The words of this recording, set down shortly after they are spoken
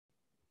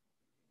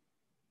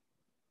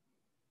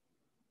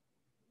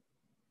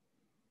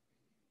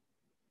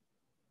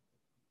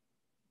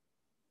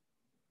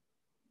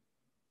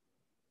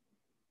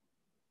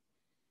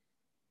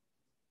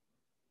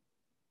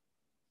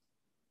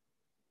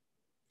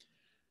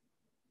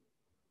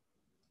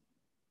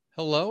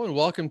Hello and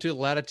welcome to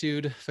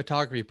Latitude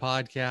Photography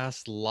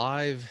Podcast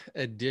live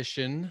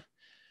edition.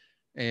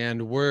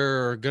 And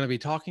we're going to be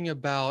talking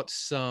about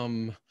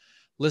some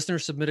listener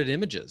submitted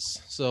images.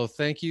 So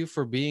thank you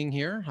for being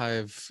here.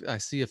 I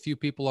see a few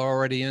people are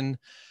already in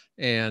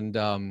and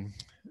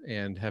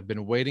and have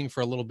been waiting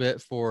for a little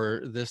bit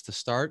for this to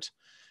start.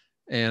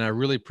 And I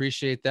really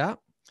appreciate that.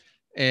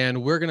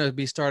 And we're going to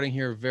be starting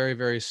here very,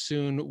 very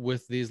soon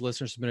with these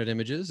listener submitted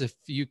images. If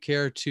you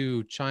care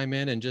to chime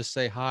in and just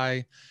say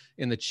hi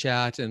in the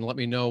chat and let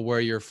me know where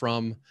you're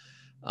from,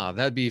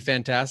 that'd be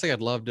fantastic. I'd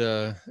love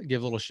to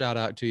give a little shout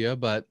out to you.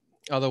 But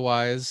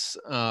otherwise,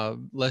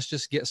 let's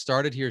just get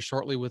started here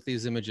shortly with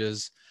these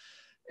images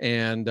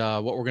and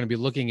what we're going to be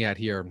looking at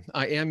here.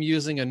 I am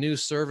using a new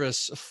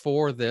service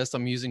for this.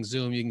 I'm using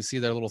Zoom. You can see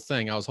their little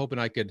thing. I was hoping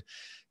I could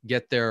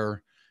get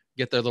their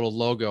little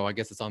logo. I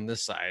guess it's on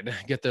this side.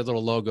 Get their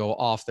little logo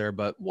off there,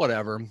 but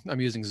whatever. I'm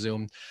using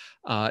Zoom.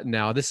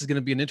 Now, this is going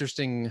to be an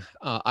interesting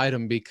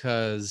item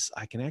because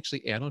I can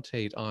actually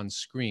annotate on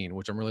screen,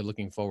 which I'm really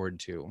looking forward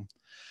to.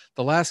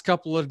 The last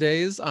couple of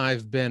days,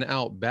 I've been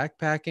out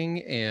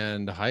backpacking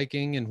and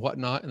hiking and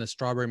whatnot in the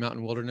Strawberry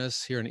Mountain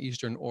Wilderness here in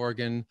Eastern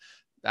Oregon,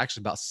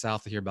 actually about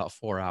south of here, about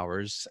 4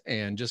 hours,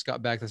 and just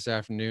got back this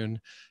afternoon.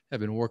 Have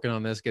been working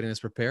on this, getting this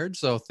prepared.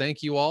 So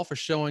thank you all for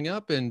showing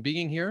up and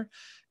being here.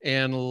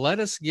 And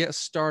let us get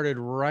started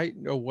right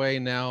away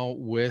now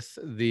with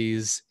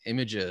these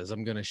images.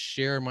 I'm going to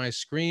share my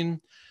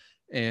screen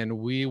and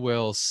we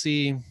will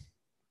see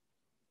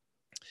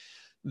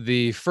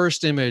the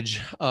first image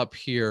up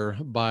here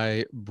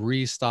by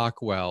Bree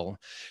Stockwell.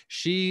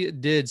 She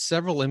did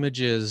several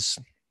images,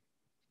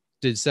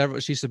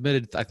 she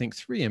submitted, I think,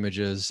 3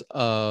 images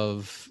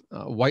of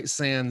White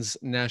Sands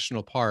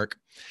National Park.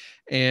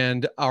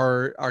 And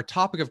our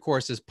topic, of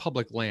course, is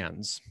public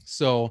lands.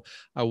 So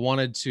I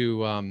wanted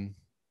to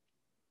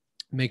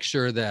make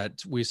sure that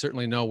we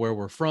certainly know where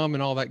we're from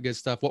and all that good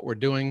stuff, what we're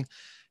doing.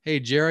 Hey,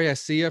 Jerry, I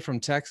see you from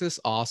Texas.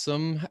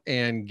 Awesome.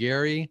 And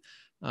Gary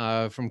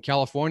from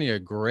California,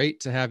 great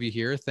to have you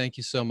here. Thank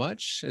you so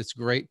much. It's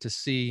great to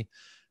see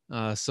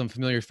some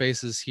familiar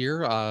faces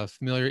here,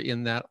 familiar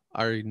in that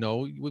I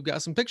know we've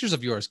got some pictures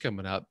of yours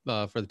coming up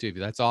for the two of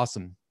you. That's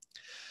awesome.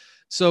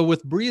 So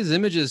with Bree's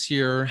images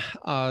here,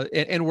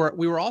 and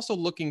we were also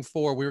looking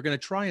for, we were going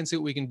to try and see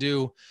what we can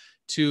do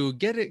to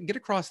get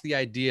across the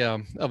idea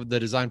of the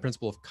design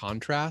principle of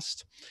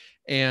contrast.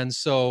 And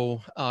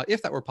so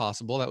if that were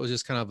possible, that was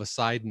just kind of a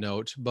side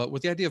note, but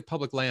with the idea of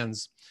public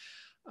lands,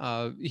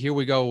 here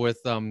we go with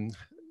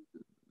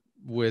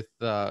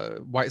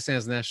White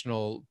Sands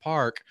National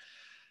Park.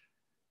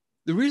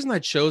 The reason I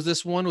chose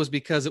this one was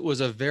because it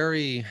was a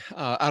very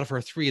out of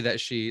her 3 that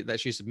she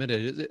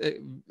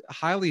submitted,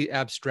 highly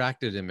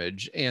abstracted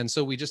image, and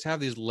so we just have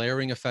these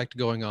layering effect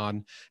going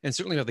on, and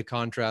certainly have the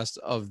contrast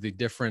of the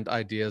different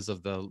ideas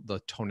of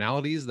the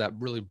tonalities. That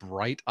really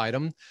bright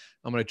item.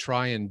 I'm going to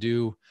try and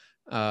do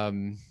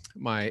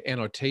my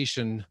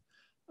annotation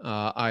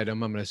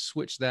item. I'm going to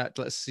switch that.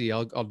 Let's see.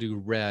 I'll do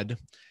red.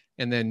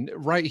 And then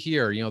right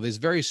here, these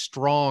very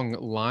strong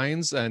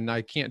lines, and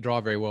I can't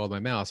draw very well with my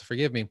mouse,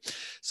 forgive me.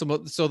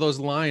 So those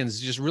lines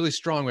just really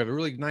strong. We have a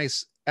really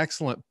nice,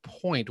 excellent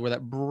point where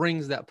that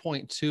brings that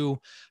point to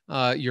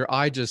your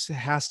eye just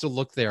has to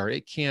look there.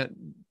 It can't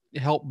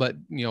help but,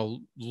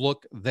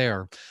 look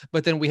there.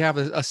 But then we have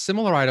a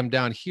similar item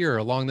down here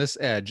along this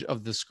edge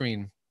of the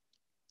screen.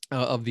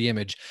 Of the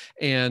image,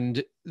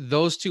 and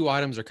those 2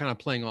 items are kind of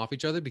playing off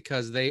each other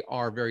because they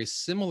are very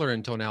similar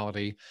in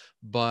tonality,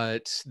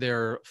 but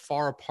they're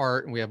far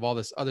apart, and we have all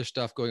this other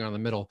stuff going on in the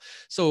middle.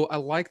 So I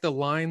like the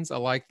lines, I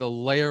like the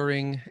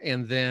layering,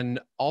 and then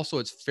also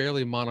it's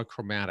fairly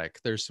monochromatic.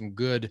 There's some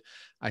good,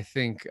 I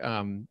think,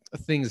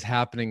 things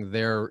happening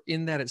there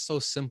in that it's so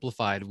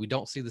simplified. We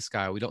don't see the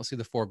sky, we don't see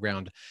the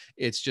foreground.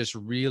 It's just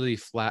really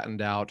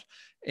flattened out.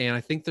 And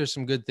I think there's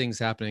some good things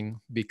happening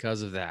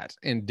because of that.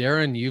 And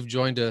Darren, you've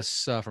joined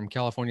us from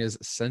California's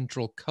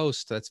Central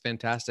Coast. That's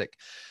fantastic.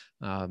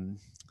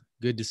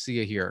 Good to see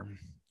you here.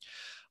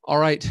 All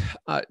right,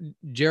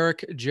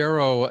 Jarecki,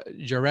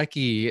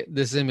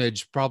 this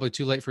image, probably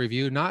too late for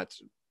review. Not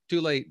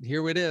too late.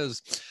 Here it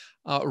is.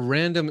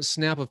 Random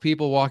snap of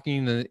people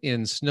walking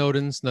in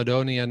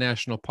Snowdonia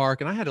National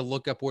Park. And I had to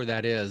look up where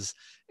that is.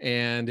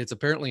 And it's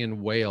apparently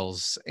in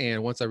Wales.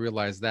 And once I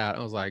realized that, I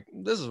was like,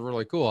 this is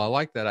really cool. I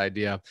like that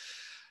idea.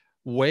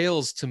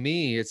 Wales, to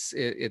me, it's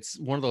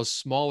one of those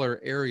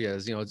smaller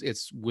areas.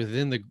 It's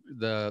within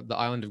the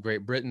island of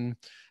Great Britain.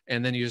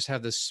 And then you just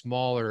have this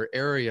smaller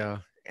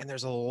area. And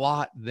there's a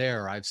lot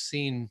there. I've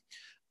seen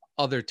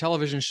other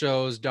television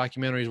shows,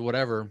 documentaries,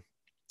 whatever,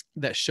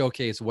 that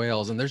showcase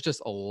Wales, and there's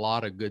just a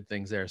lot of good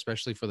things there,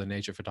 especially for the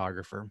nature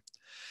photographer.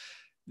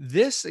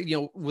 This,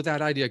 with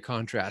that idea of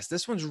contrast,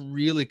 this one's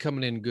really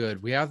coming in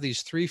good. We have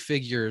these 3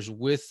 figures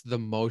with the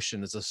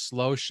motion. It's a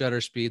slow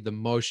shutter speed, the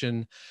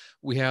motion.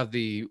 We have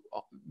the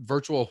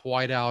virtual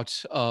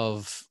whiteout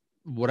of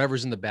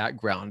whatever's in the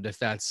background. If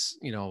that's,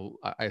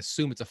 I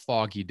assume it's a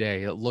foggy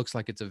day. It looks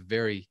like it's a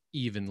very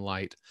even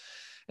light.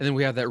 And then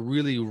we have that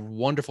really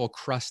wonderful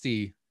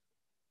crusty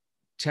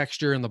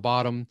texture in the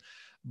bottom,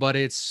 but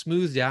it's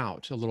smoothed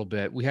out a little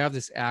bit. We have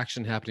this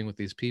action happening with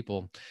these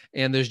people,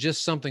 and there's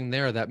just something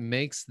there that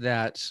makes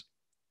that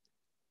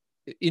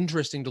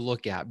interesting to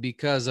look at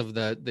because of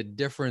the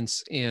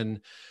difference in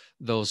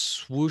those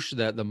swoosh,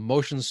 that the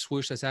motion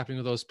swoosh that's happening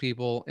with those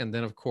people, and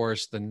then of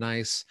course the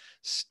nice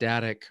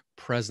static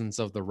presence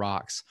of the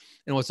rocks.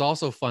 And what's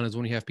also fun is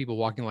when you have people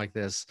walking like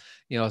this,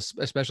 you know,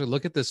 especially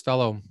look at this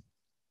fellow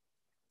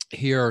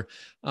here,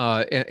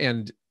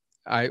 and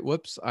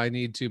I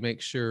need to make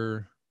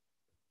sure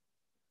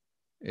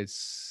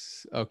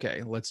it's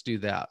okay. Let's do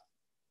that.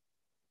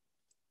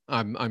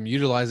 I'm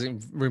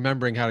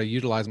remembering how to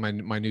utilize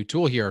my new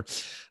tool here.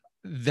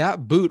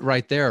 That boot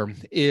right there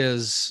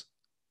is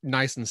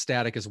nice and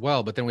static as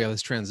well, but then we have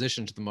this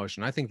transition to the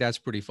motion. I think that's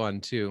pretty fun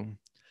too.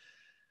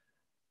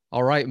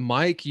 All right,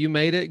 Mike, you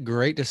made it.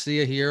 Great to see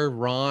you here.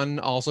 Ron,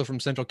 also from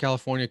Central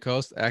California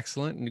coast.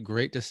 Excellent. And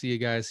great to see you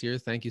guys here.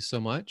 Thank you so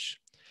much.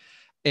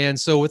 And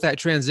so with that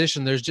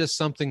transition, there's just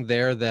something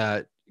there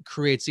that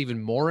creates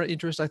even more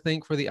interest, I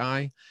think, for the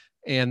eye.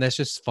 And that's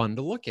just fun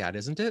to look at,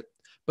 isn't it?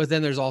 But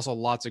then there's also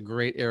lots of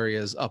great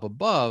areas up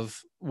above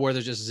where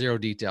there's just zero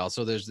detail.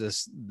 So there's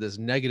this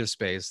negative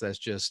space that's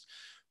just,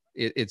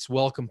 it's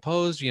well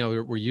composed. You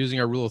know, we're using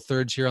our rule of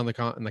thirds here on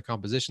the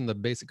composition, the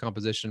basic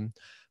composition,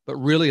 but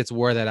really it's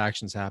where that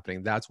action's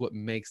happening. That's what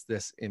makes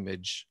this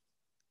image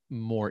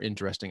more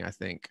interesting, I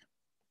think.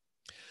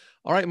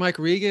 All right, Mike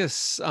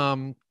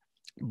Regas,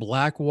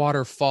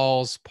 Blackwater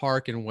Falls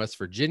Park in West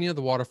Virginia.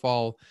 The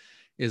waterfall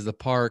is the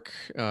park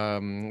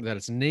that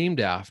it's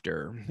named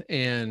after.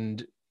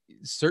 And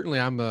certainly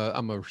I'm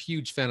a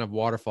huge fan of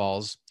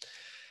waterfalls.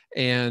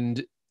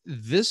 And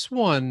this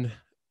one,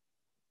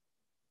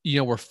 you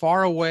know, we're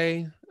far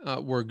away.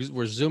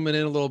 We're zooming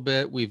in a little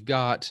bit. We've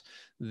got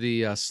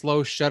the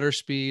slow shutter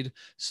speed,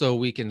 so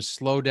we can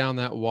slow down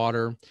that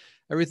water.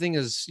 Everything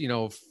is, you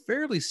know,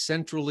 fairly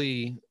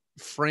centrally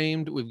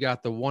framed. We've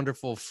got the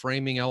wonderful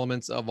framing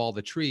elements of all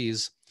the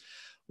trees.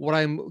 What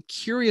I'm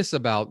curious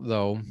about,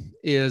 though,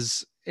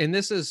 is, and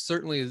this is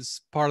certainly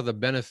part of the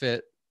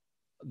benefit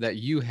that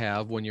you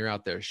have when you're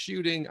out there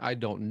shooting. I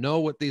don't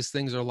know what these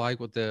things are like,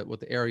 what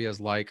the area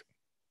is like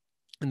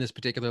in this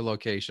particular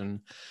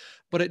location,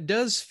 but it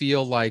does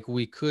feel like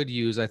we could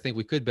use, I think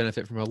we could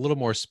benefit from a little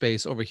more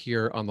space over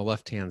here on the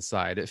left-hand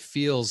side. It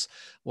feels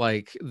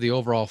like the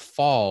overall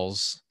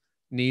falls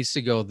needs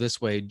to go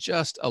this way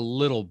just a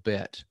little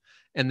bit.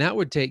 And that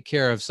would take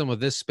care of some of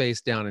this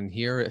space down in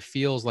here. It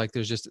feels like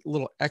there's just a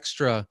little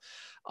extra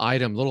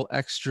item, little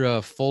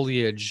extra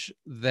foliage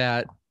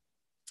that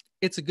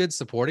it's a good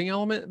supporting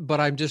element,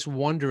 but I'm just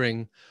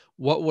wondering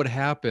what would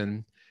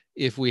happen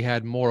if we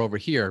had more over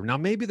here. Now,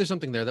 maybe there's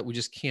something there that we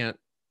just can't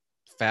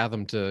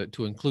fathom to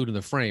include in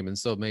the frame. And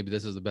so maybe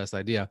this is the best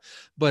idea.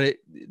 But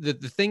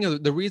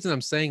the reason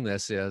I'm saying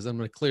this is, I'm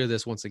going to clear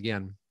this once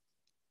again,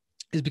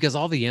 is because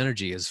all the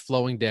energy is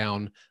flowing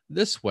down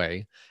this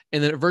way,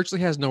 and then it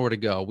virtually has nowhere to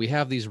go. We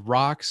have these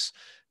rocks,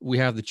 we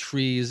have the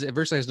trees, it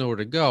virtually has nowhere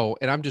to go.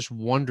 And I'm just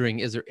wondering,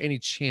 is there any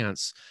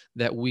chance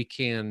that we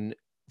can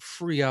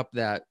free up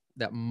that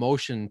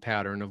motion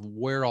pattern of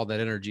where all that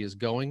energy is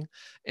going?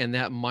 And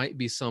that might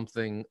be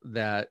something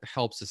that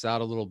helps us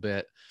out a little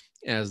bit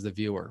as the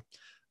viewer.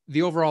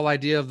 The overall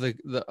idea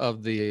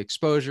of the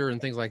exposure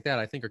and things like that,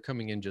 I think, are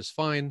coming in just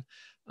fine.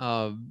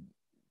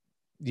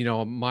 You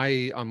know,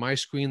 on my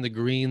screen, the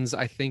greens,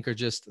 I think, are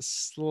just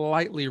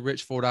slightly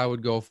rich for what I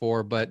would go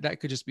for, but that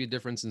could just be a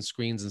difference in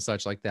screens and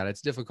such like that.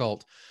 It's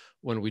difficult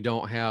when we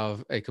don't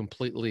have a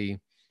completely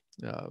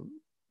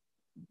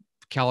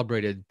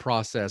calibrated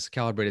process,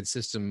 calibrated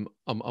system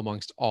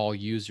amongst all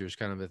users,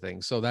 kind of a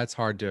thing. So that's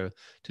hard to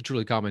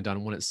truly comment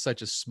on when it's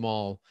such a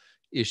small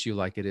issue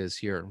like it is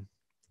here.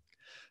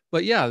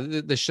 But yeah,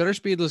 the shutter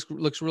speed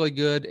looks really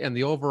good, and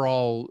the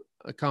overall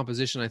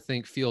composition, I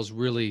think, feels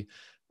really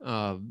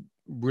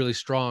really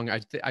strong.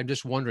 I'm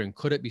just wondering,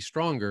 could it be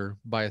stronger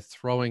by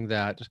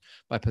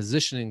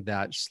positioning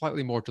that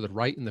slightly more to the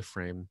right in the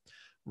frame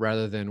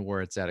rather than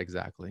where it's at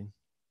exactly.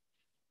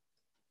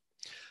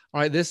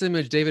 All right, this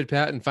image, David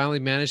Patton finally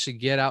managed to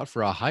get out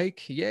for a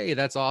hike. Yay,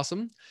 that's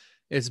awesome.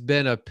 It's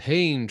been a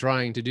pain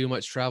trying to do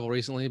much travel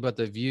recently, but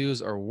the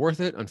views are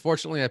worth it.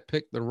 Unfortunately, I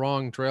picked the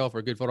wrong trail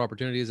for good photo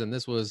opportunities, and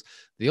this was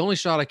the only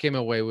shot I came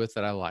away with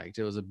that I liked.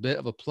 It was a bit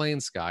of a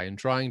plain sky, and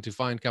trying to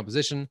find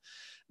composition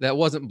that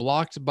wasn't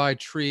blocked by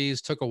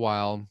trees took a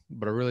while,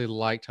 but I really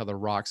liked how the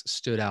rocks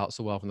stood out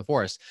so well from the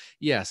forest.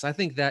 Yes, I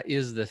think that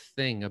is the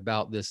thing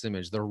about this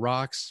image, the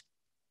rocks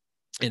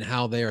and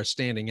how they are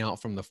standing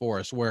out from the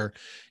forest, where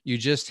you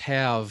just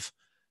have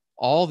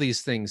all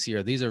these things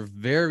here. These are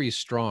very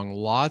strong,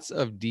 lots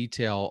of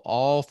detail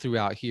all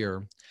throughout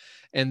here.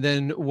 And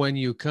then when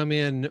you come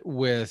in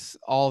with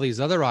all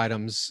these other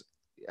items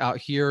out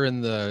here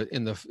in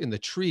the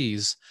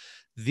trees,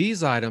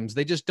 these items,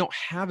 they just don't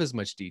have as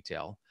much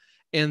detail.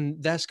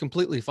 And that's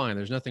completely fine.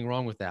 There's nothing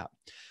wrong with that.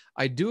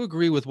 I do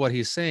agree with what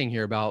he's saying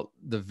here about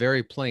the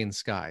very plain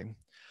sky.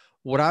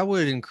 What I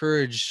would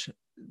encourage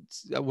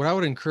what I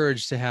would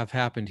encourage to have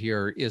happened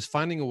here is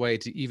finding a way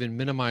to even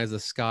minimize the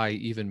sky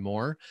even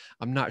more.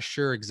 I'm not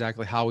sure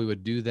exactly how we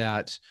would do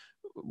that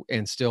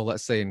and still,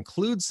 let's say,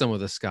 include some of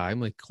the sky. I'm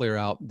going to clear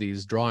out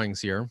these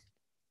drawings here,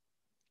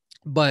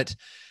 but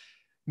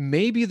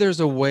maybe there's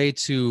a way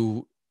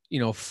to,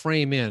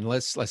 frame in.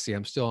 Let's see,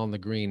 I'm still on the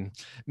green.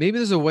 Maybe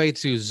there's a way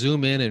to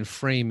zoom in and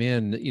frame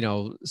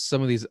in,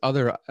 some of these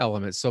other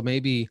elements. So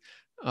maybe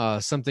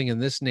something in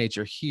this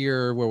nature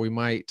here, where we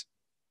might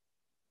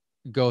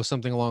go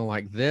something along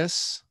like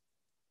this.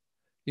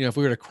 If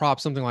we were to crop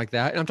something like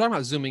that, and I'm talking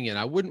about zooming in,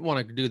 I wouldn't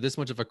want to do this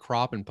much of a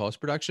crop in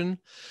post-production,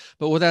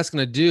 but what that's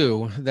going to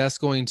do, that's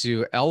going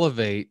to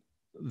elevate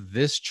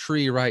this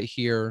tree right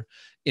here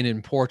in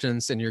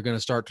importance, and you're going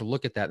to start to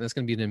look at that, and that's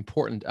going to be an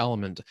important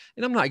element.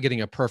 And I'm not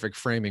getting a perfect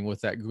framing with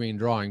that green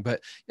drawing,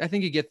 but I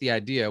think you get the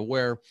idea,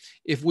 where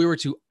if we were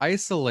to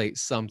isolate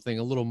something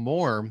a little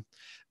more,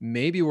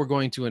 maybe we're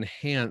going to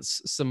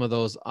enhance some of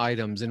those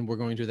items, and we're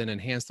going to then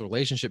enhance the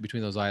relationship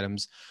between those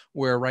items,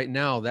 where right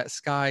now that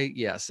sky,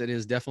 yes, it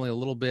is definitely a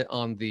little bit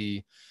on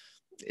the,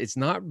 it's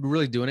not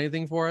really doing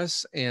anything for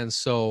us. And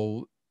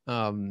so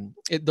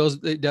it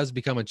does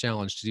become a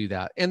challenge to do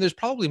that. And there's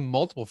probably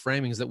multiple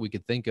framings that we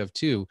could think of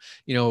too.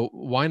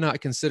 Why not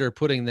consider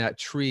putting that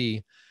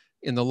tree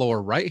in the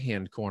lower right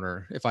hand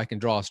corner? If I can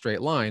draw a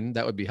straight line,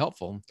 that would be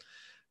helpful.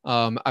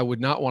 I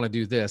would not want to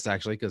do this,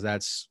 actually, because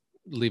that's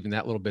leaving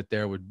that little bit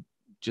there would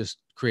just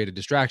create a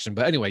distraction.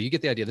 But anyway, you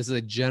get the idea. This is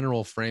a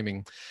general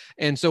framing.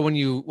 And so when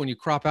you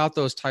crop out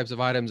those types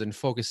of items and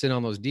focus in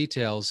on those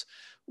details,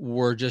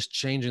 we're just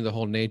changing the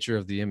whole nature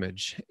of the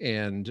image.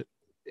 And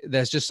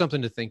that's just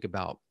something to think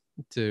about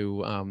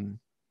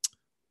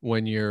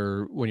when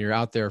you're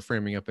out there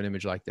framing up an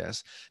image like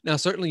this. Now,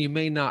 certainly you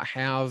may not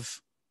have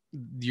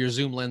your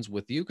zoom lens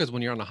with you, because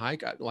when you're on a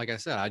hike, like I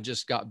said, I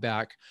just got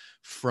back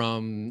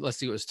from, let's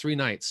see, it was 3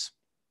 nights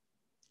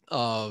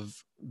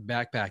of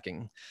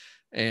backpacking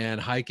and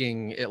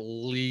hiking, at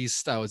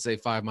least I would say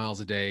 5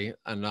 miles a day.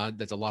 And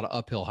that's a lot of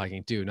uphill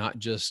hiking too, not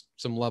just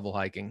some level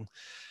hiking.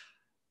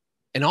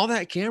 And all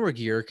that camera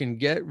gear can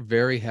get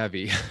very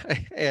heavy.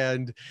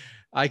 And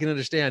I can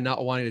understand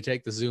not wanting to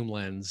take the zoom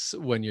lens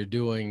when you're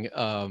doing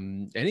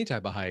any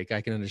type of hike. I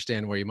can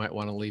understand where you might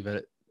want to leave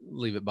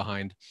it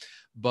behind.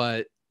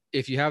 But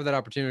if you have that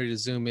opportunity to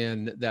zoom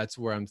in, that's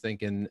where I'm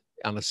thinking,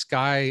 on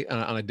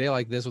a day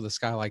like this with a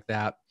sky like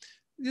that,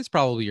 it's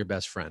probably your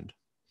best friend.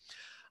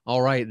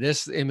 All right,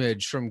 this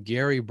image from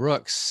Gary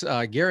Brooks.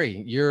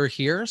 Gary, you're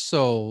here,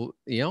 so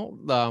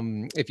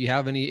if you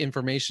have any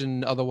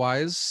information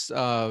otherwise,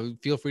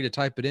 feel free to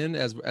type it in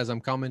as I'm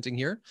commenting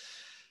here.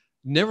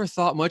 Never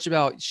thought much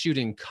about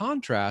shooting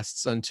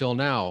contrasts until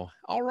now.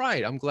 All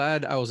right, I'm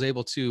glad I was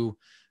able to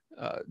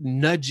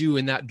nudge you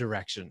in that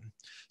direction.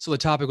 So the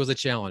topic was a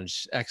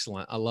challenge.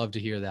 Excellent. I love to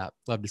hear that.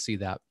 Love to see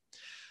that.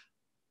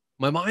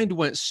 My mind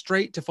went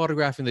straight to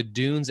photographing the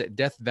dunes at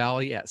Death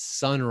Valley at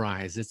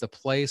sunrise. It's a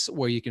place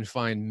where you can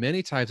find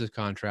many types of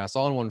contrast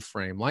all in one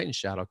frame: light and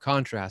shadow,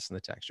 contrast in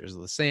the textures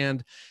of the sand,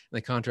 and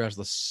the contrast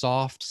of the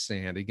soft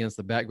sand against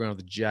the background of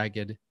the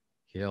jagged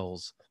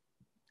hills.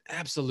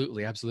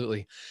 Absolutely,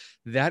 absolutely.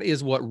 That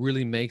is what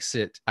really makes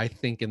it, I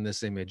think, in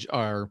this image,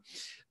 are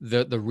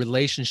the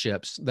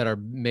relationships that are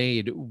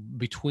made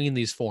between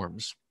these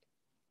forms.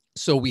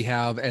 So we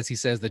have, as he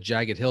says, the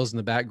jagged hills in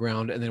the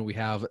background, and then we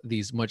have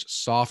these much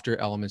softer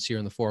elements here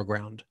in the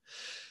foreground.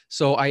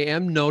 So I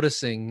am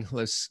noticing,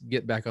 let's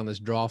get back on this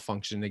draw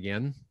function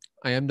again.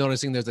 I am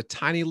noticing there's a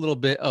tiny little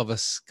bit of a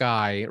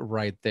sky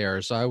right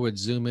there. So I would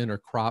zoom in or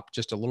crop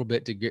just a little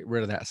bit to get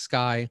rid of that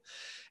sky.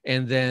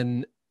 And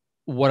then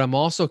what I'm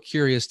also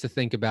curious to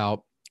think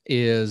about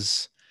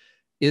is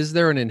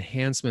there an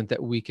enhancement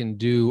that we can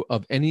do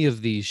of any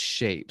of these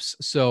shapes?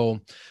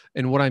 So,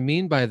 and what I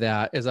mean by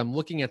that is, I'm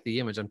looking at the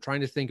image, I'm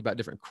trying to think about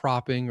different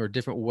cropping or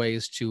different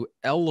ways to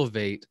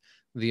elevate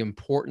the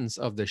importance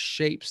of the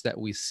shapes that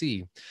we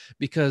see,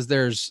 because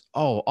there's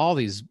all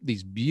these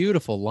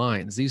beautiful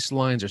lines. These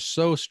lines are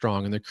so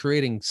strong, and they're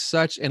creating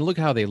such, and look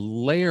how they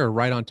layer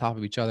right on top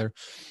of each other.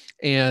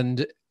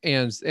 And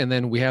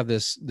then we have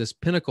this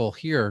pinnacle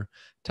here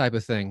type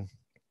of thing.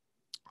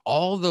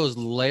 All those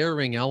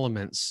layering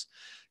elements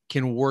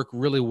can work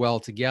really well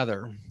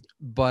together,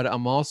 but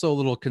I'm also a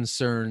little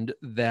concerned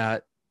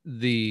that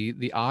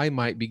the eye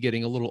might be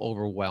getting a little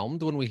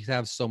overwhelmed when we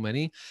have so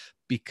many,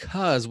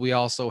 because we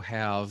also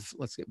have,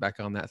 let's get back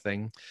on that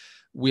thing.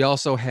 We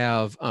also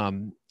have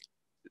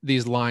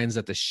these lines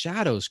that the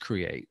shadows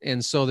create.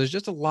 And so there's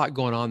just a lot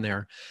going on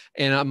there.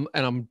 And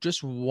I'm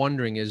just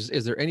wondering, is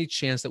there any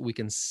chance that we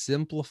can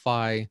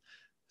simplify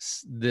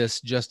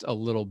this just a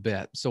little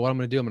bit? So what I'm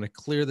going to do, I'm going to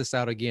clear this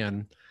out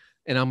again,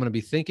 and I'm going to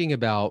be thinking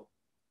about,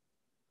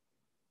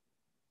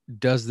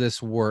 does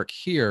this work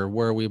here,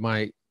 where we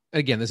might,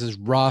 again, this is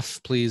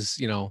rough,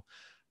 please,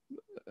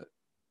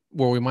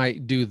 where we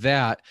might do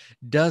that.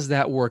 Does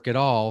that work at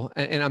all?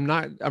 And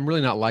I'm really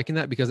not liking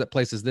that, because that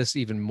places this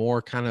even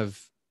more kind of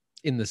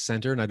in the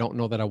center, and I don't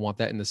know that I want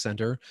that in the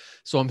center.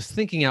 So I'm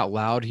thinking out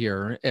loud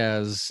here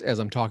as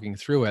I'm talking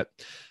through it.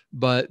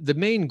 But the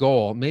main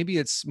goal, maybe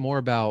it's more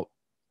about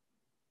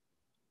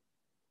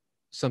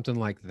something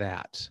like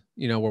that,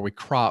 where we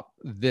crop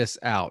this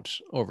out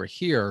over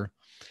here.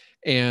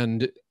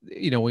 And,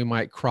 we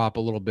might crop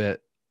a little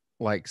bit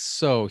like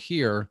so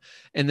here.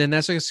 And then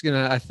that's just going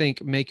to, I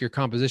think, make your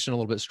composition a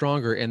little bit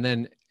stronger. And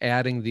then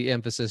adding the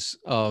emphasis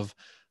of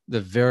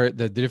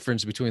the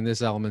difference between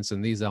this elements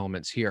and these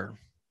elements here.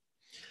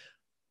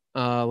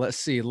 Let's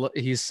see.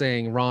 He's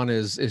saying, Ron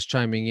is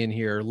chiming in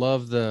here.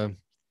 Love the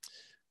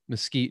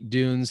Mesquite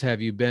Dunes. Have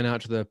you been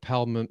out to the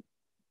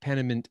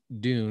Panamint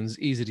Dunes?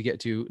 Easy to get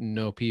to,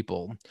 no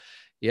people.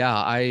 Yeah,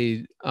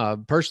 I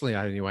personally,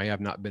 anyway,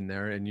 I've not been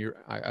there, and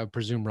I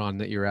presume, Ron,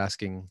 that you're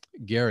asking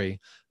Gary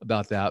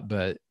about that.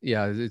 But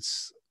yeah,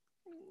 it's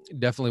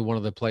definitely one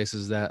of the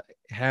places that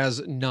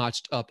has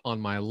notched up on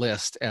my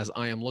list as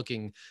I am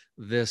looking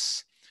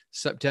this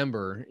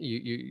September.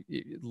 You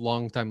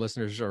longtime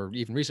listeners or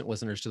even recent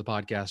listeners to the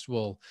podcast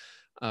will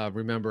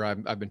remember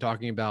I've been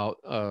talking about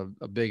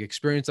a big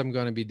experience I'm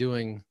going to be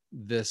doing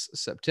this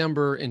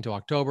September into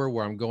October,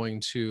 where I'm going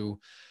to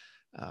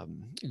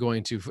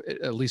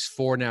at least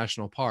 4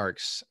 national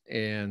parks,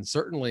 and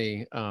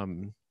certainly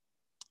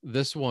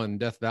this one,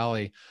 Death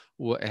Valley,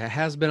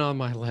 has been on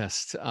my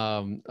list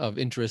of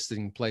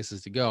interesting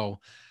places to go.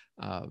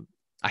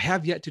 I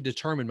have yet to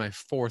determine my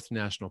 4th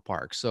national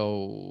park,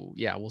 so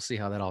yeah, we'll see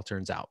how that all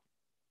turns out.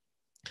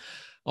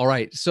 All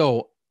right,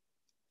 so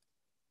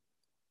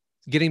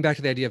getting back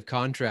to the idea of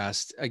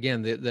contrast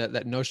again,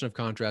 that notion of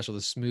contrast, or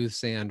the smooth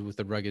sand with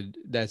the rugged,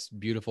 that's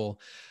beautiful.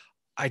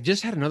 I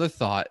just had another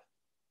thought.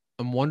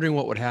 I'm wondering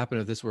what would happen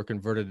if this were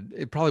converted.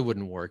 It probably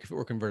wouldn't work if it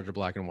were converted to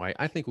black and white.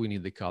 I think we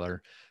need the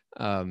color,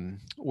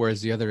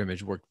 whereas the other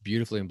image worked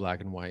beautifully in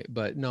black and white.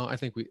 But no,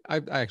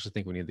 I actually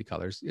think we need the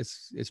colors.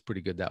 It's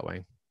pretty good that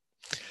way.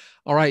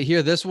 All right,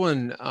 here, this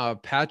one,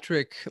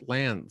 Patrick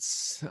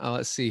Lance.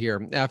 Let's see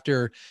here.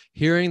 After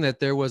hearing that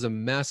there was a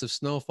massive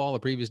snowfall the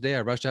previous day,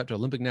 I rushed out to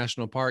Olympic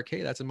National Park.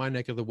 Hey, that's in my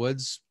neck of the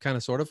woods, kind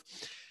of, sort of.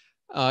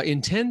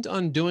 Intent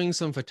on doing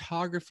some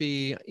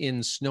photography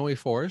in snowy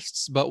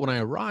forests, but when I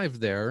arrived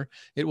there,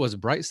 it was a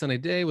bright sunny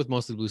day with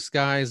mostly blue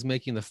skies,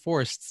 making the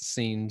forest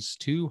scenes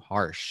too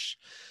harsh.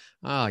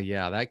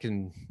 Yeah, that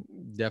can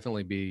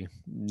definitely be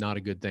not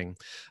a good thing.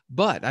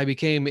 But I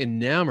became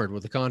enamored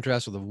with the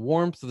contrast of the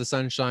warmth of the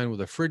sunshine with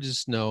the frigid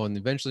snow, and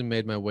eventually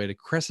made my way to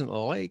Crescent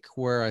Lake,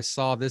 where I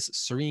saw this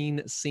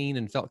serene scene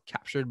and felt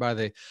captured by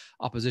the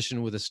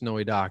opposition with a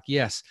snowy dock.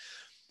 Yes.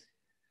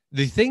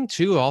 The thing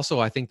too,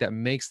 also, I think that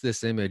makes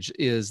this image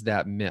is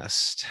that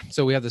mist.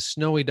 So we have the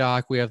snowy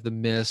dock, we have the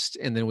mist,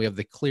 and then we have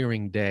the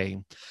clearing day.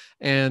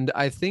 And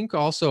I think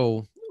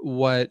also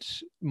what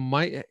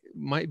might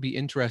be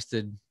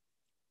interested.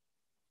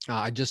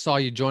 I just saw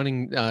you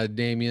joining,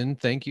 Damien.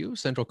 Thank you.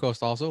 Central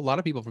Coast also. A lot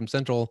of people from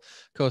Central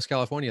Coast,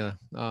 California.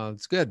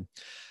 It's good.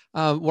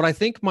 What I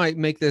think might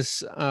make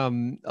this a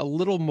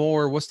little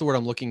more, what's the word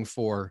I'm looking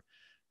for?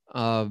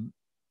 Kind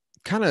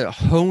of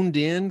honed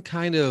in,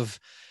 kind of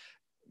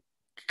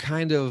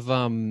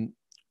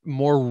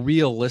more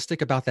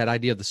realistic about that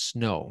idea of the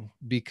snow,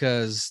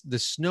 because the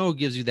snow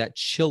gives you that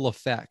chill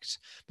effect.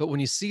 But when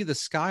you see the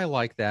sky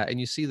like that and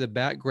you see the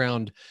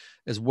background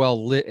as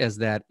well lit as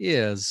that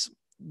is,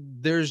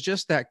 there's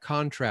just that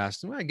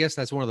contrast. I guess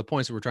that's one of the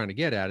points that we're trying to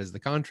get at, is the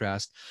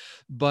contrast.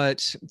 But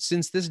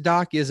since this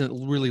dock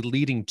isn't really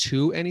leading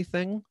to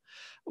anything,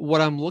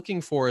 what I'm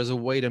looking for is a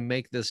way to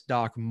make this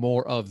dock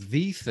more of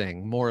the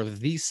thing, more of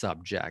the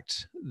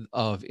subject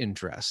of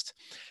interest.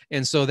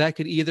 And so that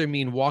could either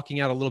mean walking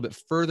out a little bit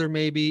further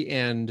maybe,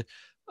 and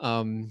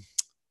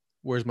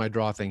where's my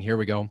draw thing? Here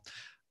we go.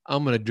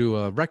 I'm going to do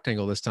a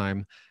rectangle this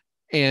time.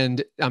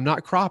 And I'm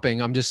not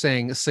cropping. I'm just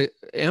saying,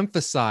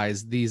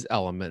 emphasize these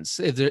elements.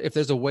 If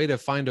there's a way to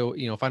find a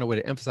way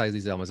to emphasize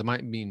these elements, it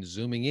might mean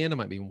zooming in, it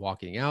might mean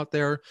walking out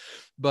there,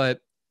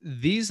 but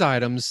these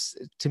items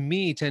to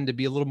me tend to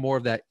be a little more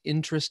of that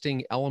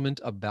interesting element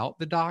about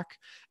the dock.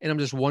 And I'm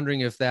just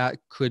wondering if that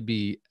could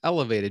be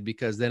elevated,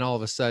 because then all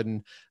of a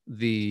sudden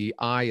the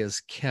eye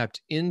is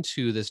kept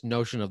into this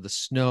notion of the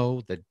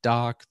snow, the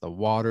dock, the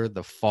water,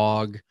 the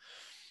fog,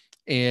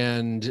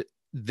 and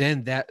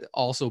then that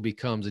also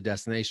becomes a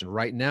destination.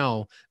 Right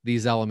now,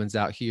 these elements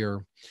out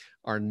here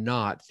are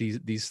not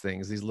these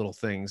things, these little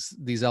things.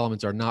 These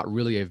elements are not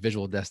really a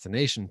visual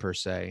destination per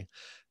se.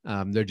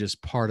 They're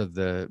just part of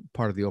the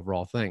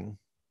overall thing.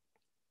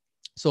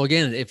 So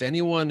again, if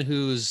anyone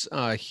who's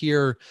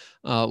here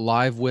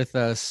live with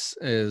us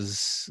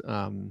is,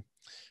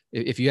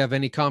 if you have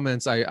any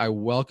comments, I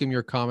welcome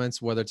your comments,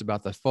 whether it's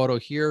about the photo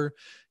here,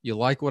 you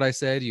like what I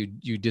said,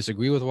 you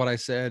disagree with what I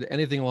said,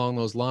 anything along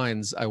those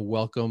lines, I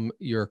welcome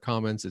your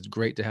comments. It's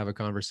great to have a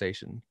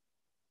conversation.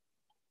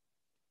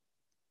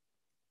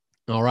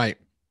 All right.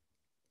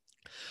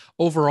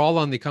 Overall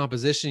on the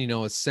composition,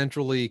 it's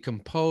centrally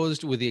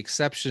composed, with the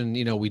exception,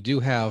 we do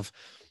have,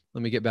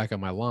 let me get back on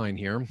my line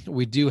here.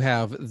 We do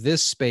have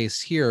this space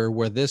here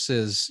where this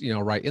is,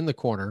 right in the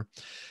corner.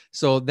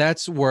 So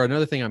that's where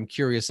another thing I'm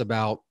curious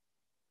about.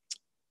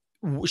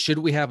 Should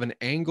we have an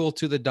angle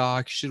to the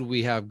dock? Should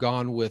we have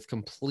gone with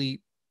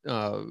complete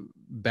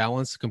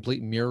balance,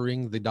 complete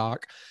mirroring the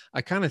dock.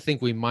 I kind of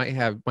think we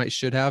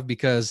should have,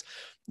 because,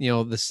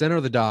 the center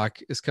of the dock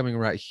is coming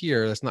right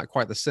here. That's not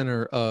quite the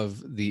center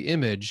of the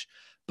image,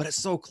 but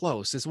it's so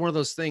close. It's one of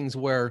those things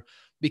where,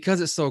 because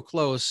it's so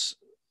close,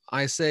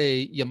 I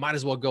say you might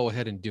as well go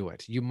ahead and do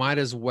it. You might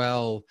as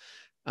well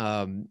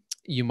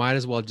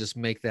just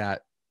make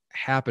that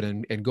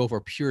happen and go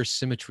for pure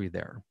symmetry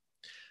there.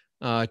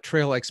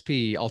 Trail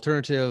XP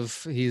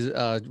alternative.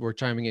 We're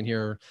chiming in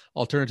here.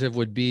 Alternative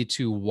would be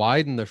to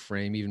widen the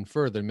frame even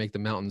further and make the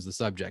mountains the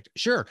subject.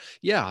 Sure.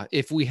 Yeah.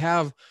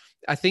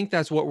 I think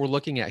that's what we're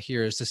looking at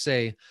here, is to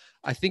say,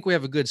 I think we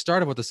have a good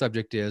start of what the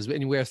subject is,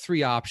 and we have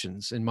three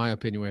options. In my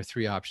opinion, we have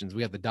three options.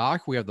 We have the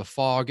dock, we have the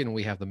fog, and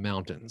we have the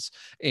mountains.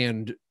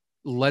 And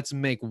let's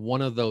make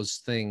one of those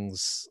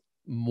things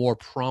more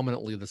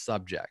prominently the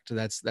subject.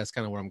 That's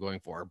kind of what I'm going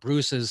for.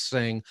 Bruce is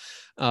saying,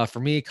 for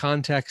me,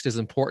 context is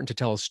important to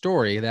tell a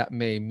story. That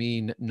may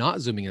mean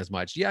not zooming in as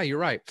much. Yeah, you're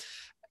right.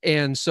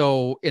 And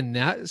so in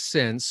that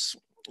sense,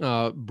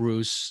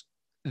 Bruce,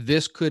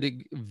 this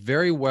could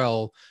very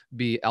well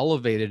be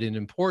elevated in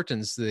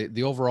importance.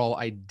 The overall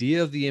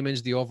idea of the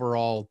image, the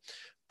overall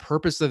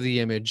purpose of the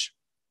image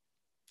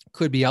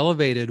could be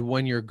elevated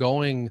when you're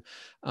going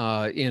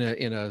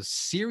in a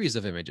series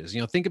of images.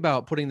 Think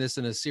about putting this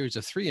in a series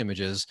of 3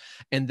 images,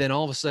 and then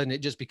all of a sudden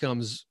it just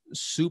becomes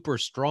super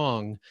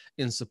strong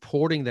in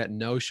supporting that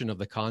notion of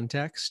the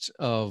context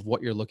of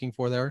what you're looking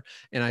for there.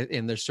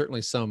 And there's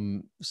certainly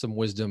some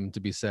wisdom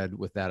to be said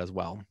with that as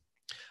well.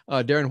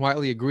 Darren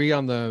Whiteley, agree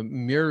on the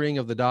mirroring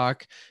of the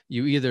dock.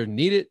 You either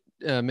need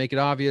it, make it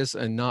obvious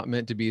and not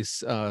meant to be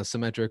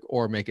symmetric,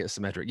 or make it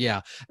symmetric.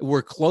 Yeah,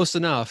 we're close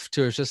enough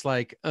to, it's just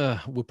like,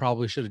 we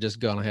probably should have just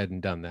gone ahead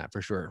and done that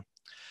for sure.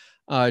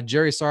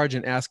 Jerry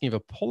Sargent asking if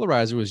a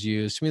polarizer was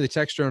used. To me, the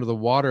texture under the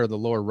water of the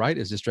lower right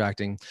is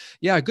distracting.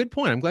 Yeah, good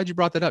point. I'm glad you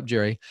brought that up,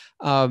 Jerry.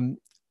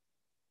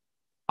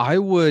 I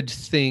would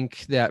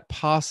think that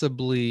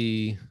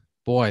possibly,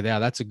 boy, yeah,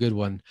 that's a good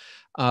one.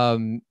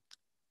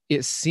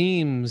 It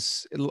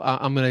seems,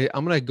 I'm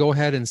gonna go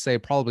ahead and say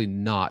probably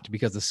not,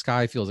 because the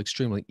sky feels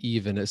extremely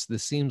even.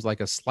 This seems like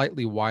a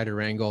slightly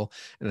wider angle,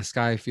 and the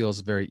sky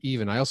feels very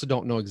even. I also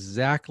don't know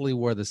exactly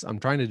where this. I'm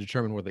trying to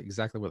determine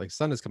exactly where the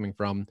sun is coming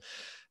from,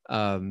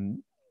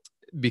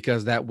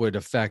 because that would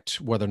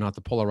affect whether or not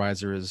the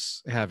polarizer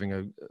is having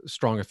a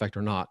strong effect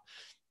or not.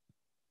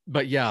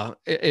 But yeah,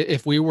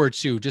 if we were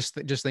to just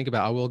think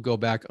about, I will go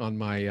back on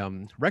my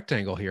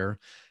rectangle here.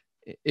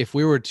 If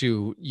we were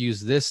to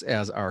use this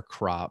as our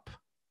crop,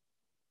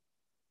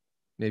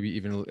 maybe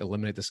even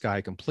eliminate the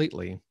sky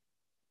completely,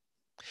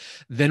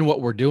 then what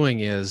we're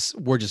doing is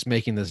we're just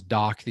making this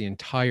dock the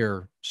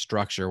entire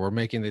structure. We're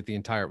making it the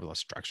entire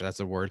structure. That's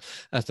the word.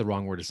 That's the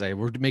wrong word to say.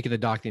 We're making the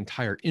dock the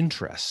entire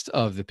interest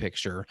of the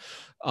picture,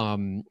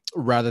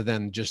 rather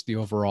than just the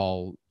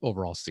overall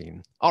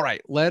scene. All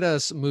right, let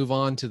us move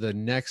on to the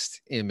next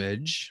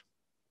image.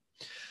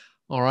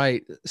 All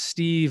right,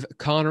 Steve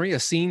Connery, a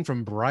scene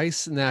from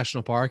Bryce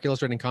National Park,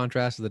 illustrating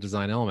contrast to the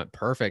design element.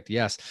 Perfect,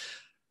 yes.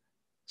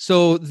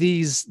 So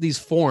these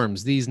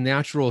forms, these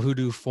natural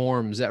hoodoo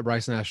forms at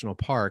Bryce National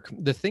Park,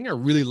 the thing I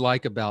really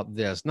like about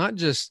this, not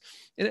just,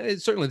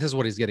 and certainly this is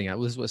what he's getting at,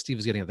 this is what Steve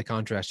is getting at, the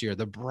contrast here,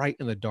 the bright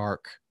and the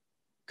dark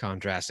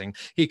contrasting.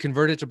 He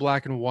converted to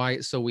black and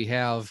white, so we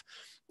have,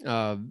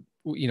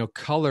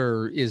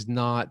 color is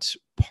not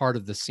part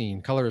of the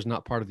scene. Color is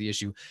not part of the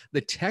issue.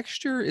 The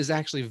texture is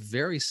actually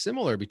very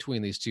similar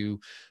between these two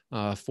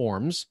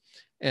forms,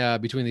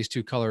 between these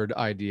two colored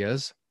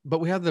ideas, but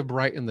we have the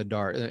bright and the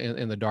dark,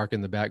 and the dark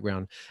in the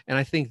background. And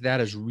I think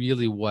that is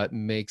really what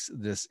makes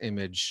this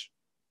image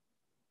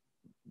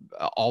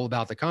all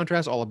about the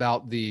contrast, all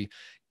about the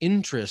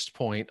interest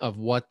point of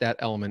what that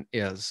element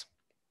is.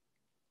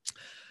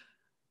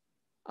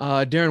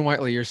 Darren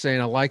Whiteley, you're saying,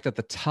 I like that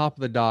the top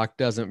of the dock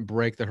doesn't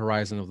break the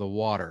horizon of the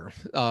water.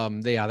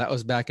 Yeah, that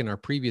was back in our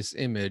previous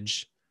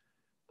image.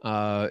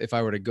 If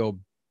I were to go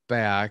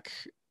back,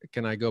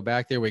 can I go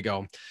back? There we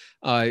go.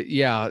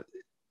 Yeah,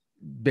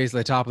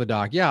 basically the top of the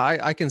dock. Yeah,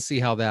 I can see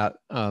how that,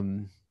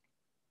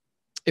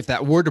 if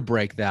that were to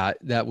break that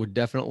would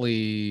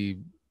definitely,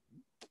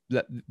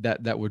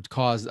 that would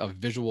cause a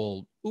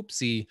visual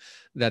oopsie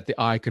that the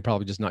eye could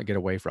probably just not get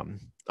away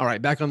from. All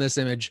right, back on this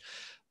image.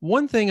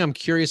 One thing I'm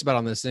curious about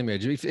on this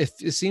image, if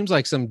it seems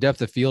like some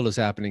depth of field is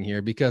happening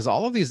here, because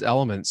all of these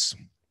elements,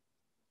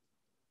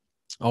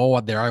 oh,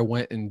 there I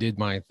went and did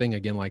my thing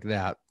again like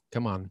that.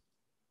 Come on.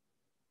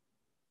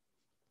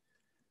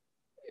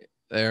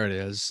 There it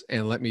is.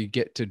 And let me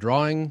get to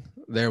drawing.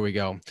 There we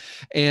go.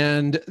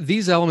 And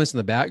these elements in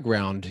the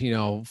background,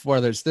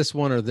 whether it's this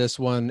one or this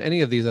one, any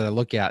of these that I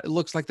look at, it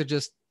looks like they're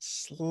just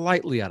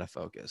slightly out of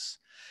focus.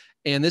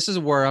 And this is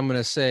where I'm going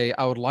to say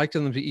I would like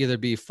them to either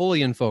be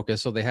fully in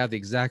focus, so they have the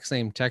exact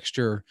same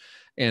texture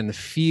and the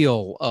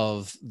feel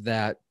of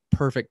that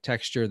perfect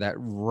texture, that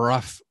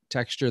rough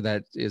texture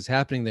that is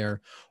happening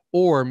there,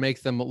 or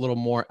make them a little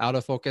more out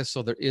of focus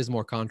so there is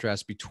more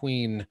contrast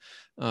between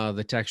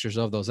the textures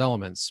of those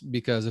elements.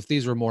 Because if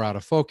these were more out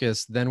of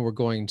focus, then we're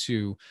going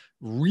to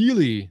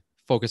really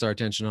focus our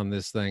attention on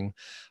this thing.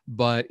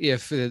 But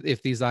if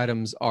these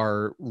items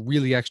are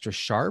really extra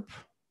sharp,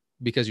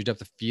 because your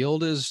depth of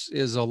field is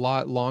a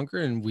lot longer,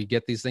 and we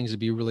get these things to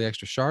be really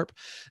extra sharp,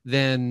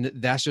 then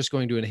that's just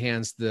going to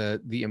enhance the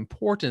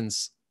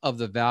importance of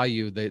the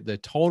value, the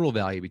tonal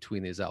value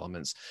between these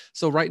elements.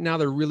 So right now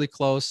they're really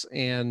close,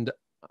 and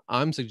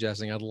I'm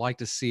suggesting I'd like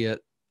to see it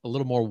a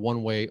little more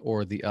one way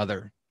or the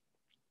other.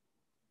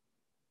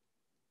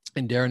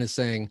 And Darren is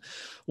saying,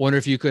 wonder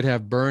if you could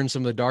have burned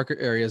some of the darker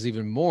areas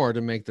even more to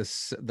make the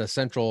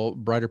central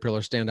brighter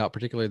pillar stand out,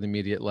 particularly the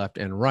immediate left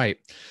and right.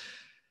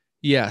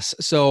 Yes.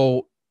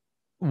 So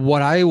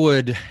what I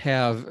would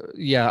have,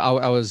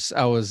 that's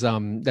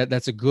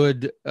a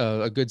good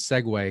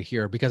segue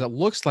here, because it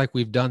looks like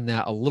we've done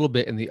that a little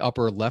bit in the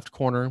upper left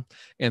corner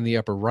and the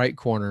upper right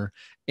corner,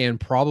 and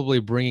probably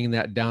bringing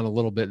that down a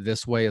little bit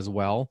this way as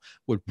well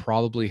would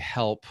probably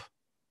help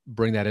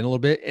bring that in a little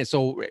bit. And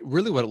so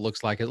really what it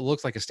looks like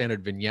a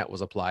standard vignette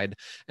was applied.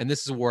 And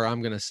this is where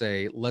I'm going to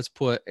say, let's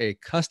put a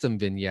custom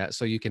vignette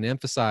so you can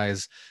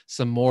emphasize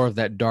some more of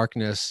that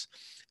darkness.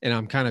 And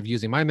I'm kind of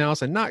using my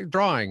mouse and not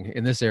drawing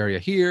in this area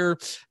here.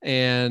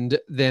 And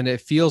then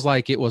it feels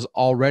like it was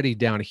already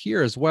down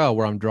here as well,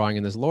 where I'm drawing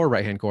in this lower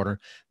right-hand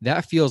corner.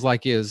 That feels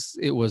like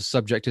it was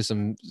subject to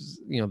some,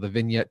 the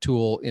vignette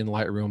tool in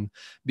Lightroom,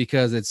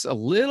 because it's a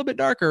little bit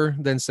darker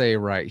than, say,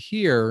 right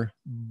here,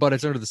 but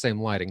it's under the same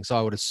lighting. So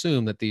I would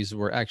assume that these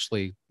were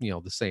actually,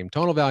 the same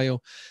tonal value,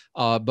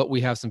 but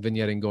we have some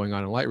vignetting going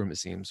on in Lightroom, it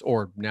seems,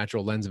 or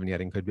natural lens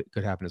vignetting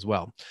could happen as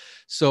well.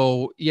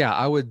 So yeah,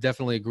 I would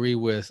definitely agree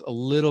with a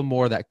little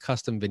more of that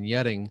custom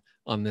vignetting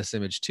on this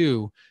image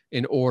too,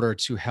 in order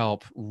to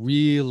help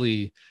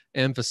really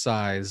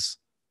emphasize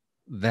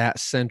that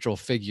central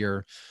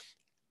figure.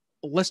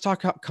 Let's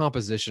talk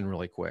composition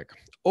really quick.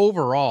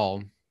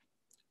 Overall,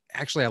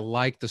 actually, I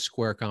like the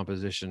square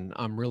composition.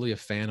 I'm really a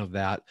fan of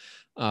that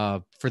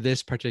for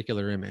this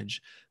particular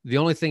image. The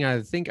only thing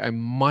I think I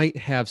might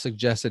have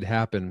suggested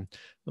happen,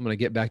 I'm going to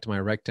get back to my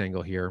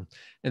rectangle here,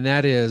 and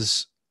that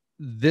is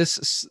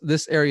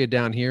this area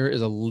down here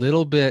is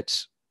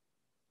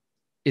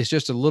it's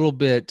just a little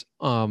bit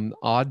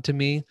odd to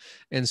me.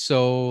 And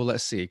so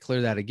let's see,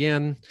 clear that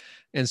again.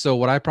 And so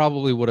what I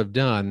probably would have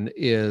done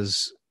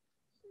is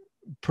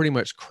pretty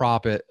much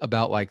crop it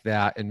about like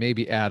that, and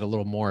maybe add a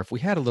little more. If we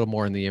had a little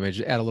more in the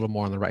image, add a little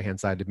more on the right-hand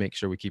side to make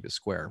sure we keep it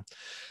square.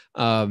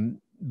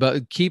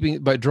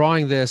 But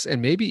drawing this,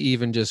 and maybe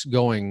even just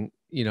going,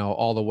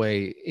 all the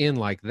way in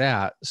like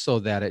that, so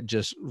that it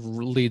just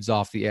leads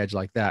off the edge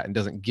like that and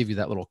doesn't give you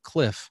that little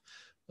cliff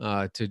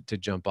to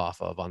jump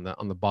off of on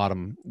the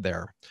bottom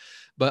there.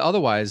 But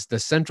otherwise, the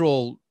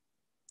central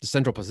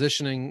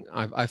positioning,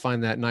 I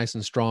find that nice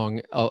and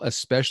strong,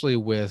 especially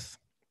with,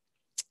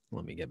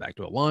 let me get back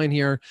to a line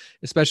here,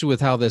 especially with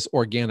how this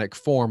organic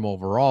form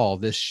overall,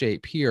 this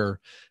shape here,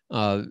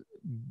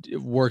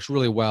 it works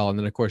really well. And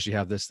then of course you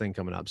have this thing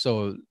coming up.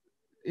 So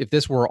if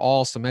this were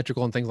all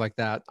symmetrical and things like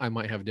that, I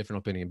might have a different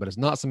opinion, but it's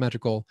not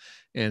symmetrical.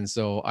 And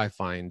so I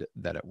find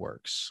that it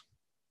works.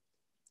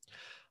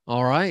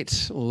 All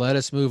right, let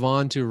us move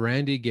on to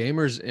Randy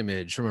Gamer's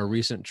image from a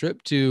recent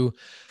trip to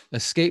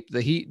escape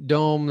the heat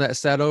dome that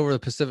sat over the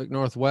Pacific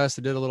Northwest.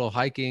 I did a little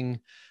hiking,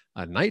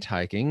 night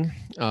hiking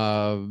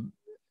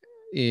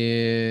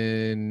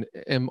in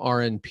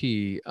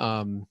MRNP.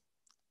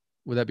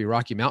 Would that be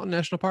Rocky Mountain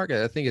National Park?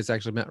 I think it's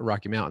actually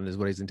Rocky Mountain is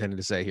what he's intended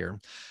to say here.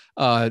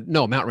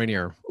 No, Mount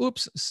Rainier.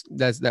 Oops,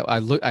 that's that.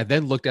 I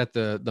then looked at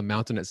the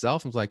mountain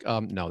itself and was like,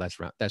 no,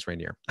 that's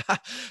Rainier.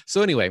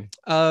 So anyway,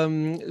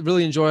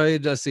 really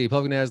enjoyed. Let's see,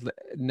 Public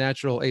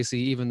Natural AC,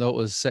 even though it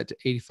was set to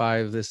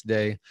 85 this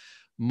day.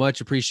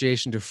 Much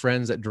appreciation to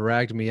friends that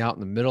dragged me out in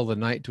the middle of the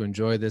night to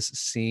enjoy this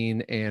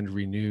scene and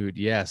renewed.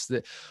 Yes,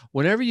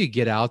 whenever you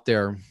get out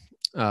there,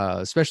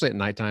 especially at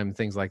nighttime,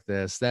 things like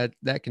this, that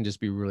can just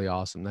be really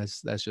awesome.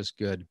 That's just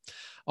good.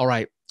 All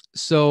right.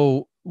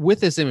 So with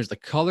this image, the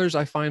colors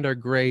I find are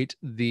great.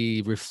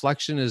 The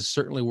reflection is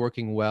certainly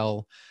working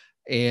well.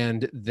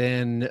 And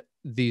then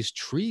these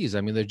trees,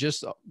 I mean, they're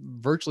just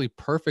virtually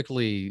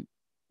perfectly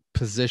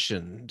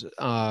positioned.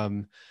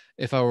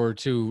 If I were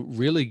to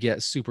really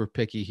get super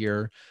picky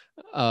here,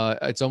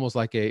 it's almost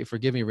like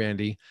forgive me,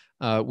 Randy,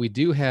 we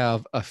do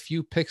have a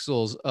few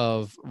pixels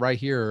of right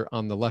here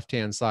on the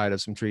left-hand side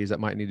of some trees that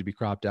might need to be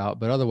cropped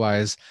out, but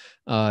otherwise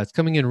it's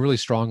coming in really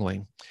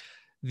strongly.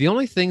 The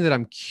only thing that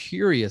I'm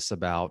curious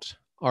about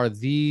are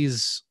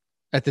these,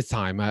 at the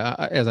time,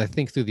 as I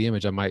think through the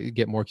image, I might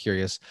get more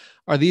curious,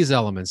 are these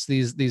elements,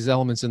 these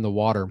elements in the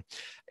water.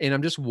 And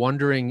I'm just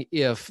wondering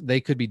if they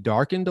could be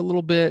darkened a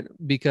little bit,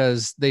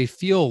 because they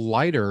feel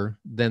lighter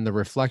than the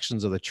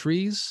reflections of the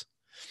trees.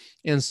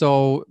 And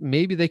so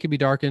maybe they could be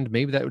darkened.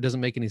 Maybe that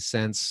doesn't make any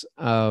sense.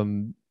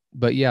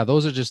 But yeah,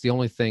 those are just the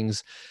only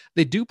things.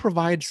 They do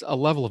provide a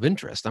level of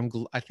interest.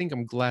 I think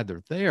I'm glad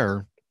they're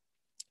there.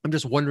 I'm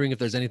just wondering if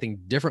there's anything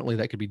differently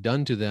that could be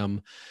done to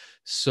them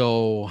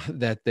so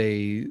that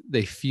they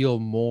feel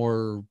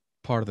more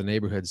part of the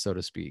neighborhood, so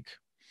to speak.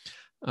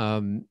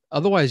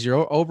 Otherwise,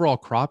 your overall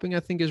cropping, I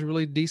think, is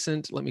really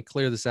decent. Let me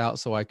clear this out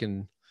so I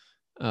can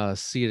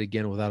see it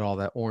again without all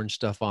that orange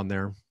stuff on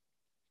there.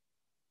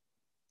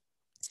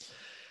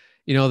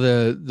 You know,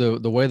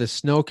 the way the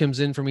snow comes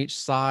in from each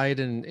side,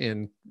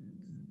 and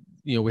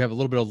you know, we have a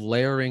little bit of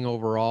layering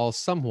overall,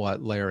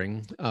 somewhat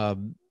layering.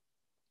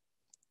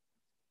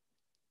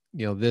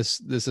 You know, this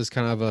is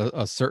kind of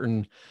a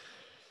certain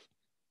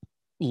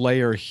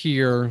layer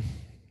here.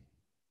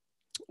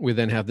 We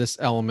then have this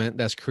element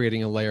that's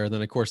creating a layer.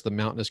 Then, of course, the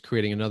mountain is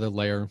creating another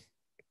layer.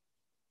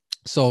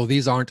 So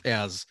these aren't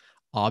as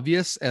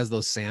obvious as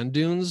those sand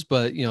dunes,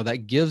 but, you know,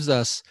 that gives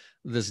us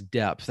this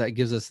depth. That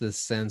gives us this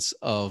sense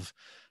of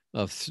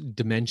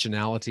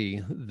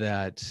dimensionality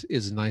that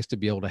is nice to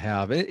be able to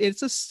have.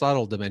 It's a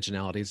subtle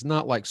dimensionality. It's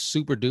not like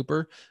super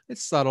duper.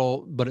 It's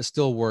subtle, but it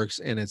still works,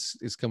 and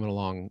it's coming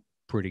along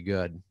pretty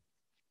good.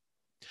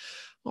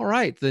 All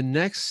right, the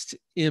next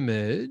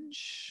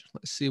image.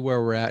 Let's see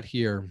where we're at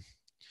here.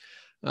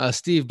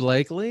 Steve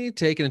Blakely,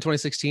 taken in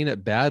 2016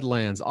 at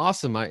Badlands.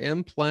 Awesome. I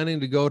am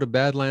planning to go to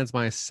Badlands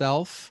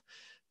myself.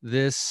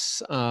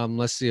 This,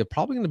 let's see,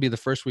 probably going to be the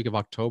first week of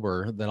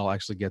October that I'll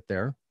actually get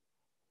there.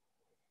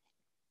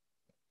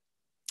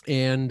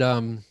 And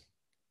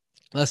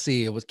let's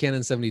see, it was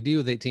Canon 70D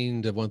with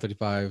 18 to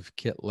 135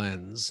 kit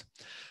lens.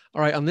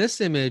 All right, on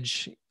this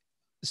image,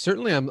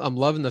 certainly I'm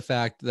loving the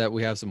fact that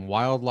we have some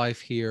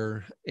wildlife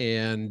here.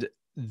 And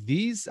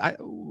these, I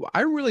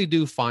really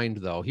do find,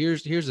 though,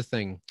 here's the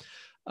thing.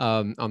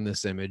 On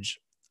this image,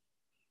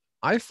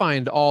 I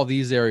find all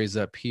these areas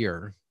up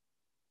here,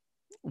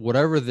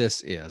 whatever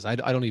this is, I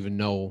don't even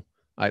know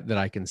that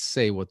I can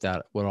say what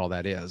all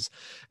that is.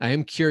 I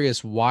am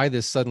curious why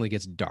this suddenly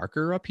gets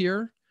darker up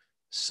here.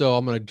 So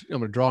I'm gonna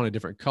draw in a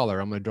different color.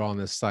 I'm gonna draw in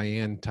this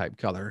cyan type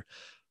color.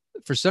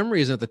 For some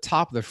reason, at the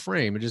top of the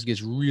frame, it just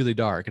gets really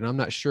dark, and I'm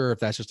not sure if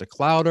that's just a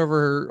cloud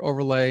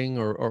overlaying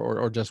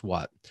or just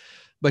what.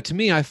 But to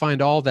me, I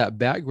find all that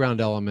background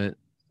element,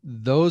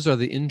 those are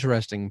the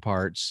interesting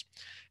parts.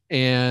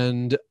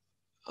 And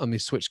let me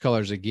switch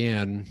colors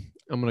again.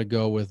 I'm going to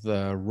go with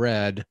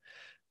red.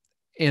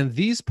 And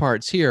these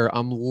parts here,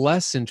 I'm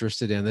less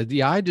interested in.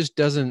 The eye just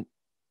doesn't,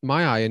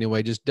 my eye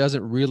anyway, just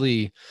doesn't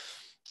really,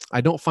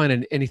 I don't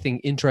find anything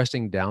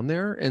interesting down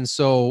there. And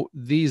so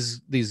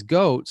these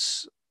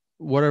goats,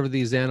 whatever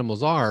these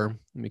animals are,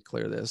 let me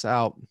clear this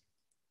out.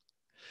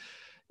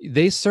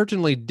 They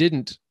certainly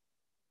didn't,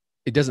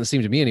 it doesn't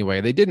seem to me anyway,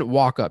 they didn't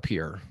walk up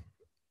here.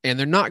 And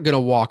they're not going to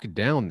walk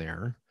down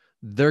there.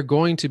 They're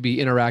going to be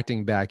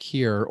interacting back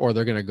here, or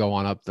they're going to go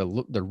on up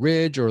the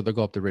ridge, or they'll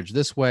go up the ridge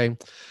this way.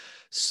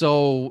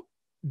 So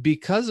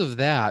because of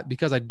that,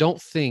 because I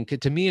don't think,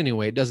 to me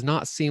anyway, it does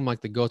not seem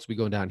like the goats will be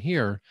going down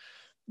here.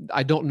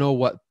 I don't know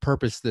what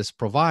purpose this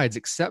provides,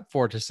 except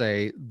for to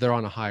say they're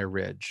on a high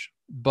ridge.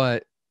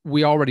 But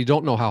we already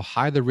don't know how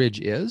high the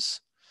ridge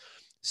is.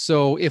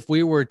 So if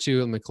we were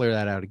to, let me clear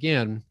that out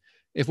again,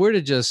 if we were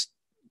to just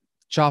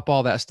chop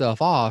all that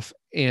stuff off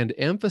and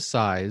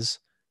emphasize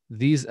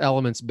these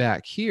elements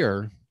back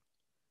here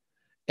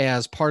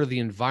as part of the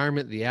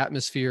environment, the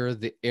atmosphere,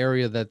 the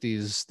area that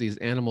these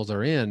animals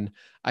are in,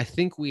 I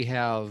think we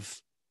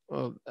have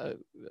a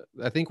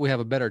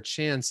better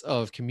chance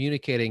of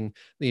communicating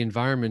the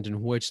environment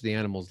in which the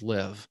animals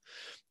live.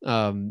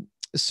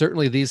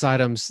 Certainly these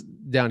items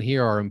down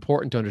here are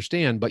important to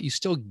understand, but you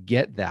still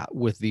get that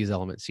with these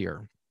elements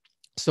here.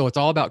 So it's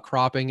all about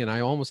cropping, and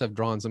I almost have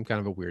drawn some kind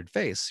of a weird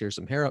face. Here's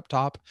some hair up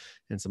top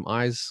and some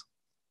eyes.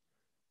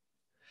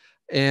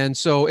 And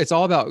so it's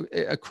all about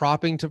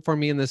cropping for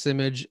me in this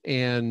image,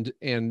 and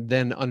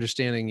then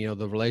understanding, you know,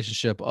 the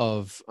relationship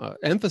of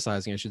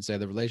emphasizing, I should say,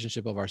 the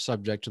relationship of our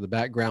subject to the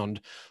background,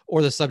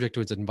 or the subject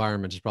to its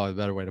environment is probably a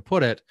better way to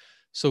put it.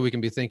 So we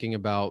can be thinking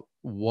about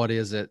what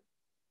is it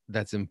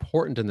that's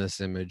important in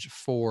this image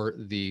for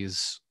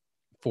these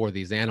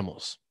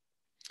animals.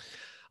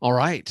 All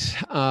right,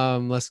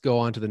 let's go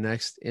on to the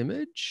next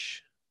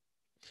image.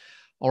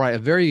 All right, a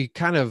very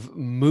kind of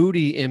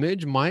moody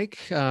image. Mike,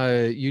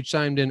 you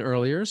chimed in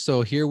earlier,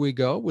 so here we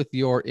go with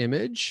your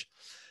image.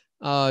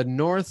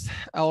 North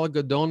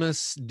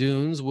Algodones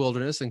Dunes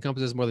Wilderness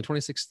encompasses more than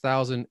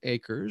 26,000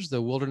 acres.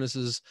 The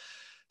wilderness's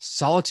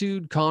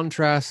solitude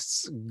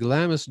contrasts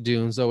Glamis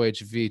Dunes,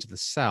 OHV, to the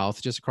south,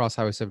 just across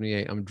Highway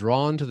 78. I'm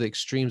drawn to the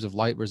extremes of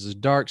light versus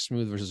dark,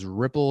 smooth versus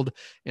rippled,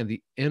 and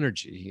the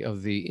energy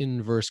of the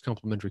inverse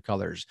complementary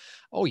colors.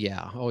 Oh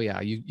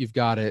yeah, you've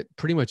got it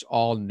pretty much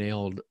all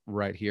nailed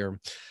right here.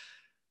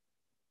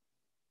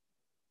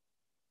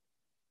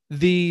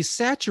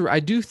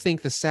 I do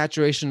think the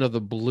saturation of the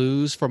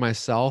blues for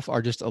myself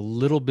are just a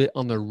little bit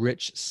on the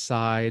rich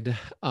side.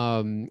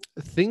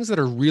 Things that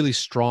are really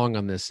strong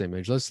on this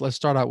image. Let's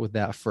start out with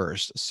that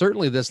first.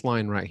 Certainly this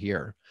line right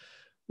here,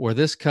 where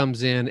this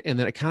comes in and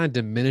then it kind of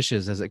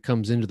diminishes as it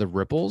comes into the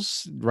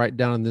ripples right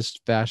down in this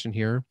fashion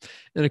here.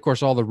 And of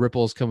course, all the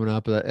ripples coming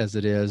up as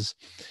it is.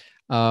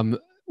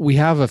 We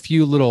have a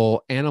few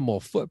little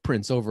animal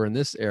footprints over in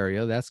this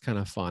area. That's kind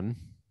of fun.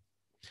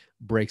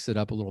 Breaks it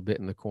up a little bit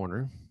in the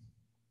corner.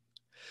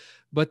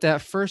 But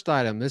that first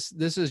item, this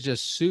is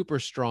just super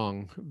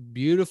strong,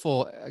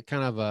 beautiful,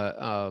 kind of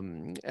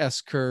a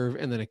S curve,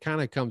 and then it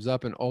kind of comes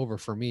up and over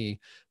for me.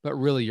 But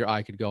really, your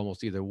eye could go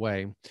almost either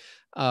way.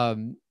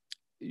 Um,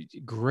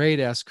 Great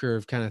S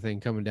curve kind of thing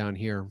coming down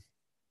here.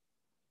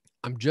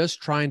 I'm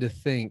just trying to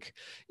think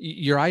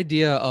your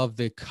idea of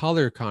the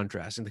color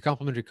contrast and the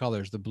complementary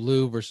colors, the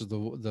blue versus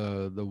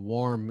the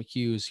warm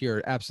hues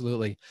here.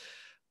 Absolutely.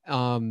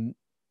 Um,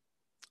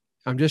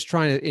 I'm just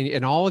trying to,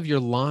 and all of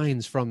your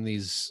lines from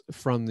these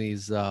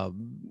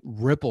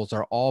ripples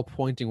are all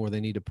pointing where they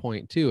need to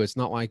point to. It's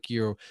not like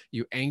you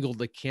angled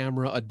the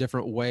camera a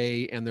different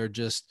way and they're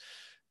just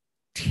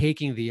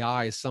taking the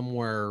eye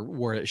somewhere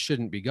where it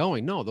shouldn't be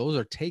going. No, those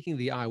are taking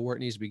the eye where it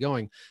needs to be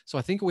going. So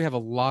I think we have a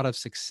lot of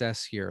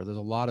success here. There's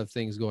a lot of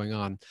things going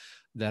on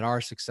that are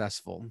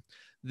successful.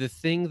 The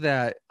thing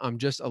that I'm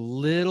just a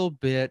little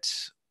bit,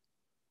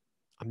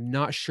 I'm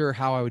not sure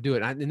how I would do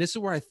it. And this is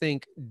where I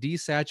think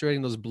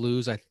desaturating those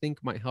blues, I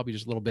think might help you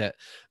just a little bit.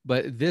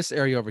 But this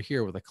area over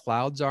here where the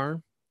clouds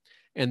are,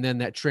 and then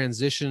that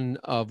transition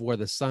of where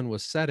the sun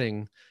was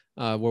setting,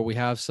 where we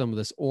have some of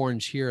this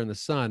orange here in the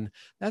sun,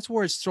 that's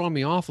where it's throwing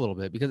me off a little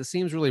bit because it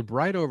seems really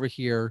bright over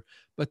here,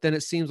 but then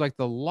it seems like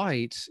the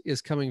light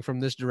is coming from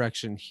this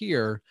direction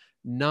here,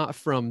 not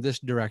from this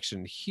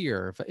direction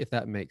here, if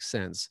that makes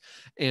sense.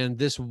 And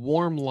this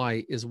warm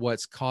light is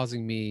what's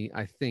causing me,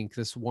 I think,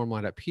 this warm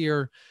light up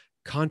here,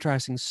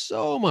 contrasting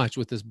so much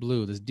with this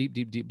blue, this deep,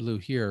 deep, deep blue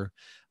here.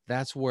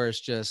 That's where it's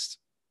just,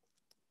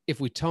 if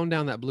we tone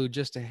down that blue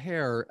just a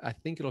hair, I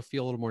think it'll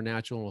feel a little more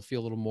natural and it'll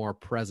feel a little more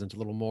present, a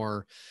little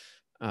more,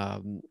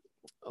 um,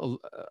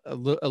 a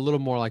little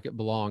more like it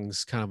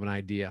belongs, kind of an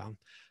idea.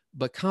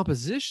 But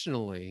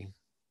compositionally,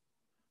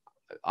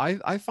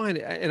 I find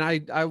it, and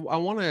I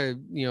want to,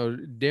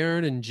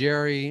 Darren and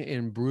Jerry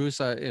and Bruce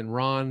and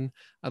Ron,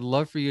 I'd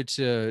love for you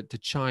to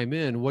chime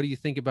in. What do you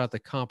think about the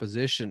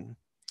composition?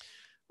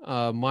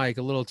 Mike,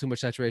 a little too much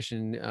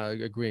saturation,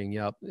 agreeing.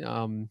 Yep.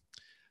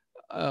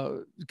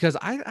 Because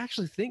I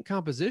actually think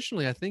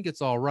compositionally, I think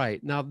it's all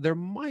right. Now, there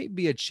might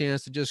be a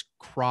chance to just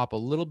crop a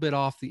little bit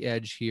off the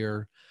edge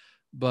here,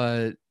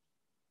 but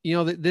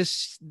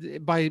this,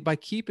 by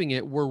keeping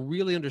it, we're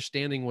really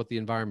understanding what the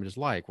environment is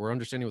like. We're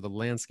understanding what the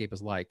landscape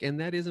is like, and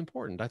that is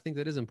important. I think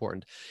that is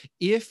important.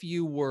 If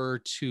you were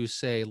to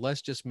say,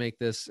 let's just make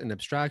this an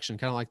abstraction,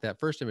 kind of like that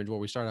first image where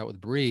we started out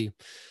with Bree,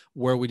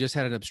 where we just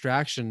had an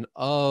abstraction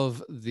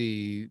of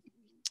the,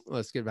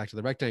 let's get back to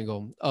the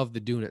rectangle of the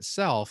dune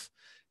itself.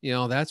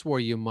 That's where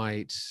you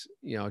might,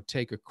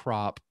 take a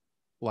crop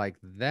like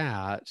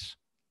that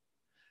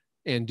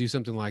and do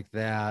something like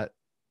that,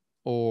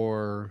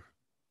 or,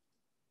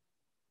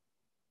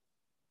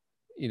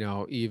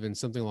 even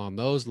something along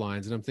those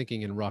lines. And I'm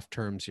thinking in rough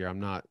terms here. I'm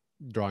not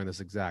drawing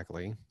this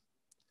exactly.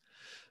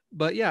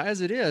 But yeah,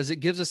 as it is, it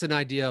gives us an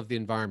idea of the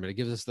environment. It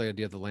gives us the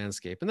idea of the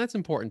landscape, and that's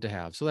important to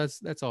have. So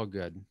that's all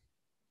good.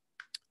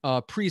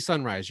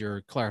 Pre-sunrise,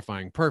 you're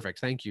clarifying. Perfect.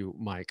 Thank you,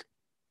 Mike.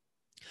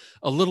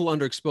 A little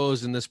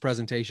underexposed in this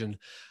presentation.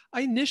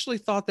 I initially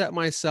thought that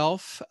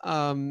myself,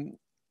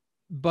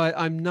 but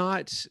I'm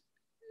not.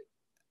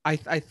 I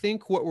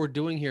think what we're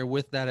doing here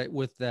with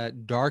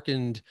that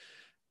darkened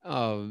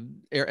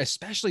air,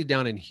 especially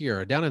down in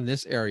here, down in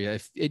this area,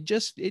 if it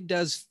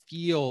does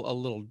feel a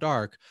little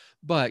dark.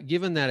 But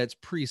given that it's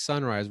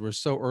pre-sunrise, we're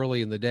so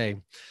early in the day,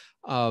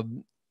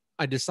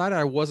 I decided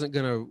I wasn't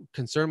going to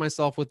concern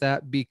myself with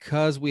that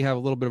because we have a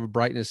little bit of a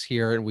brightness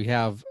here, and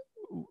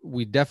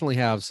we definitely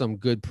have some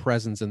good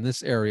presence in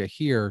this area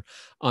here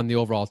on the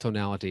overall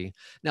tonality.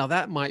 Now,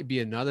 that might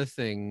be another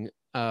thing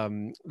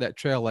that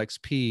Trail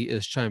XP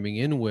is chiming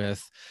in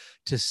with,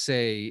 to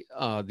say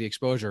the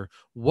exposure.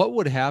 What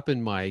would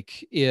happen,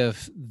 Mike,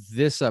 if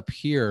this up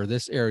here,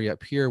 this area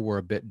up here, were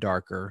a bit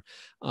darker?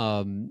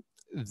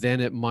 Then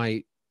it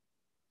might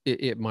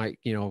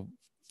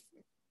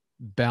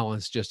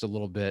balance just a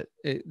little bit.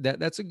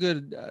 That's a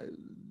good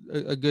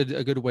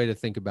way to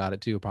think about it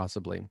too,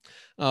 possibly.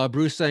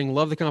 Bruce saying,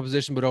 love the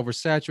composition, but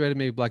oversaturated.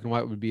 Maybe black and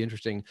white would be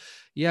interesting.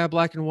 Yeah,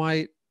 black and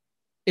white,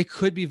 it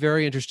could be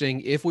very interesting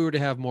if we were to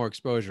have more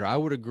exposure. I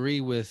would agree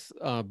with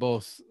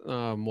both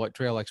what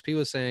Trail XP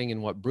was saying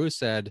and what Bruce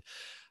said,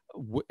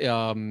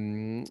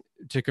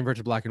 to convert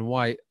to black and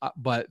white.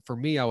 But for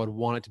me, I would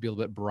want it to be a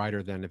little bit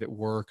brighter than if it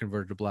were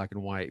converted to black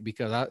and white,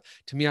 because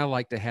to me, I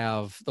like to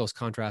have those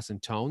contrasts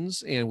and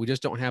tones, and we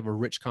just don't have a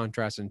rich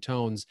contrast and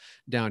tones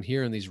down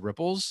here in these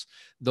ripples.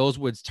 Those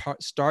would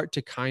start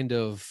to kind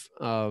of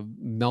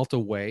melt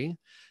away.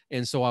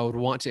 And so I would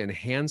want to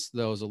enhance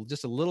those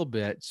just a little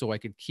bit so I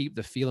could keep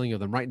the feeling of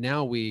them. Right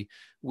now, we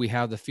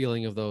have the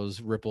feeling of those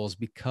ripples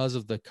because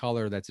of the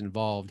color that's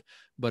involved.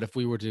 But if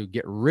we were to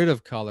get rid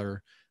of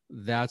color,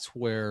 that's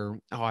where,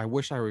 I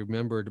wish I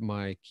remembered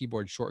my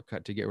keyboard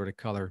shortcut to get rid of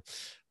color.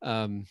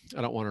 I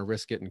don't want to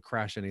risk it and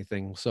crash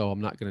anything, so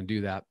I'm not going to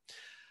do that.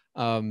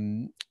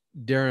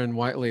 Darren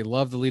Whiteley,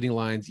 love the leading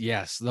lines.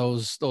 Yes,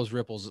 those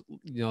ripples,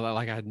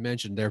 like I had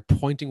mentioned, they're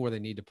pointing where they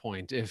need to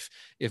point. If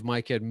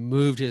Mike had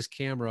moved his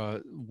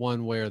camera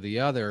one way or the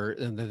other,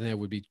 and then they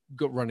would be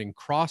running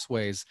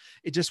crossways,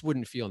 it just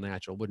wouldn't feel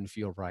natural, wouldn't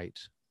feel right.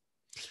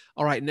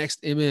 All right, next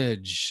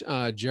image.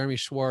 Jeremy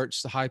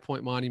Schwartz, the High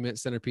Point Monument,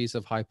 centerpiece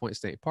of High Point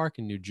State Park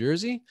in New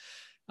Jersey.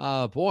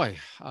 I've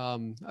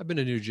been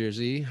to New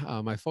Jersey.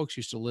 My folks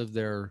used to live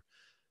there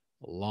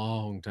a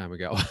long time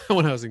ago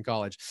when I was in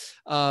college.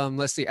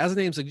 Let's see. As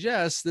the name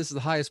suggests, this is the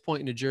highest point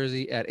in New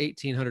Jersey at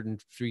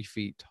 1,803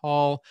 feet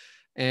tall.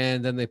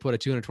 And then they put a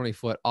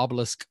 220-foot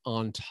obelisk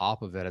on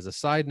top of it. As a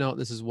side note,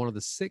 this is one of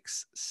the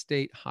 6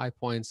 state high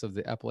points of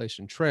the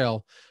Appalachian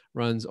Trail,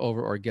 runs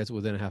over or gets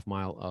within a half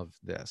mile of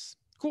this.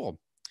 Cool.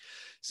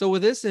 So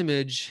with this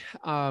image,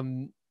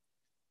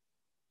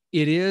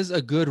 it is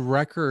a good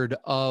record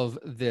of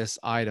this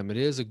item.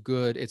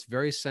 It's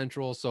very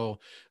central. So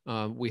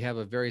we have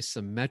a very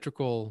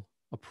symmetrical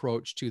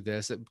approach to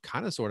this. It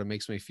kind of sort of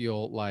makes me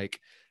feel like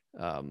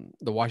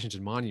the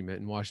Washington Monument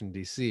in Washington,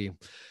 D.C.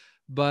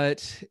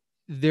 But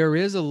there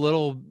is a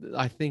little,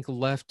 I think,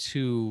 left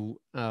to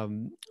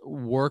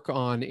work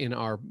on in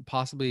our,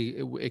 possibly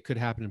it could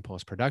happen in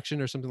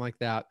post-production or something like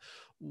that.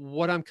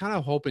 What I'm kind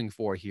of hoping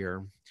for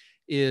here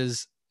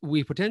is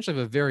we potentially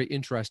have a very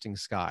interesting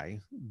sky.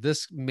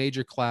 This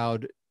major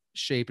cloud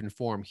shape and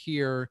form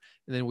here,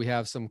 and then we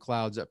have some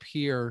clouds up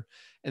here,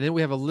 and then we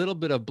have a little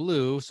bit of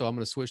blue. So I'm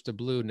going to switch to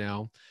blue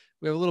now.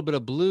 We have a little bit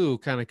of blue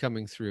kind of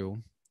coming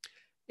through.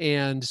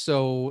 And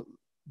so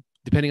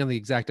depending on the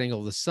exact angle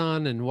of the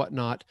sun and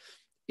whatnot,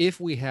 if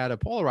we had a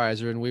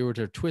polarizer and we were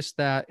to twist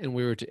that and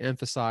we were to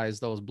emphasize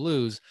those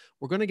blues,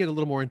 we're going to get a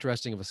little more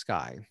interesting of a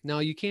sky. Now,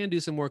 you can do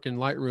some work in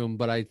Lightroom,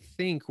 but I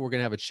think we're going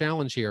to have a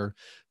challenge here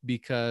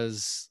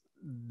because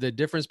the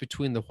difference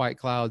between the white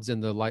clouds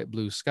and the light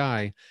blue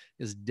sky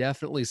is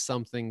definitely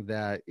something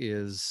that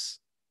is,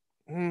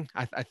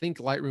 I think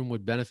Lightroom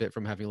would benefit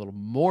from having a little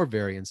more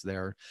variance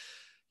there.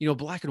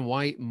 Black and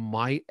white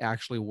might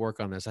actually work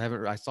on this.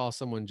 I saw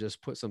someone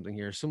just put something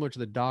here similar to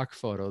the dock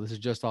photo. This is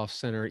just off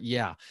center.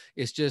 Yeah,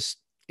 it's just,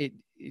 it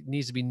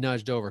needs to be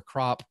nudged over,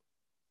 crop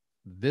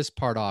this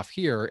part off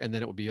here, and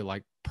then it would be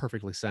like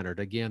perfectly centered.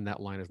 Again, that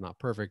line is not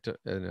perfect in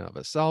and of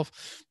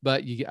itself,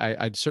 but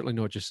I certainly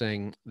know what you're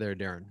saying there,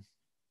 Darren.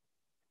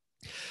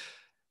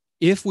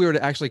 If we were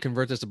to actually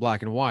convert this to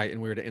black and white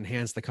and we were to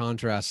enhance the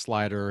contrast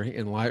slider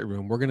in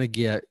Lightroom, we're going to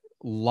get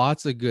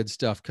lots of good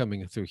stuff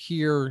coming through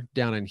here,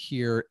 down in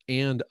here,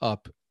 and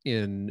up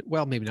in,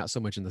 well, maybe not so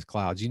much in the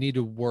clouds. You need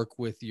to work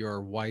with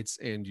your whites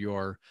and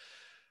your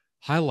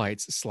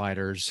highlights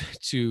sliders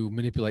to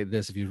manipulate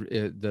this, if you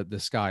the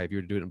sky, if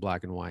you're doing it in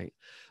black and white.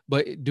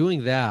 But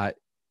doing that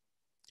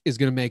is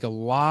going to make a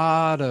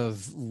lot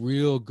of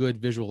real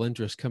good visual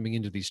interest coming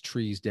into these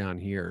trees down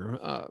here.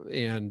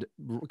 And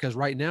because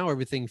right now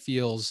everything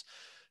feels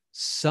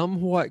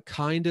somewhat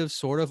kind of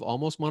sort of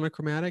almost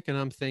monochromatic, and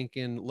I'm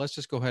thinking let's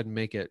just go ahead and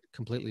make it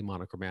completely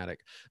monochromatic,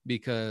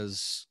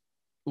 because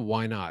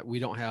why not? We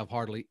don't have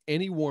hardly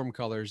any warm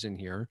colors in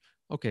here.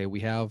 Okay, we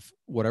have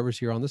whatever's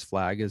here on this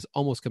flag is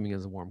almost coming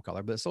as a warm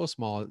color, but it's so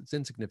small, it's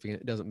insignificant,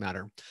 it doesn't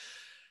matter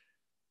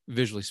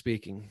visually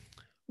speaking.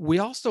 We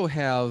also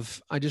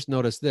have, I just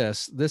noticed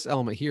this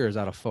element here is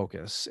out of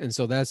focus, and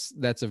so that's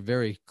a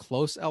very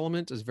close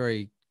element, is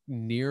very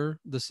near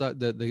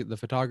the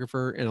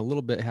photographer, and a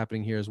little bit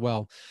happening here as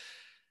well.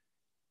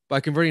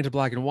 By converting to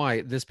black and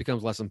white, this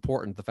becomes less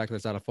important. The fact that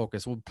it's out of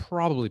focus will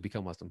probably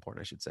become less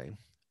important, I should say.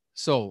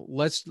 So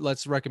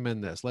let's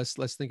recommend this.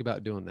 Let's think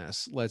about doing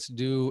this. Let's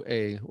do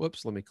a,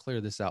 whoops, let me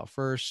clear this out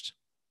first.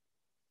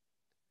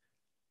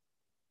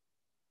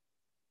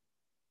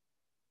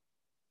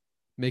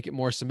 Make it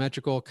more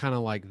symmetrical, kind of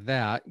like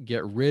that.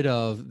 Get rid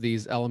of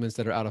these elements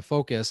that are out of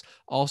focus.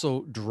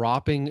 Also,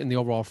 dropping in the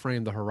overall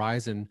frame, the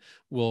horizon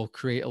will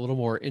create a little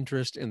more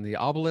interest in the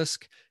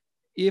obelisk.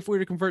 If we were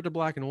to convert to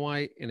black and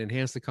white and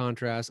enhance the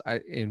contrast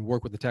and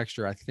work with the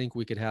texture, I think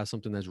we could have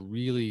something that's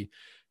really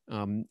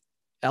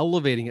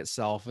elevating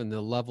itself in the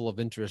level of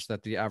interest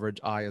that the average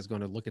eye is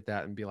going to look at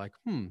that and be like,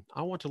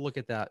 I want to look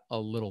at that a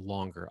little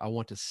longer. I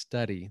want to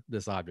study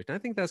this object. And I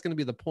think that's going to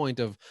be the point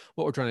of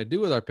what we're trying to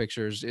do with our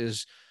pictures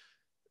is,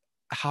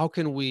 how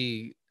can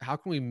we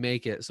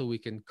make it so we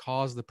can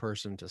cause the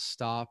person to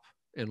stop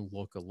and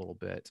look a little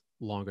bit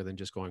longer than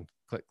just going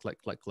click, click,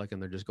 click, click,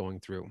 and they're just going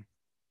through.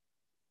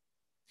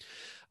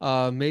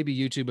 Maybe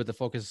YouTube, but the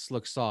focus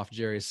looks soft,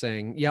 Jerry is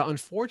saying. Yeah,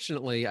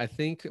 unfortunately, I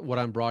think what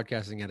I'm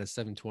broadcasting at is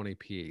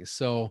 720p.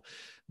 So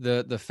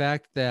the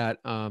fact that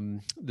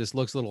this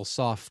looks a little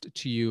soft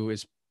to you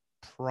is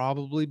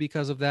probably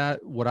because of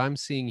that. What I'm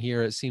seeing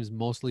here, it seems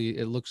mostly,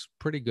 it looks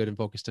pretty good in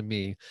focus to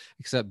me,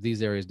 except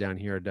these areas down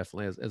here are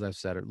definitely, as I've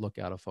said, look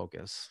out of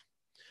focus.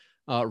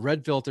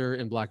 Red filter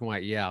in black and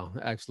white. Yeah,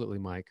 absolutely,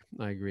 Mike.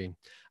 I agree.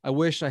 I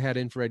wish I had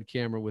infrared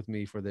camera with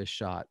me for this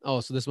shot. Oh,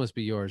 so this must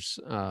be yours.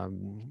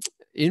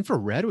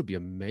 Infrared would be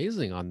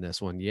amazing on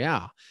this one.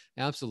 Yeah,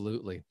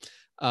 absolutely.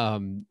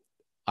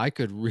 I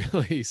could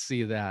really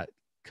see that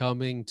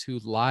coming to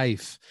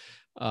life.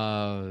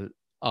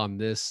 on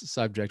this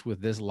subject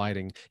with this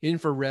lighting.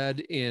 Infrared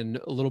in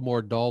a little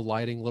more dull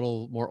lighting, a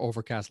little more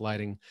overcast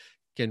lighting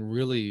can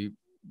really,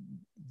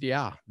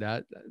 yeah,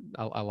 that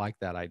I like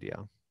that idea.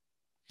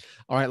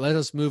 All right, let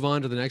us move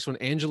on to the next one.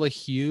 Angela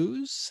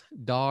Hughes,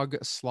 Dog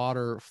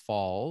Slaughter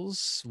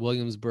Falls,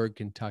 Williamsburg,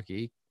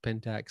 Kentucky.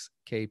 Pentax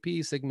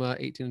KP Sigma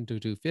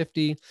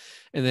 18-250.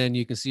 And then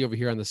you can see over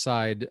here on the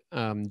side,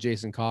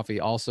 Jason Coffey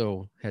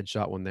also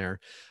headshot one there.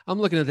 I'm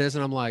looking at this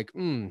and I'm like,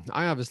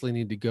 I obviously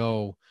need to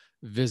go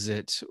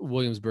visit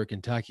Williamsburg,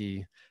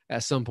 Kentucky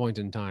at some point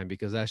in time,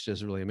 because that's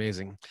just really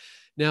amazing.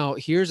 Now,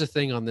 here's the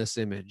thing on this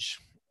image.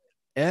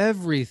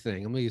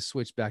 Everything, let me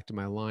switch back to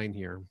my line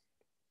here.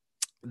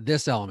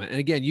 This element, and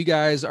again, you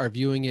guys are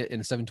viewing it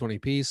in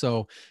 720p,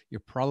 so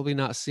you're probably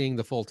not seeing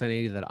the full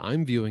 1080 that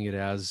I'm viewing it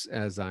as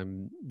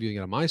I'm viewing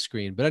it on my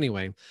screen. But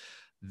anyway,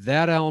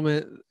 that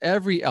element,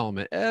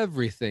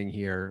 everything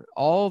here,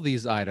 all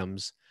these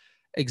items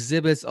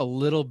exhibits a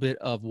little bit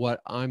of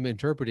what I'm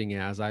interpreting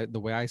as, the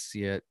way I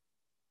see it,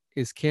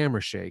 is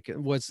camera shake.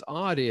 And what's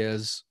odd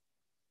is,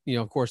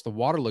 of course, the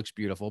water looks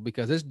beautiful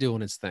because it's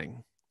doing its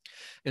thing.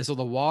 And so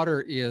the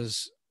water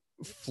is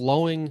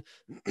flowing,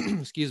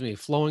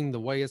 flowing the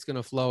way it's going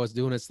to flow. It's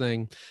doing its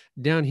thing.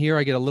 Down here,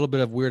 I get a little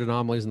bit of weird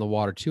anomalies in the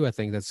water too, I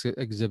think, that's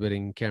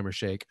exhibiting camera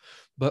shake.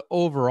 But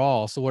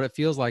overall, so what it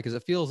feels like is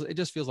it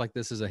just feels like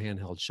this is a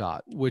handheld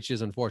shot, which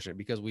is unfortunate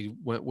because we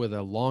went with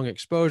a long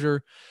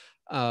exposure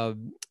to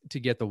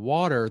get the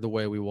water the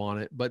way we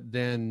want it. But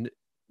then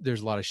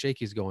there's a lot of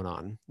shakies going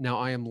on. Now,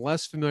 I am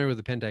less familiar with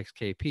the Pentax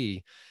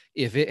KP.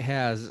 If it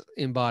has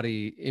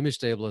in-body image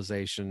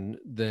stabilization,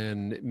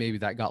 then maybe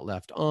that got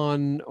left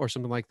on or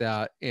something like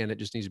that, and it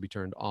just needs to be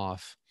turned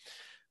off,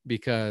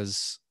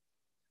 because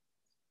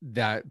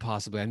that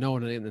possibly, I know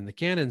in the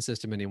Canon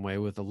system anyway,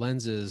 with the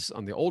lenses,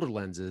 on the older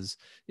lenses,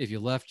 if you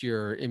left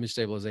your image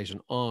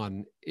stabilization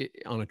on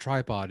a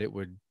tripod, it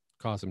would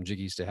cause some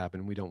jiggies to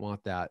happen. We don't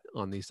want that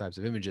on these types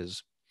of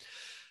images.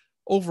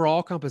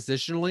 Overall,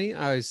 compositionally,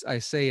 I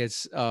say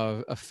it's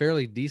a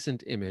fairly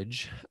decent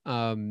image.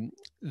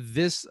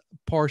 This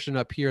portion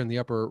up here in the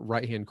upper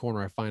right-hand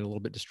corner, I find a little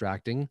bit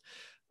distracting.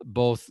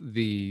 Both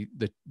the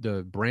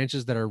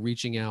branches that are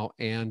reaching out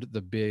and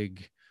the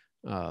big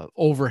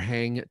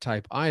overhang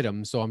type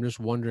item. So I'm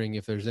just wondering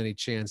if there's any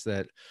chance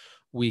that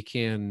we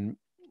can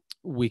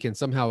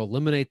somehow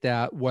eliminate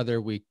that, whether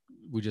we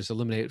just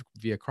eliminate it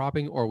via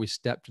cropping, or we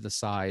step to the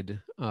side,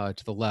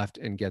 to the left,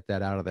 and get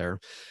that out of there.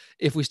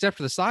 If we step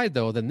to the side,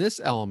 though, then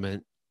this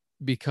element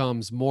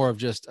becomes more of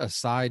just a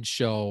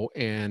sideshow,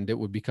 and it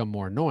would become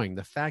more annoying.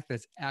 The fact that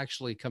it's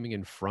actually coming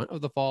in front of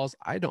the falls,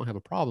 I don't have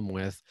a problem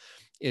with.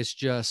 It's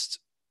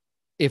just,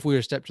 if we were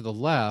to step to the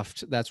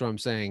left, that's what I'm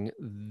saying.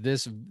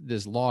 This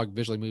log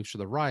visually moves to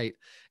the right,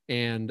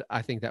 and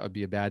I think that would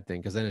be a bad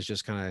thing, because then it's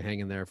just kind of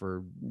hanging there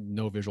for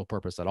no visual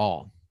purpose at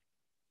all.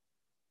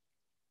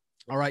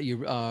 All right, you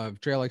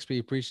Trail XP,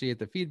 appreciate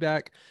the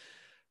feedback.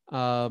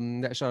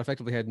 That shot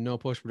effectively had no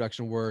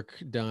post-production work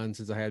done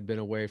since I had been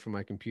away from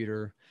my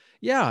computer.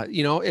 Yeah,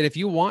 and if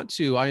you want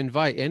to, I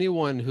invite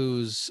anyone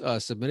who's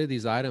submitted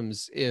these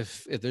items,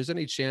 if there's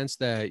any chance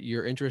that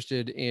you're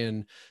interested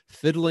in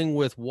fiddling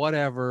with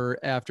whatever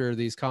after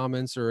these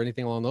comments or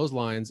anything along those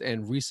lines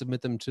and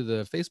resubmit them to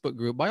the Facebook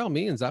group, by all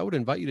means, I would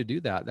invite you to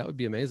do that. That would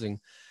be amazing.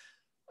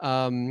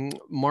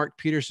 Mark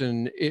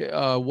Peterson,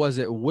 was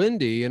it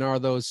windy, and are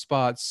those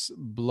spots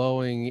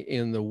blowing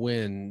in the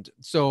wind?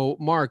 So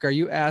Mark, are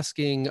you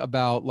asking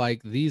about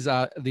like these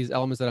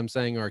elements that I'm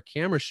saying are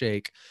camera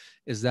shake?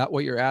 Is that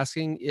what you're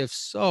asking? If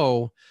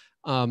so,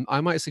 I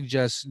might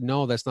suggest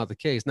no, that's not the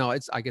case. Now,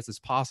 I guess it's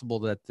possible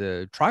that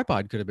the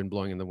tripod could have been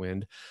blowing in the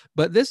wind,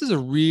 but this is a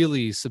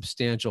really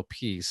substantial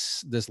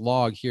piece. This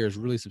log here is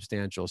really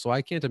substantial, so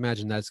I can't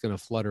imagine that's going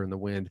to flutter in the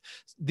wind.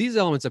 These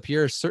elements up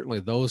here, certainly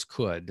those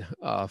could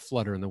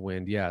flutter in the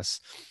wind, yes.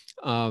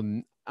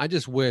 I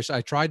just wish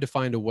I tried to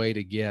find a way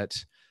to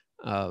get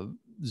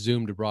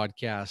Zoom to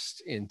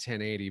broadcast in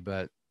 1080,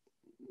 but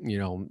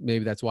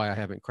maybe that's why I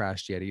haven't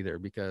crashed yet either,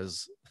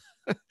 because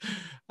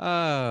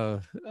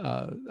I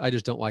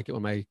just don't like it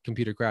when my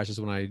computer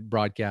crashes when I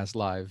broadcast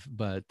live.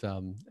 But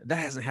that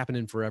hasn't happened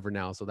in forever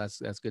now, so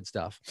that's good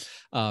stuff.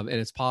 And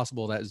it's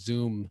possible that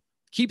Zoom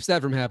keeps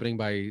that from happening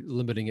by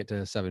limiting it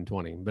to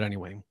 720. But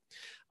anyway,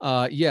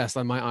 yes,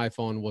 on my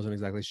iPhone, wasn't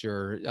exactly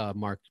sure.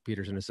 Mark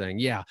Peterson is saying,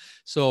 yeah.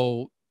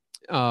 So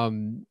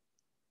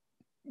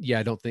yeah,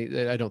 I don't think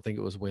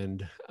it was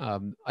wind.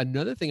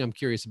 Another thing I'm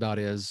curious about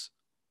is,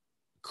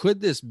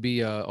 could this be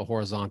a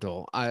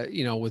horizontal?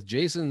 With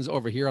Jason's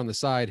over here on the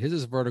side, his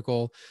is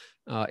vertical.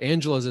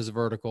 Angela's is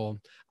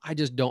vertical. I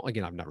just don't,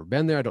 again, I've never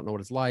been there. I don't know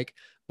what it's like,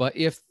 but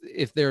if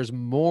there's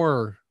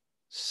more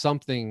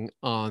something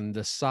on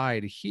the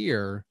side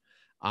here,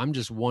 I'm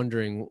just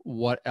wondering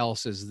what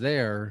else is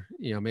there,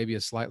 maybe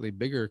a slightly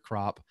bigger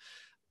crop.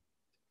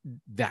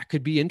 That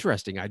could be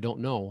interesting. I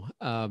don't know.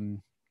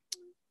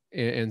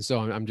 And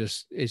so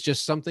it's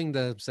just something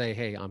to say,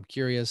 hey, I'm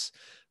curious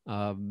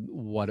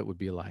what it would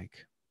be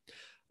like.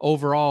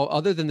 Overall,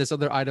 other than this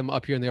other item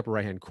up here in the upper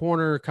right-hand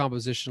corner,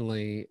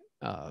 compositionally,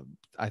 uh,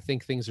 I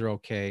think things are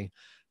okay.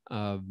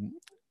 Um,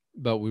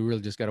 but we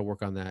really just got to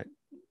work on that.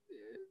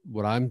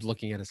 What I'm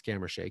looking at is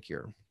camera shake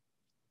here.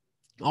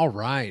 All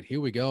right,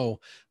 here we go.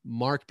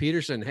 Mark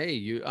Peterson. Hey,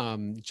 you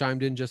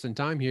chimed in just in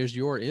time. Here's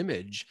your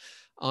image.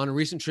 On a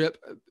recent trip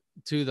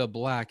to the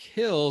Black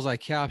Hills, I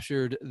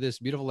captured this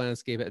beautiful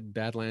landscape at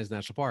Badlands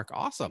National Park.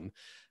 Awesome.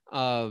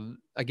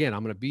 Again,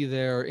 I'm going to be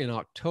there in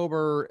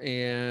October,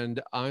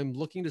 and I'm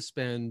looking to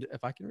spend,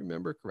 if I can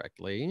remember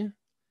correctly,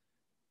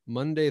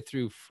 Monday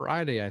through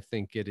Friday, I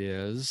think it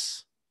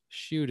is,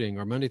 shooting,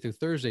 or Monday through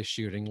Thursday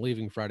shooting,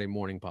 leaving Friday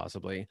morning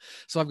possibly.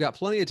 So I've got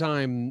plenty of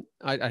time.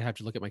 I have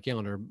to look at my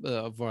calendar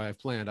of what I've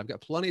planned. I've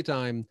got plenty of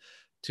time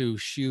to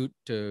shoot,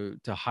 to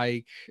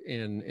hike,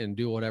 and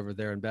do whatever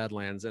there in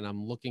Badlands, and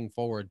I'm looking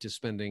forward to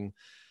spending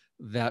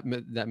that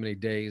many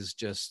days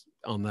just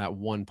on that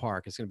one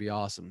park. It's going to be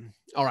awesome.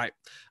 All right.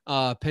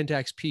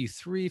 Pentax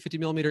P3 50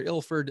 millimeter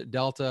Ilford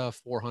Delta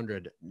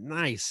 400.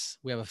 Nice.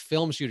 We have a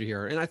film shooter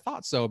here. And I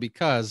thought so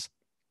because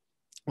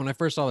when I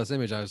first saw this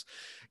image, I was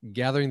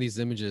gathering these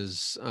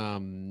images.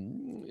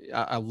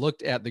 I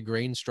looked at the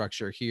grain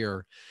structure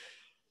here.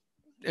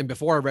 And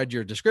before I read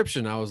your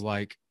description, I was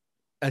like,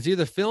 that's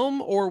either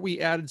film or we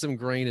added some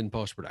grain in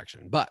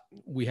post-production, but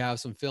we have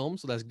some film.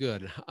 So that's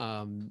good.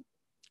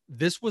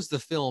 This was the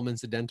film,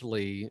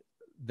 incidentally,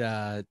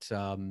 that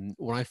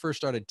when I first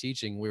started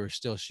teaching, we were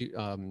still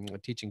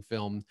teaching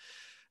film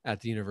at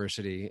the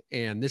university.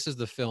 And this is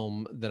the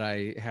film that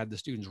I had the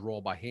students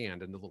roll by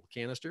hand in the little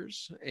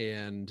canisters.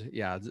 And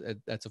yeah,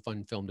 that's a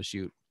fun film to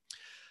shoot.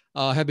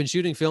 Have been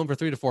shooting film for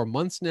 3 to 4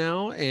 months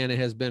now, and it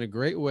has been a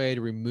great way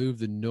to remove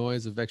the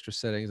noise of extra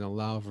settings and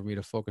allow for me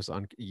to focus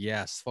on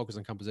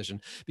composition,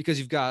 because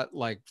you've got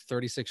like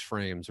 36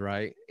 frames,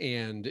 right?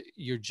 And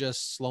you're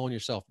just slowing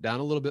yourself down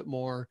a little bit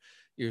more.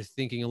 You're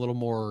thinking a little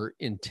more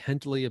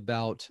intently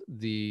about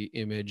the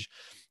image.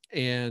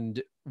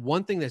 And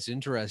one thing that's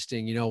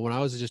interesting, when I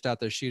was just out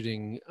there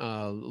shooting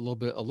a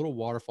little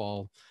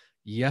waterfall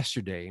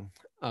yesterday,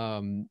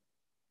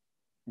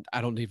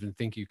 I don't even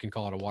think you can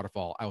call it a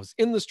waterfall. I was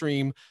in the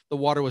stream. The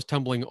water was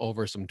tumbling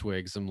over some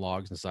twigs, some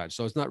logs and such.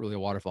 So it's not really a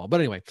waterfall.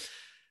 But anyway,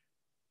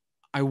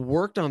 I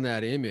worked on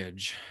that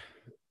image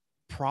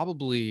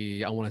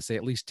probably, I want to say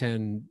at least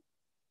 10,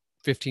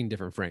 15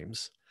 different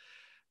frames.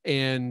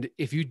 And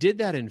if you did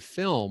that in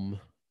film,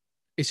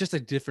 it's just a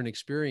different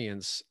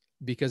experience,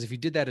 because if you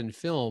did that in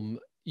film,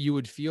 you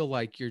would feel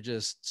like you're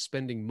just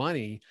spending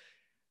money,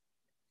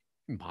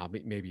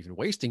 maybe even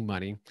wasting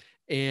money.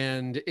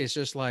 And it's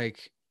just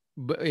like,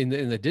 but in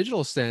the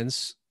digital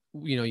sense,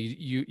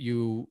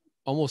 you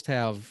almost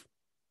have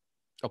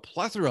a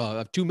plethora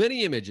of too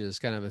many images,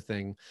 kind of a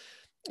thing.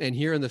 And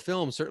here in the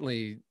film,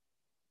 certainly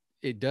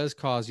it does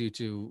cause you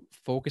to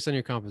focus on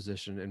your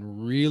composition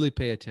and really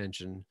pay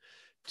attention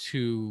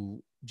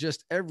to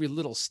just every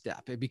little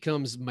step. It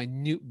becomes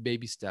minute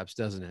baby steps,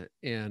 doesn't it?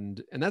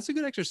 And that's a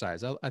good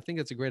exercise. I think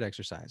it's a great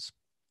exercise.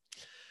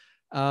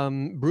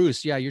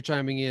 Bruce, yeah, you're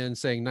chiming in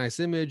saying nice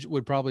image,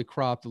 would probably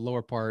crop the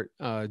lower part,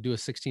 do a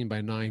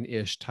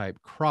 16:9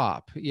 type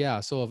crop. Yeah,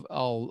 so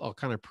I'll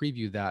kind of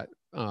preview that.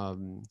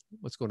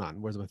 What's going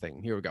on? Where's my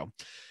thing? Here we go.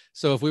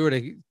 So if we were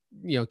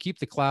to keep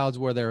the clouds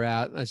where they're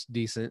at, that's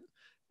decent.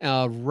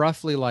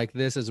 Roughly like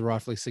this is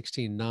roughly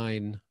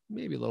 16:9,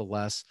 maybe a little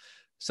less.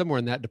 Somewhere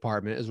in that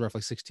department is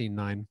roughly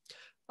 16:9.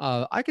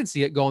 I can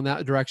see it going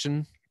that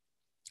direction.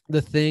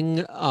 The thing,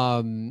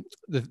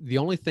 the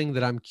only thing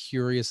that I'm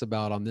curious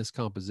about on this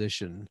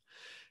composition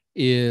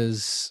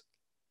is,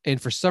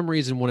 and for some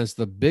reason, when it's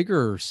the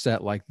bigger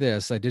set like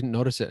this, I didn't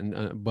notice it.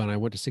 And when I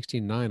went to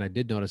 16:9, I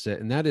did notice it.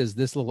 And that is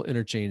this little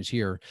interchange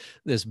here.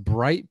 This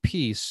bright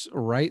piece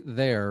right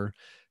there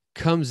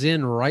comes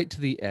in right to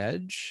the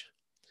edge.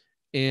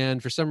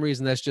 And for some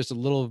reason, that's just a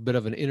little bit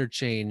of an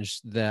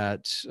interchange,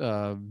 that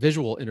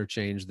visual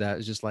interchange that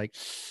is just like,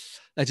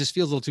 that just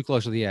feels a little too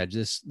close to the edge.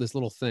 This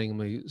little thing,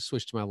 let me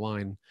switch to my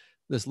line,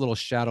 this little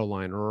shadow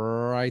line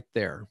right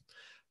there.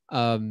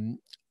 I'm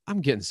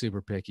getting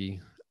super picky,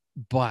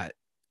 but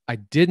I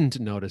didn't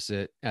notice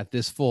it at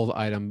this full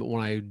item. But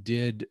when I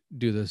did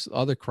do this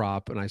other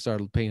crop and I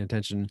started paying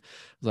attention, I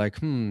was like,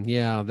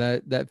 yeah,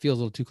 that feels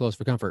a little too close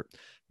for comfort.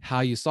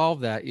 How you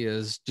solve that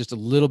is just a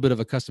little bit of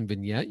a custom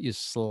vignette. You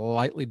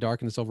slightly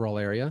darken this overall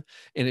area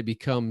and it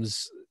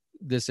becomes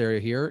this area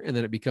here, and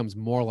then it becomes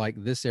more like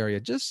this area,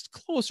 just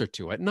closer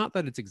to it. Not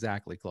that it's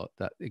exactly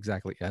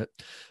it,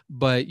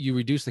 but you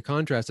reduce the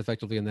contrast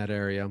effectively in that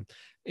area,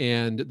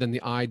 and then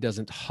the eye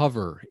doesn't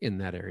hover in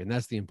that area, and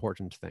that's the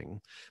important thing.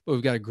 But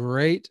we've got a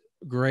great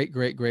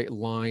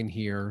line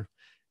here.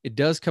 It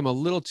does come a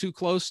little too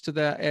close to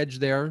that edge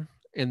there,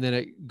 and then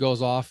it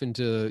goes off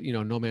into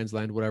no man's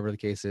land, whatever the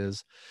case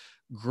is.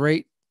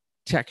 Great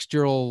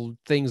textural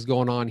things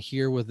going on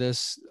here with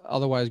this,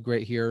 otherwise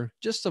great here.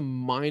 Just some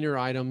minor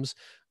items,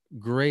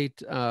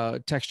 great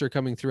texture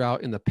coming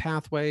throughout in the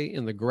pathway,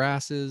 in the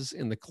grasses,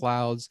 in the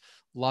clouds,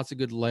 lots of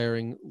good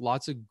layering,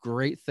 lots of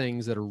great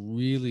things that are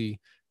really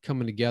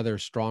coming together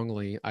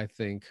strongly, I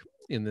think,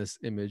 in this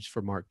image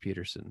for Mark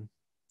Peterson.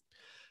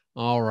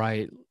 All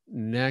right,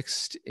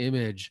 next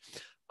image.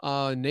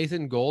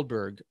 Nathan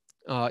Goldberg.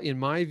 In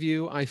my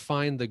view, I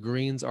find the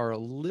greens are a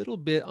little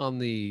bit on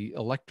the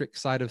electric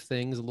side of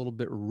things, a little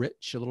bit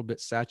rich, a little bit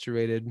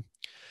saturated.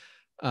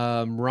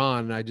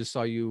 Ron, I just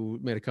saw you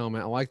made a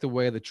comment. I like the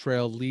way the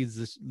trail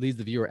leads the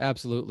viewer.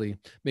 Absolutely.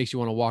 Makes you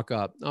want to walk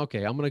up.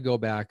 Okay, I'm going to go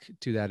back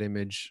to that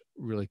image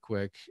really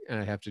quick, and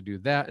I have to do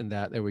that and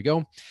that. There we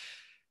go.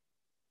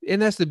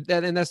 And that's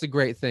the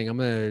great thing. I'm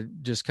going to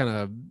just kind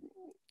of,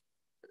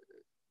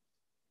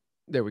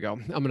 there we go.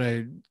 I'm going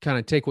to kind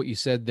of take what you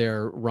said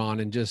there, Ron,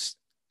 and just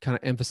kind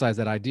of emphasize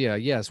that idea.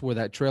 Yes, where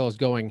that trail is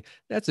going,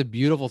 that's a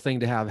beautiful thing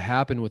to have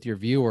happen with your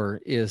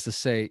viewer, is to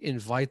say,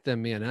 invite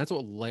them in. And that's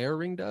what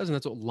layering does, and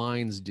that's what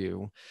lines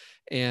do.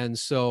 And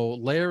so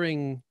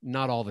layering,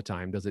 not all the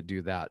time does it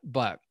do that,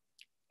 but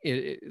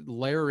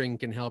layering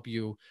can help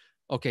you.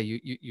 Okay,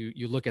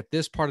 you look at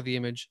this part of the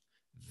image,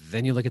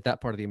 then you look at that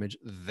part of the image,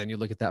 then you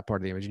look at that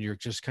part of the image, and you're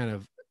just kind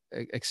of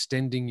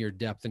extending your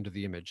depth into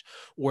the image.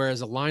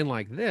 Whereas a line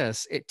like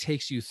this, it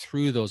takes you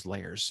through those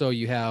layers. So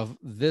you have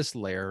this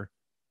layer,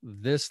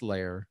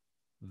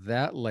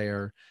 that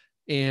layer,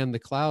 and the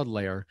cloud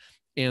layer.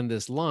 And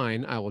this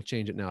line, I will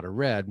change it now to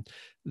red.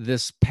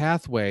 This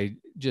pathway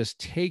just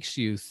takes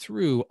you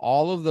through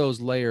all of those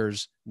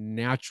layers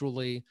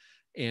naturally,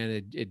 and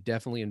it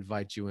definitely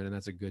invites you in, and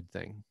that's a good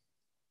thing.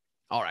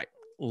 All right,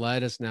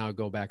 let us now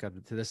go back up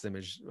to this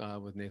image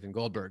with Nathan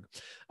Goldberg.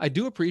 I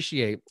do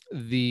appreciate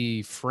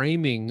the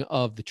framing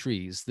of the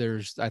trees.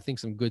 There's, I think,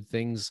 some good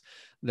things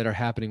that are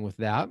happening with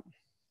that.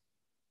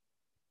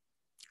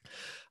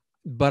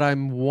 But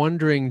I'm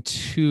wondering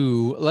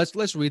too,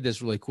 let's read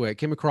this really quick.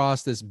 Came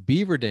across this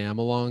beaver dam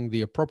along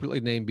the appropriately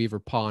named Beaver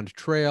Pond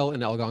Trail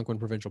in Algonquin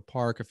Provincial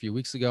Park a few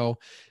weeks ago.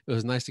 It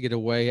was nice to get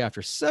away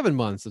after 7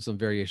 months of some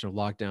variation of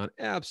lockdown.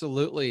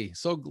 Absolutely.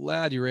 So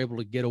glad you were able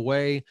to get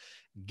away,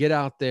 get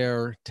out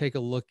there, take a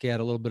look at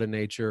a little bit of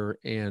nature,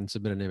 and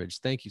submit an image.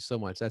 Thank you so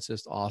much. That's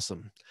just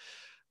awesome.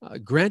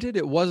 Granted,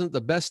 it wasn't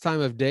the best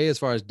time of day as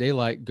far as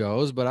daylight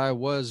goes, but I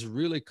was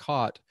really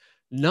caught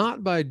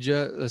not by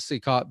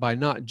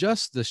not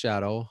just the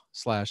shadow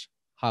slash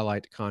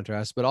highlight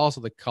contrast, but also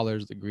the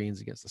colors, the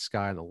greens against the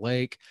sky and the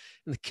lake,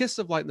 and the kiss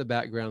of light in the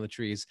background of the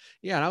trees.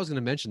 Yeah, and I was going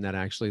to mention that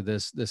actually,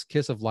 this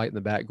kiss of light in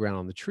the background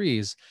on the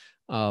trees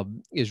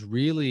is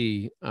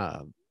really.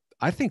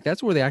 I think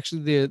that's where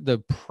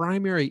the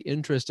primary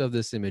interest of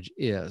this image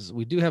is.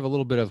 We do have a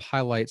little bit of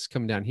highlights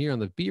coming down here on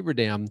the beaver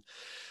dam,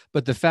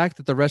 but the fact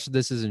that the rest of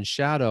this is in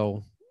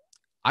shadow,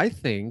 I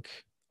think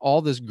all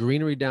this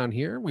greenery down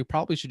here, we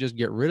probably should just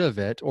get rid of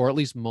it, or at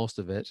least most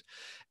of it,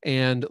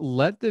 and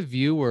let the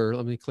viewer,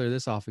 let me clear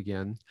this off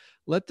again,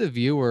 let the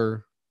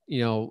viewer,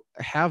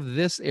 have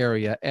this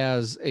area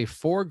as a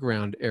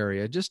foreground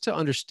area, just to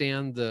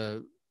understand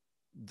the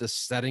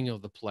setting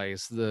of the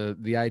place,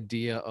 the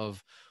idea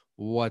of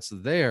what's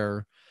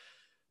there.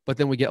 But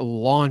then we get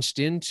launched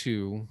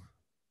into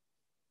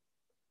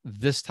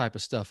this type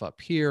of stuff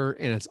up here,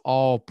 and it's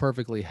all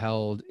perfectly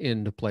held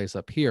into place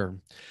up here.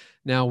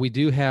 Now we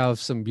do have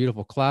some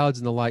beautiful clouds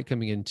and the light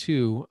coming in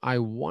too. I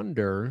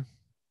wonder,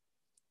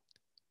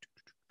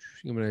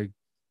 I'm going to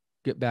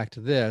get back to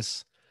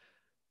this.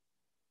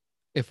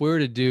 If we were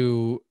to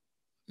do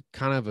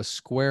kind of a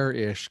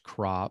square-ish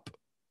crop,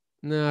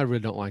 no, I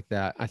really don't like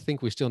that. I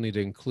think we still need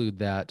to include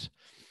that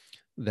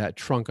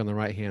trunk on the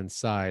right-hand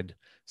side.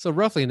 So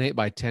roughly an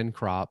 8x10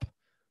 crop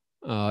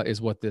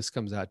is what this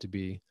comes out to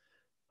be.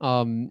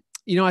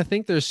 I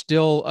think there's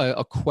still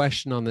a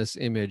question on this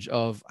image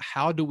of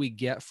how do we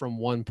get from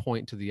one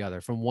point to the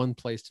other, from one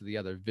place to the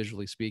other,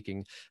 visually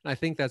speaking. And I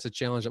think that's a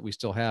challenge that we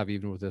still have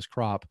even with this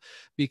crop,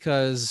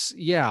 because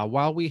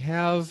while we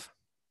have,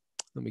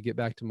 let me get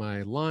back to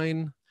my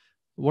line.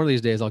 One of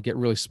these days I'll get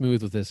really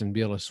smooth with this and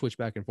be able to switch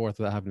back and forth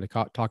without having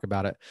to talk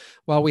about it.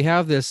 While we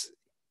have this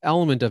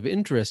element of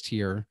interest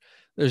here,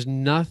 there's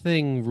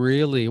nothing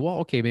really, well,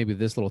 okay, maybe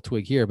this little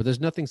twig here, but there's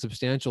nothing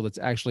substantial that's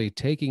actually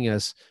taking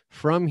us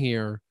from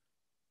here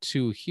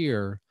to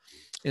here.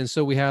 And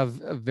so we have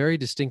a very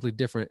distinctly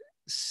different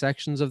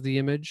sections of the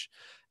image.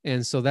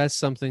 And so that's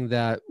something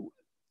that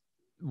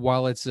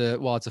while it's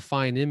a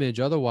fine image,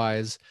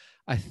 otherwise,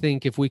 I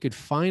think if we could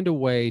find a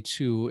way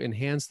to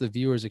enhance the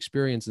viewer's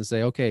experience and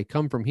say, okay,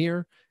 come from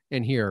here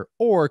and here,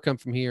 or come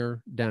from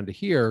here down to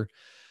here,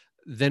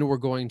 then we're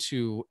going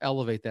to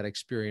elevate that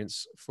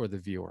experience for the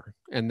viewer.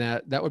 And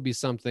that would be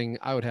something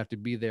I would have to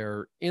be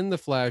there in the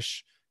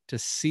flesh to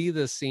see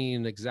the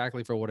scene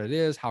exactly for what it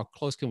is. How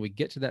close can we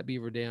get to that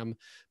beaver dam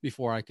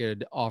before I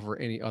could offer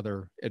any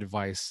other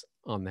advice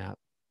on that?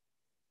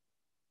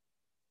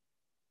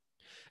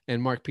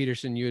 And Mark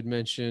Peterson, you had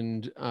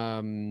mentioned,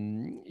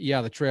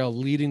 the trail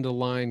leading the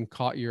line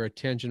caught your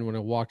attention when I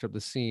walked up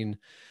the scene.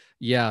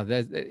 Yeah,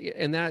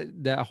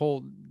 that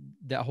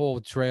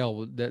whole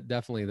trail, that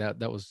definitely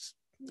that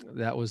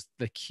was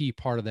the key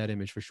part of that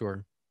image for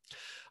sure.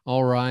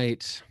 All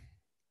right.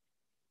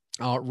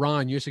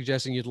 Ron, you're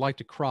suggesting you'd like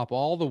to crop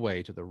all the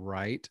way to the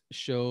right,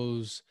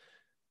 shows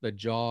the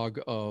jog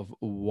of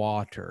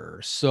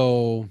water.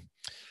 So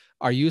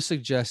are you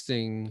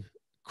suggesting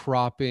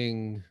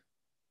cropping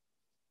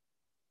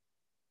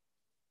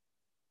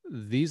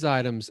these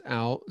items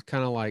out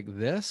kind of like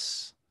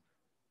this,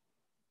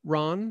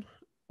 Ron?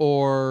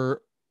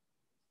 Or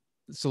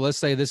so let's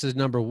say this is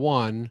number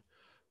one,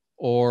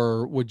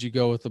 or would you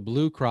go with the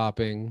blue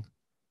cropping?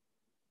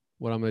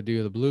 What I'm going to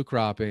do, the blue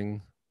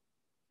cropping,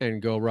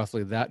 and go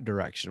roughly that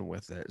direction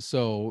with it.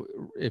 So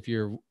if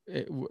you're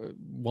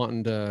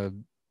wanting to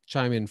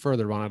chime in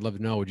further, Ron, I'd love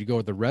to know, would you go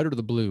with the red or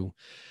the blue?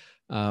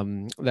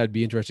 That'd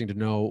be interesting to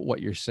know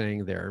what you're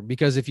saying there,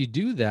 because if you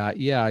do that,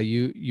 yeah,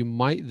 you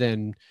might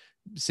then,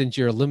 since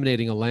you're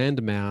eliminating a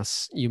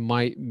landmass, you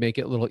might make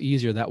it a little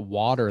easier. That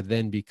water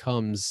then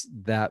becomes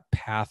that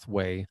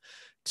pathway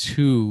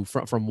to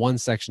from one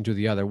section to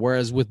the other.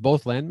 Whereas with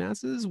both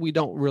landmasses, we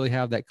don't really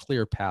have that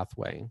clear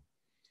pathway.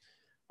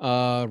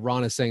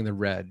 Ron is saying the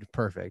red.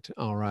 Perfect.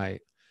 All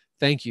right.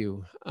 Thank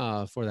you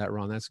for that,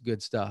 Ron. That's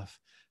good stuff.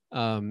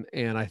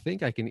 And I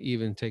think I can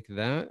even take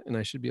that and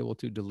I should be able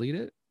to delete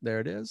it. There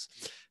it is.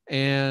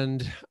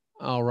 And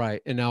all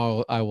right. And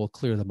now I will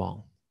clear them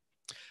all.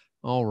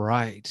 All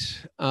right.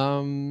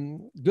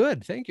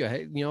 Good. Thank you.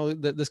 Hey,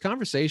 this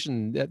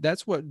conversation,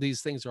 that's what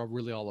these things are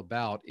really all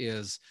about,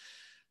 is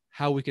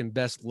how we can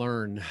best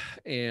learn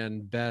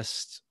and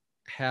best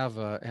have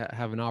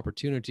an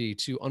opportunity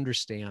to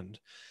understand.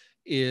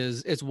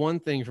 It's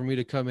one thing for me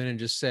to come in and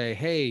just say,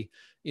 hey,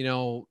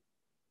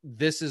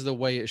 this is the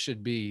way it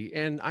should be.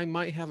 And I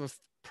might have a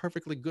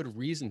perfectly good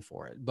reason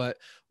for it. But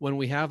when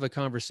we have a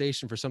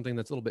conversation for something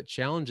that's a little bit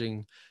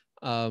challenging,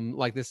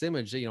 like this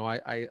image,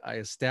 I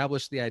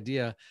established the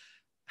idea,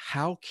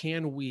 how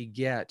can we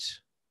get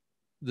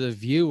the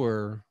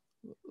viewer,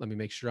 let me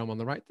make sure I'm on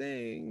the right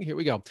thing. Here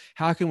we go.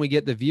 How can we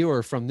get the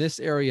viewer from this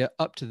area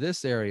up to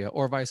this area,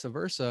 or vice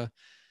versa?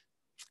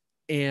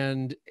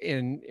 And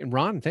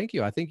Ron, thank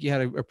you. I think you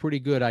had a pretty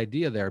good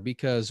idea there,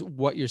 because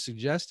what you're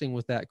suggesting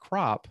with that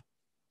crop,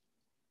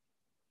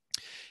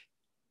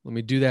 let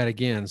me do that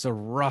again. So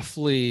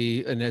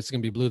roughly, and it's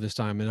going to be blue this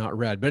time and not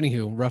red, but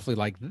anywho, roughly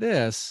like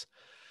this,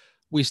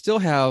 we still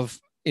have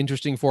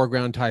interesting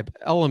foreground type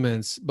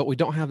elements, but we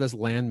don't have this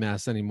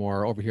landmass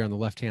anymore over here on the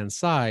left-hand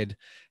side.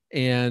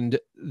 And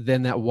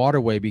then that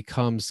waterway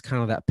becomes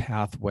kind of that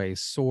pathway,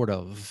 sort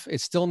of.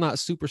 It's still not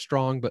super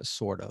strong, but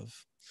sort of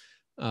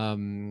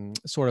an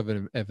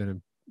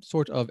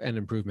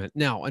improvement.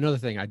 Now, another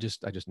thing I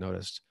just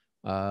noticed,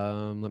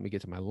 let me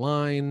get to my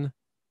line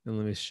and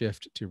let me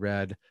shift to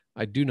red.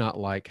 I do not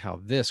like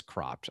how this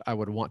cropped. I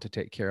would want to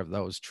take care of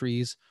those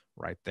trees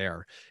right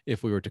there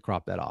if we were to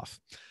crop that off.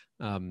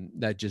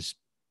 That just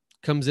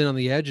comes in on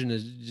the edge and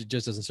it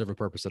just doesn't serve a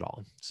purpose at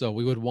all. So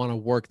we would want to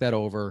work that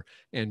over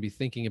and be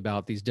thinking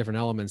about these different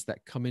elements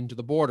that come into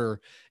the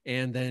border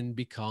and then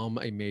become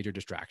a major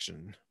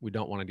distraction. We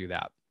don't want to do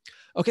that.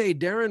 Okay,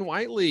 Darren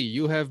Whiteley,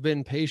 you have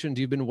been patient.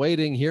 You've been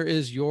waiting. Here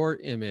is your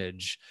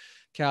image,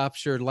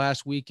 captured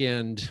last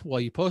weekend. Well,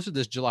 you posted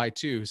this July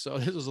 2, so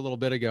this was a little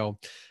bit ago,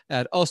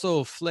 at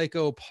Oso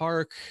Flaco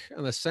Park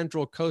on the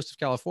central coast of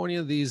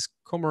California. These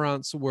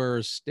cormorants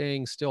were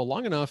staying still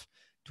long enough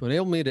to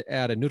enable me to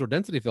add a neutral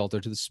density filter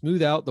to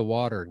smooth out the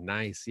water.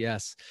 Nice,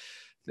 yes.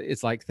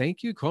 It's like,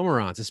 thank you,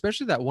 cormorants,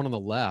 especially that one on the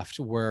left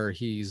where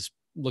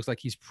looks like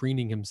he's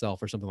preening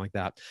himself or something like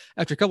that.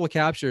 After a couple of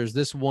captures,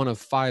 this one of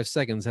 5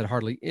 seconds had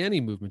hardly any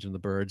movement in the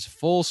birds.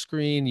 Full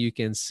screen, you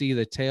can see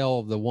the tail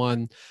of the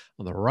one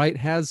on the right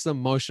has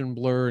some motion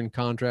blur and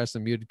contrast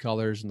and muted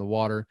colors in the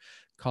water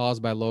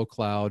caused by low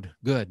cloud.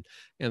 Good.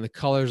 And the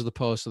colors of the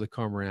posts of the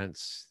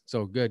cormorants.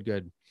 So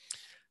good.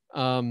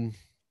 All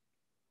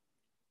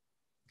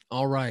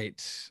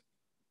right.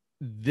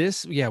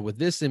 With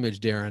this image,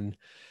 Darren,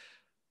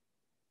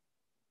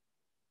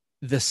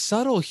 the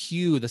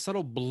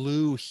subtle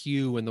blue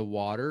hue in the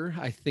water,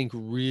 I think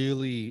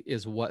really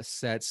is what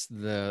sets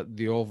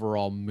the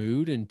overall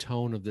mood and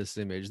tone of this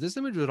image. This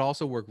image would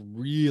also work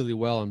really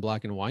well in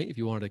black and white if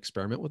you wanted to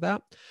experiment with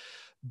that.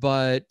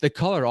 But the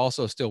color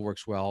also still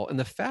works well. And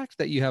the fact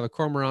that you have a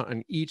cormorant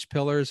on each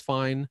pillar is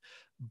fine.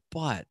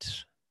 But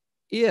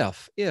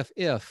if,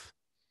 let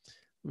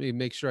me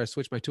make sure I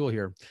switch my tool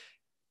here.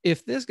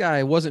 If this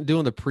guy wasn't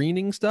doing the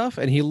preening stuff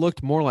and he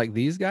looked more like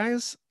these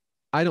guys,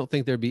 I don't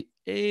think there'd be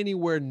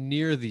anywhere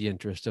near the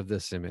interest of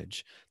this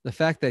image. The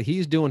fact that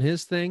he's doing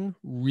his thing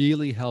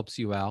really helps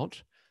you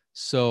out.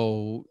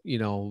 So, I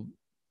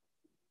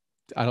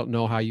don't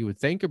know how you would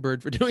thank a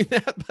bird for doing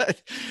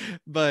that,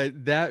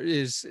 but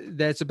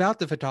that's about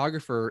the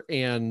photographer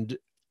and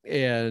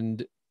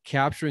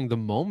capturing the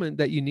moment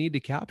that you need to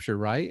capture,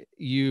 right?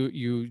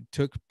 You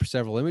took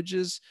several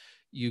images,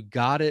 you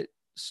got it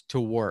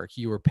to work.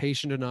 You were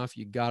patient enough,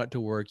 you got it to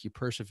work, you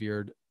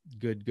persevered.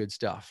 Good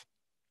stuff.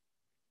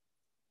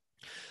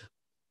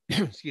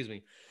 Excuse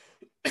me.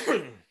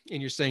 And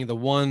you're saying the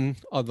one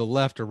on the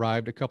left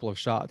arrived a couple of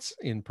shots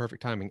in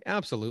perfect timing.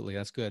 Absolutely.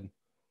 That's good.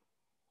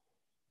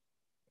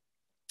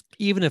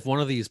 Even if one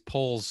of these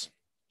poles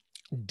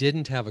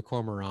didn't have a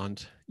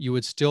cormorant, you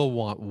would still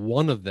want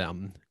one of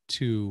them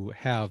to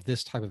have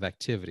this type of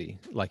activity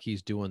like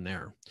he's doing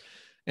there.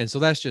 And so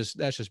that's just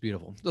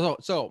beautiful.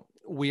 So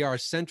we are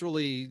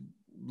centrally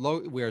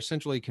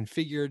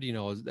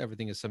configured,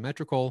 everything is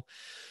symmetrical.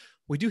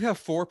 We do have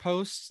 4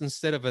 posts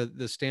instead of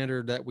the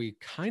standard that we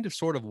kind of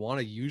sort of want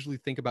to usually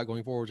think about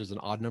going forward, which is an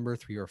odd number,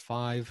 3 or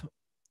 5.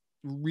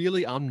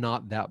 Really, I'm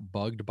not that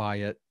bugged by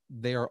it.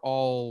 They are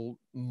all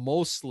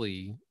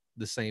mostly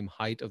the same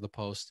height of the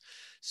post.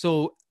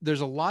 So there's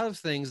a lot of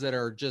things that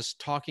are just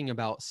talking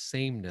about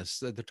sameness,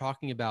 that they're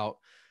talking about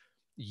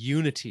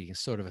unity,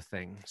 sort of a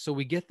thing. So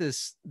we get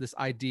this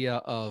idea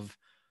of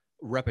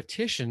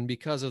repetition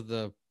because of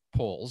the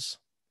poles,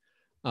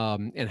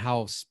 and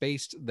how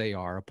spaced they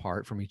are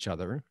apart from each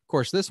other. Of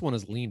course, this one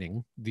is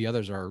leaning. The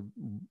others are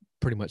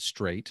pretty much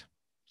straight.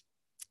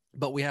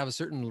 But we have a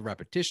certain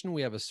repetition.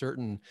 We have a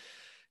certain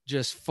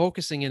just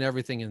focusing in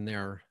everything in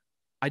there.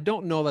 I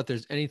don't know that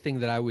there's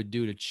anything that I would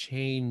do to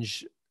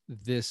change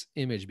this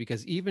image,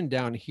 because even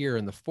down here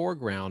in the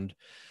foreground,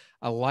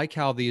 I like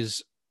how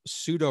these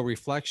pseudo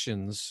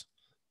reflections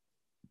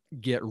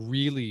get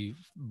really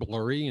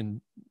blurry and,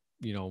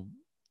 you know,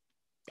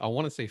 I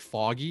want to say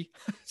foggy.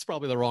 It's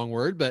probably the wrong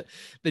word, but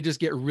they just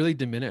get really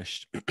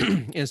diminished.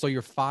 And so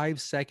your 5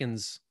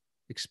 seconds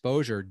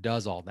exposure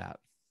does all that.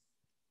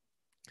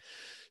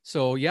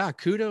 So yeah,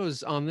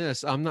 kudos on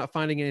this. I'm not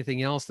finding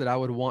anything else that I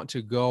would want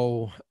to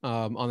go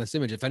on this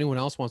image. If anyone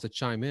else wants to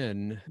chime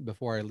in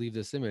before I leave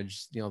this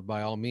image, you know,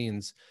 by all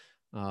means.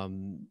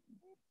 And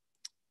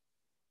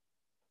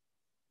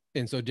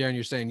so Darren,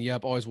 you're saying,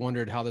 yep, always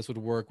wondered how this would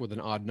work with an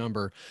odd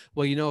number.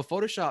 Well, you know,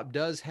 Photoshop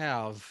does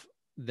have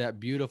that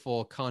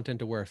beautiful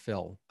content aware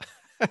fill.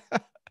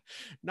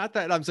 Not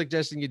that I'm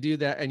suggesting you do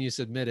that and you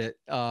submit it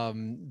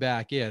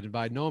back in.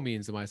 By no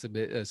means am I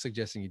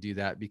suggesting you do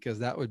that, because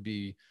that would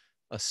be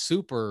a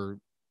super,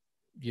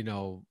 you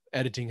know,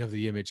 editing of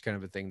the image kind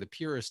of a thing. The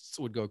purists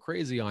would go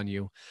crazy on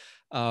you.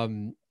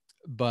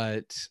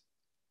 But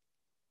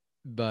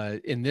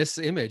in this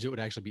image, it would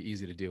actually be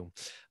easy to do.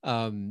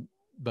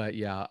 But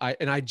yeah,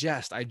 I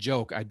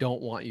joke. I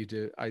don't want you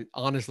to, I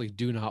honestly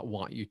do not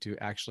want you to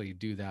actually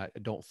do that. I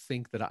don't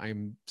think that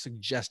I'm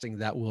suggesting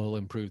that will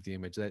improve the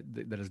image. That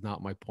is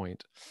not my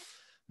point.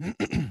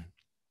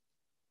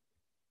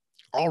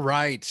 All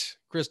right,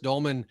 Chris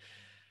Dolman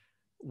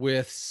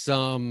with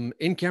some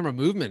in-camera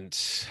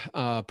movement.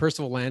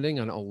 Percival landing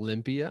on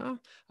Olympia.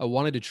 I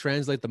wanted to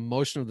translate the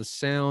motion of the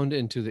sound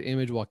into the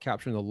image while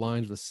capturing the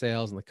lines of the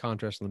sails and the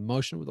contrast in the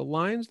motion with the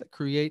lines that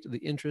create the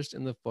interest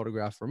in the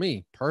photograph for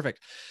me.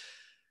 Perfect.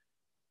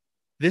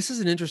 This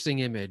is an interesting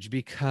image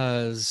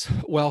because,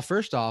 well,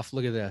 first off,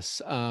 look at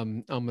this.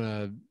 I'm going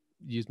to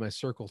use my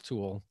circle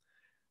tool.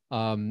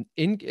 In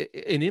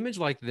an image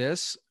like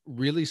this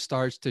really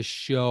starts to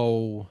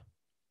show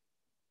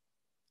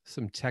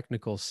some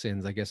technical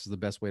sins, I guess is the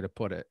best way to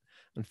put it.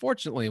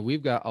 Unfortunately,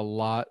 we've got a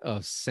lot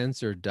of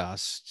sensor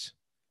dust.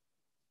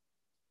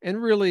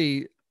 And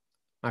really,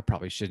 I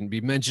probably shouldn't be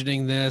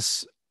mentioning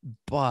this,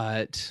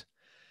 but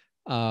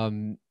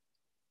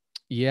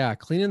yeah,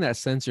 cleaning that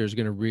sensor is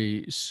going to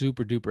be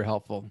super duper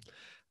helpful.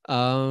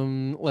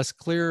 Let's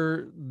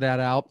clear that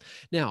out.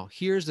 Now,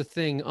 here's the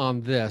thing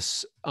on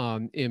this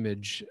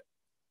image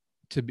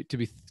to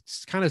be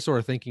kind of sort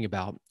of thinking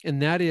about,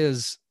 and that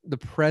is the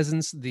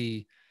presence,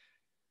 the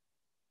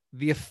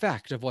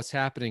effect of what's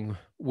happening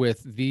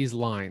with these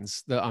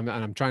lines.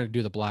 I'm trying to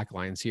do the black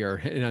lines here,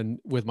 and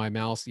with my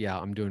mouse, yeah,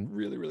 I'm doing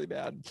really, really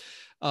bad.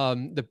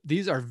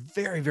 These are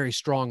very, very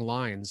strong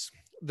lines.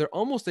 They're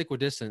almost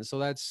equidistant, so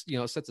that's, you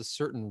know, sets a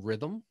certain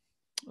rhythm,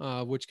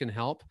 which can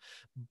help.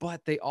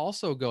 But they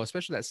also go,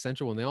 especially that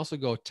central one, they also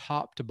go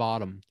top to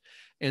bottom,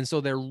 and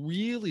so they're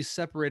really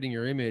separating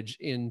your image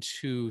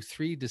into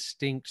 4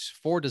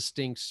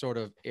 distinct sort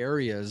of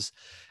areas,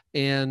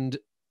 and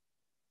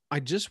I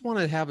just want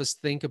to have us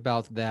think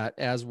about that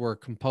as we're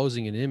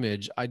composing an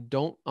image.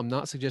 I'm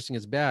not suggesting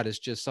it's bad. It's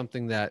just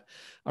something that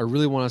I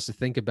really want us to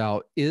think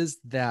about. Is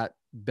that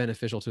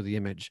beneficial to the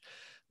image?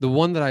 The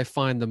one that I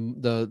find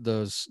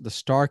the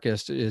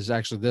starkest is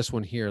actually this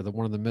one here, the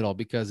one in the middle,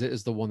 because it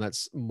is the one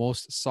that's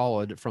most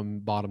solid from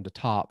bottom to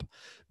top.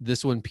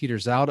 This one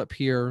peters out up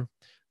here.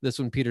 This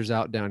one peters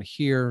out down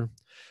here.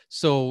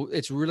 So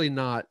it's really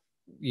not,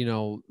 you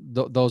know,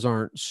 those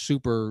aren't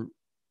super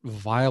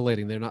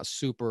violating. They're not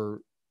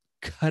super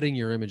cutting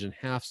your image in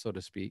half, so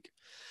to speak.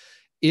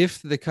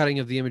 If the cutting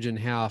of the image in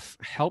half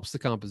helps the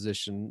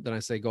composition, then I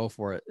say go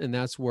for it. And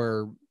that's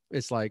where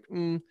it's like,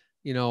 you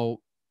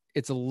know,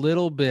 it's a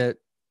little bit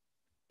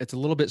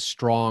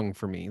strong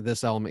for me.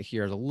 This element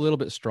here is a little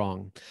bit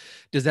strong.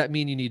 Does that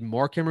mean you need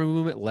more camera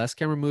movement, less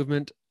camera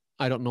movement?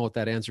 I don't know what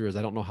that answer is.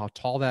 I don't know how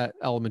tall that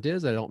element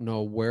is. I don't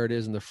know where it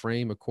is in the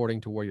frame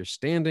according to where you're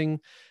standing.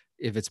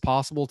 If it's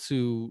possible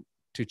to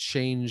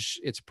change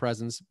its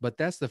presence, but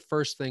that's the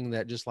first thing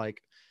that just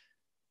like,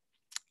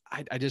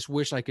 I just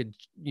wish I could,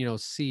 you know,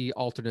 see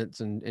alternates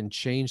and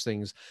change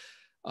things,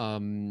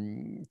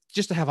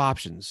 just to have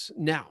options.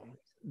 Now,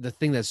 the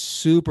thing that's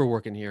super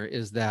working here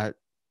is that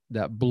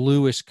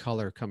bluish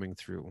color coming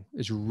through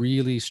is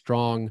really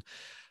strong.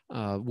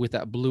 With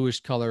that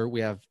bluish color,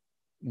 we have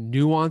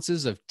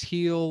nuances of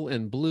teal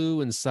and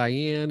blue and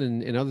cyan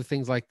and other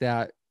things like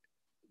that.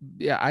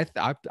 Yeah,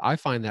 I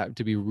find that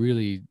to be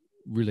really,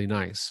 really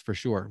nice for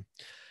sure.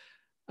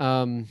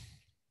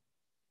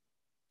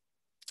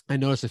 I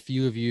noticed a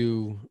few of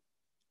you,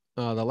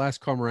 the last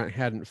cormorant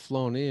hadn't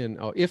flown in.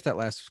 Oh, if that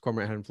last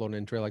cormorant hadn't flown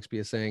in, Trail XP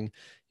is saying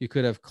you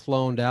could have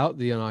cloned out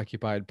the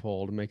unoccupied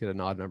pole to make it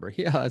an odd number.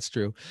 Yeah, that's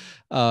true.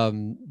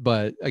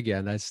 But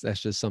again, that's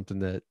just something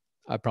that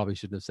I probably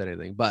shouldn't have said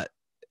anything. But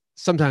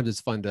sometimes it's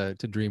fun to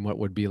dream what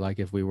would be like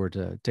if we were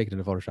to take it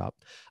into Photoshop.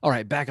 All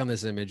right, back on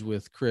this image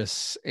with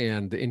Chris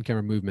and the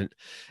in-camera movement.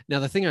 Now,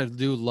 the thing I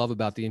do love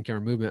about the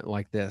in-camera movement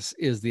like this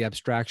is the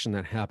abstraction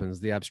that happens,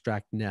 the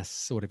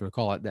abstractness, whatever you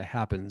call it, that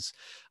happens.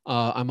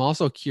 I'm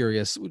also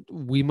curious,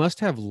 we must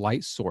have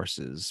light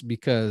sources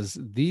because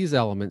these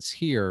elements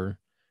here,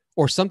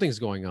 or something's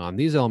going on,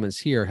 these elements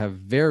here have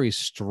very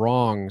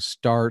strong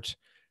start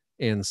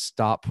and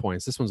stop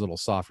points. This one's a little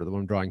softer. The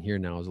one I'm drawing here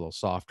now is a little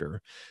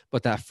softer.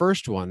 But that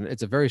first one,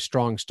 it's a very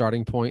strong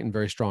starting point and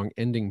very strong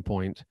ending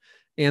point.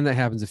 And that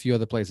happens a few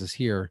other places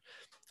here.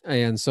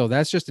 And so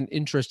that's just an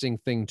interesting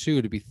thing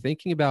too, to be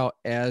thinking about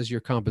as your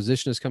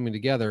composition is coming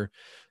together.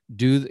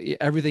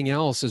 Everything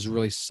else is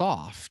really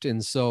soft.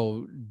 And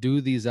so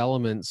do these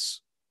elements,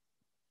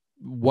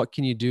 what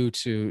can you do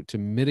to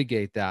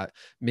mitigate that?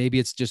 Maybe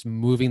it's just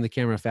moving the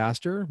camera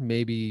faster.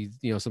 Maybe,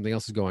 something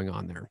else is going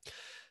on there.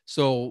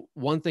 So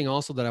one thing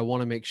also that I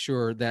want to make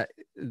sure that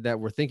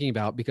we're thinking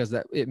about, because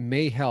that it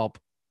may help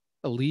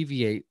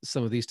alleviate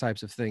some of these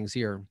types of things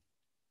here,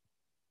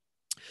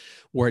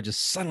 where it just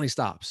suddenly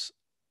stops.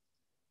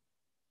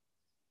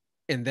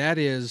 And that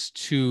is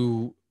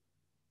to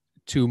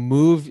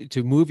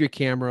move your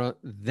camera,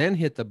 then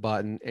hit the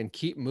button and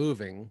keep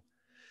moving.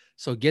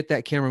 So get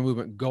that camera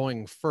movement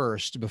going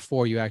first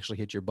before you actually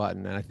hit your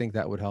button. And I think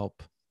that would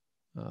help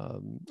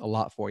a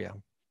lot for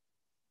you.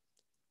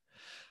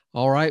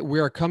 All right, we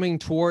are coming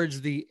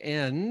towards the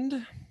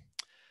end.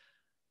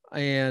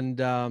 And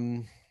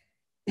boy,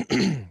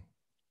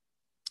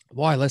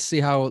 let's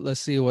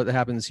see what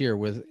happens here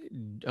with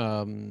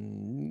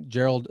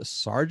Gerald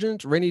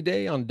Sargent. Rainy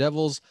day on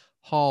Devil's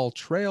Hall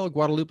Trail,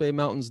 Guadalupe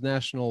Mountains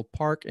National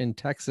Park in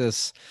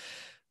Texas.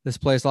 This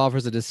place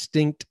offers a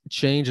distinct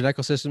change in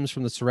ecosystems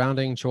from the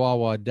surrounding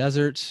Chihuahua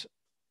Desert.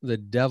 The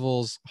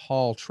Devil's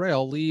Hall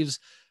Trail leaves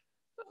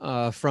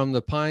from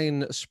the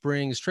Pine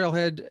Springs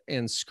Trailhead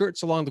and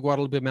skirts along the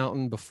Guadalupe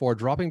Mountain before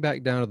dropping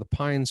back down to the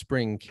Pine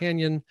Spring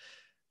Canyon.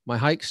 My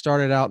hike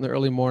started out in the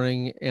early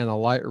morning and a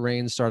light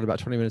rain started about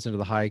 20 minutes into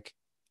the hike.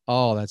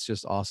 Oh, that's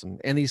just awesome.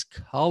 And these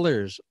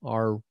colors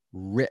are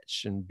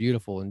rich and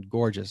beautiful and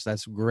gorgeous.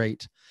 That's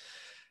great.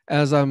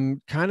 As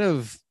I'm kind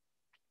of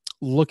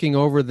looking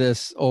over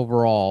this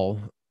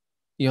overall,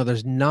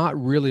 there's not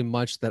really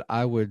much that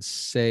I would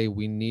say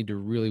we need to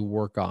really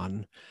work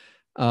on.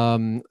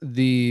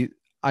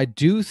 I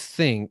do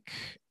think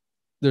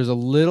there's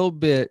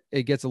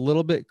it gets a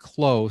little bit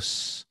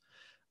close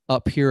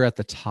up here at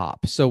the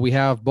top. So we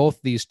have both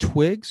these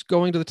twigs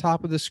going to the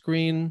top of the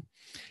screen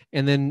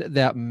and then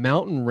that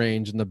mountain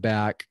range in the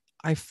back.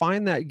 I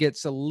find that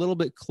gets a little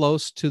bit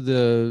close to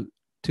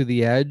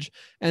the edge.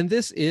 And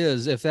this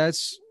is,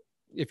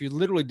 if you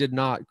literally did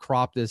not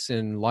crop this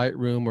in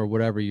Lightroom or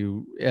whatever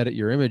you edit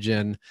your image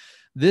in,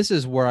 this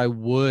is where I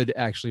would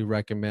actually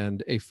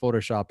recommend a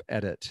Photoshop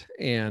edit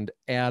and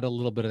add a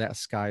little bit of that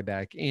sky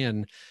back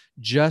in,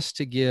 just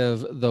to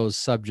give those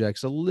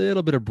subjects a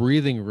little bit of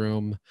breathing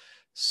room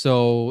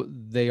so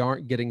they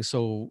aren't getting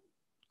so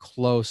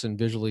close and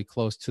visually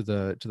close to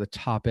the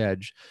top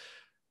edge.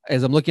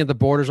 As I'm looking at the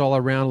borders all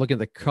around, looking at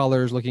the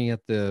colors, looking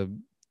at the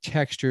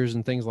textures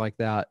and things like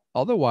that.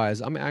 Otherwise,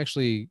 I'm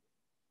actually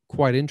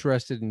quite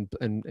interested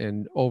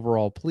and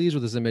overall pleased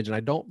with this image. And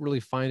I don't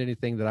really find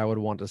anything that I would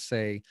want to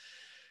say,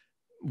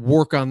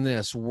 work on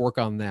this, work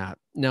on that.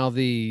 Now,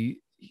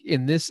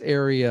 in this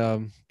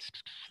area,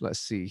 let's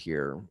see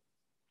here.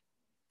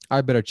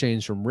 I better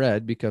change from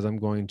red because I'm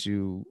going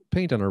to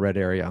paint on a red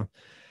area.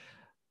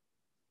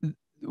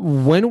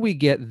 When we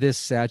get this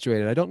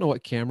saturated, I don't know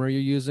what camera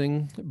you're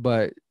using,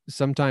 but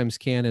sometimes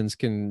Canons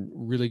can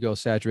really go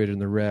saturated in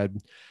the red.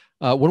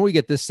 When we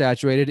get this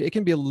saturated, it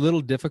can be a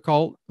little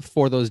difficult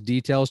for those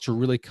details to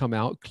really come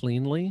out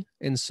cleanly.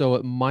 And so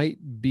it might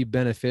be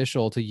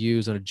beneficial to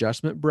use an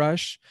adjustment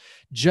brush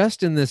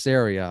just in this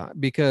area,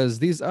 because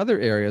these other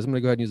areas, I'm going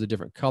to go ahead and use a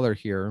different color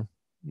here,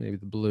 maybe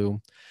the blue.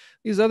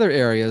 These other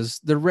areas,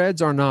 the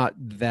reds are not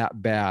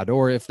that bad,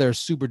 or if they're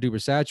super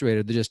duper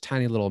saturated, they're just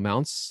tiny little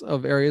amounts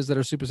of areas that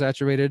are super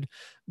saturated.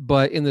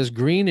 But in this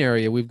green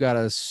area, we've got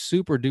a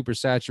super duper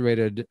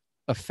saturated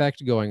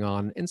effect going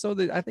on. And so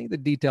I think the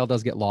detail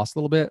does get lost a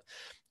little bit.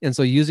 And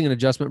so using an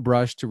adjustment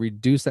brush to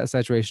reduce that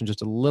saturation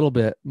just a little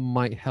bit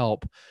might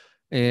help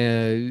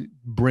and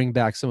bring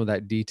back some of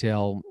that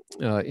detail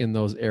in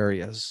those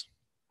areas.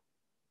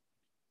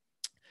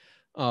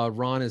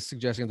 Ron is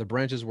suggesting the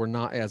branches were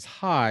not as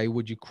high.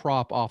 Would you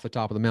crop off the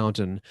top of the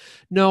mountain?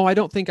 No, I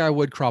don't think I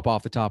would crop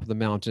off the top of the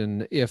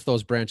mountain if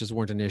those branches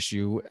weren't an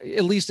issue,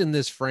 at least in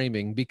this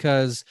framing,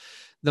 because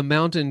the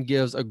mountain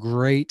gives a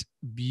great,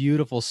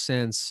 beautiful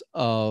sense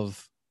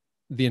of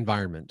the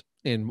environment.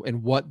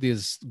 and what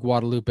this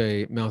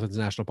Guadalupe Mountains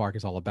National Park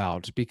is all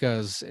about.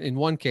 Because in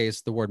one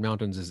case, the word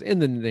mountains is in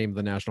the name of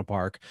the national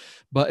park,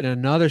 but in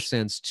another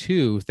sense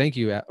too, thank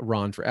you,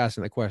 Ron, for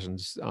asking that question.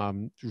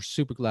 We're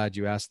super glad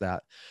you asked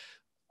that.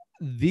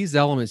 These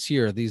elements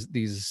here,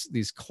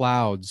 these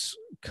clouds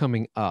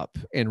coming up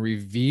and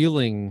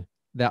revealing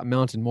that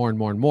mountain more and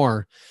more and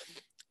more,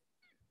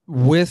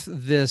 with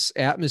this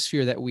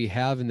atmosphere that we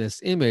have in this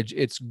image,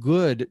 it's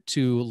good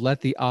to let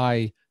the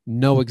eye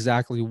know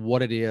exactly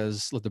what it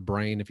is, let the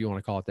brain, if you want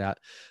to call it that,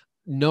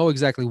 know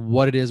exactly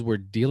what it is we're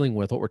dealing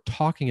with, what we're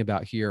talking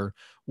about here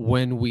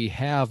when we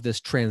have this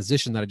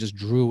transition that I just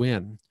drew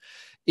in.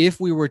 If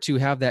we were to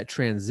have that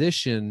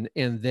transition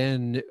and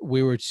then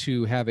we were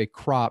to have a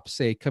crop,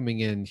 say, coming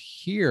in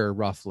here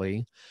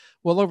roughly,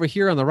 well, over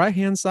here on the right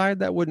hand side,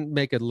 that wouldn't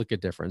make it look a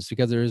difference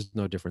because there is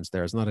no difference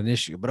there. It's not an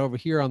issue. But over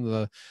here on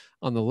the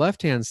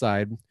left hand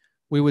side,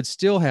 we would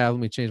still have,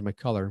 let me change my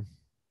color,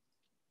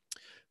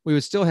 we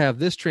would still have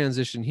this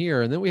transition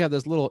here, and then we have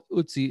this little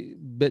ootsy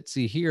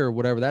bitsy here,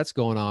 whatever that's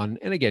going on.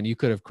 And again, you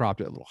could have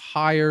cropped it a little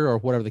higher or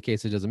whatever the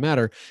case, it doesn't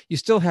matter. You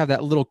still have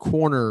that little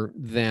corner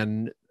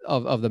then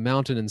of the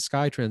mountain and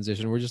sky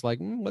transition. We're just like,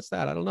 what's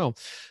that? I don't know.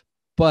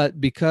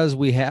 But because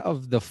we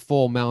have the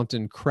full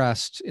mountain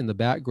crest in the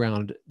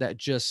background, that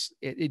just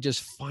it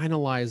just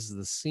finalizes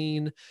the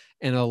scene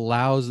and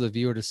allows the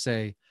viewer to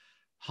say,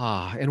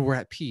 and we're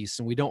at peace,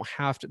 and we don't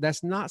have to.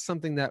 That's not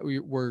something that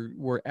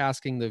we're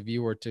asking the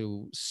viewer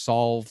to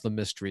solve the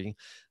mystery.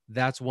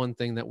 That's one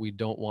thing that we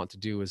don't want to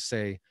do, is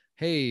say,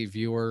 hey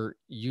viewer,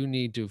 you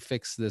need to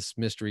fix this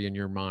mystery in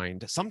your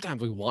mind.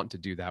 Sometimes we want to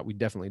do that. We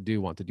definitely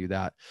do want to do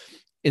that.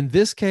 In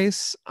this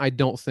case, I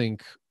don't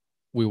think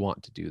we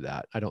want to do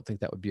that. I don't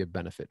think that would be a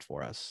benefit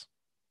for us.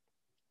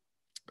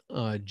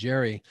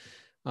 Jerry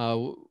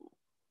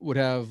would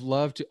have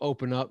loved to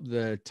open up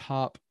the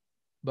top,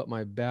 but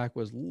my back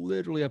was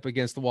literally up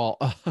against the wall.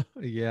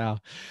 Yeah.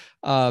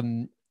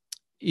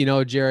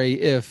 Jerry,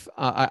 if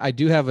I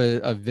do have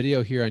a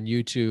video here on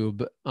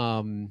YouTube.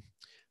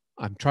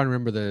 I'm trying to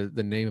remember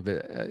the name of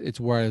it.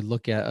 It's where I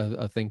look at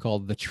a thing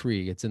called The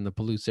Tree. It's in the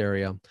Palouse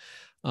area.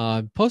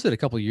 Posted a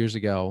couple of years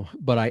ago,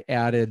 but I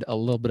added a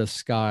little bit of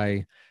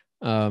sky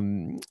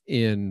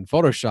in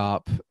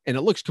Photoshop, and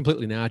it looks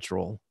completely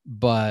natural.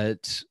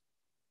 But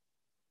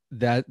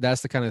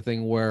that's the kind of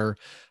thing where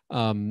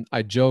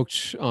I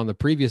joked on the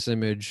previous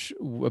image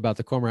about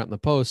the cormorant and the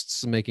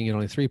posts, making it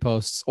only 3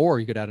 posts, or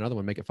you could add another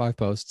one, make it 5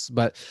 posts.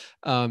 But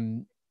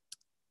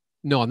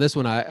no, on this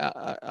one,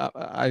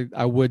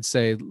 I would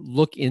say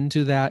look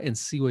into that and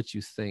see what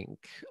you think,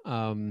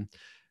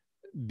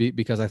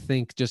 because I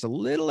think just a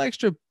little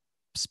extra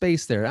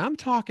space there. I'm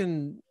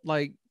talking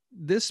like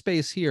this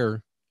space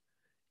here.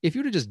 If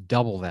you were to just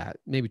double that,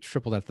 maybe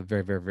triple that at the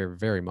very, very, very,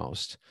 very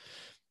most,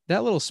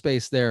 that little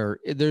space there,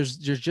 there's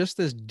just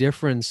this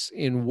difference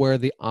in where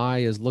the eye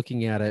is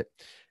looking at it,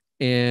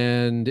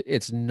 and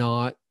it's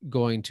not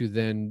going to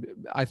then.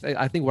 I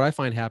think what I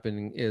find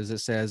happening is it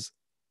says,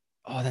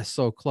 oh, that's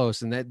so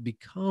close. And that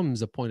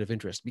becomes a point of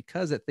interest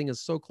because that thing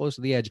is so close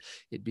to the edge.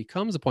 It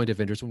becomes a point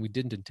of interest when we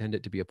didn't intend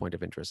it to be a point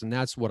of interest. And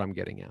that's what I'm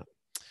getting at.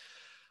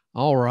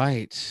 All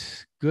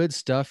right. Good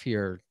stuff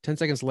here. 10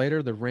 seconds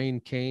later, the rain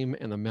came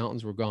and the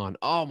mountains were gone.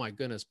 Oh my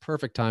goodness.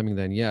 Perfect timing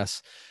then.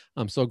 Yes.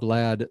 I'm so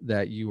glad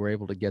that you were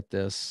able to get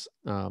this,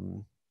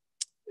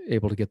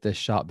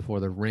 shot before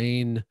the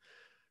rain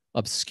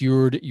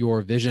obscured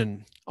your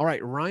vision. All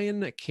right,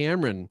 Ryan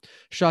Cameron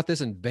shot this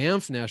in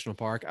Banff National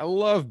Park. I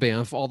love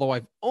Banff, although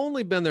I've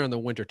only been there in the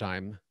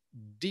wintertime.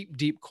 Deep,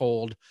 deep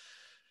cold.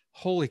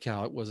 Holy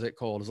cow, was it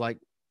cold. It's like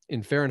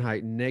in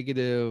Fahrenheit,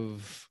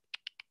 negative,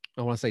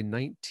 I want to say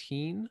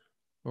 19,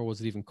 or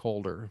was it even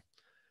colder?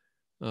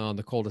 On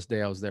the coldest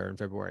day I was there in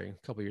February,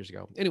 a couple years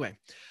ago. Anyway,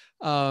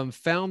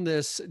 found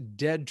this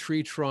dead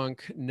tree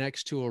trunk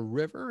next to a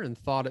river and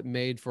thought it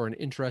made for an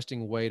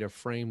interesting way to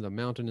frame the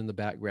mountain in the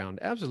background.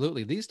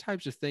 Absolutely. These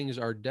types of things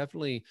are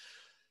definitely,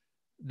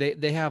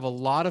 they have a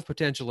lot of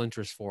potential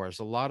interest for us,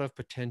 a lot of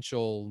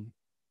potential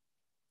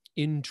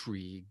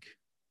intrigue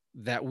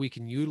that we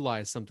can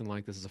utilize something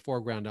like this as a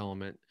foreground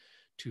element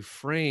to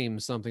frame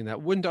something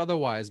that wouldn't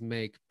otherwise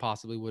make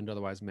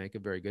a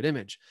very good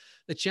image.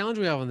 The challenge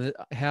we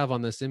have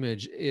on this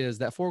image is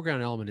that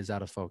foreground element is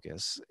out of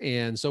focus.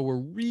 And so we're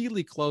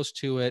really close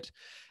to it.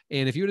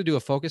 And if you were to do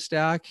a focus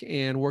stack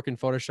and work in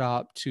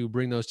Photoshop to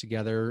bring those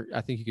together,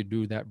 I think you could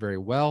do that very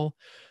well.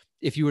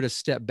 If you were to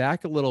step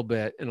back a little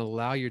bit and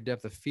allow your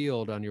depth of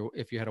field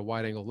if you had a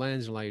wide angle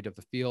lens and allow your depth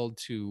of field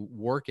to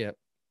work it,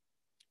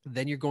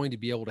 then you're going to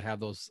be able to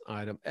have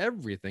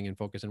everything in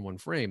focus in one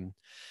frame.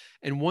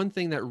 And one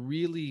thing that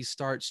really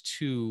starts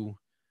to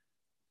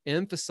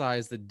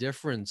emphasize the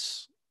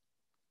difference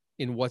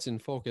in what's in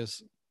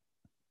focus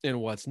and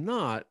what's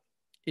not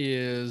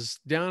is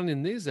down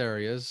in these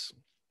areas.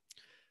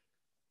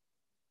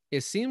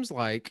 It seems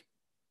like,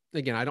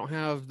 again, I don't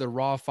have the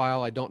raw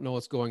file. I don't know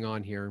what's going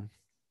on here,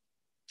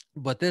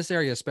 but this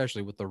area,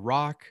 especially with the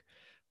rock,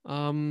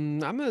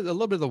 I'm a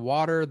little bit of the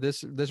water,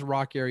 this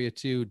rock area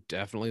too,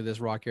 definitely this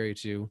rock area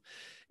too.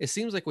 it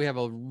seems like we have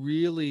a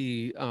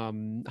really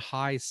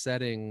high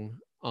setting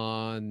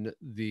on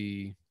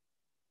the,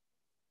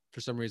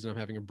 for some reason, I'm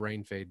having a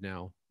brain fade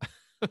now.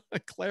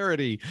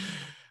 Clarity.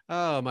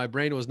 Oh, my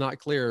brain was not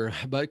clear,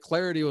 but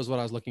clarity was what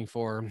I was looking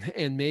for,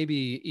 and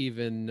maybe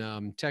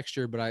even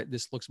texture. But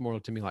this looks more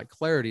to me like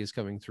clarity is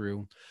coming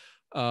through,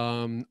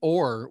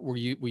 or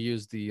we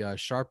use the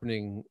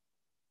sharpening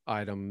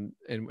item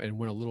and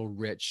went a little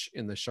rich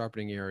in the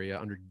sharpening area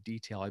under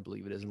detail, I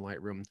believe it is in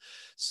Lightroom.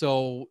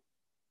 So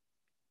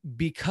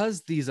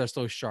because these are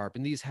so sharp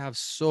and these have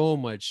so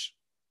much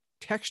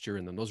texture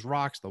in them, those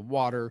rocks, the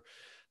water,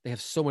 they have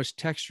so much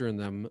texture in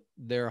them,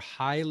 they're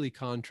highly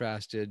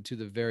contrasted to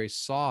the very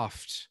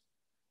soft,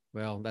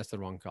 well, that's the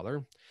wrong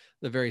color,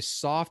 the very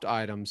soft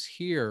items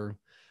here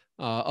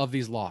of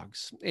these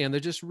logs. And they're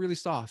just really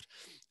soft.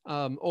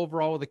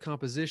 Overall, with the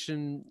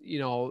composition,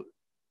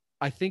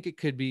 I think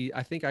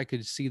I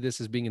could see this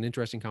as being an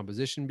interesting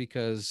composition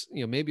because,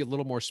 maybe a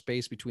little more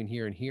space between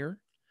here and here,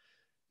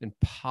 and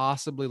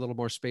possibly a little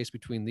more space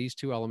between these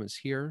two elements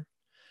here.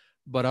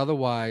 But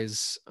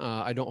otherwise,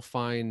 I don't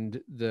find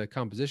the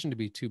composition to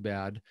be too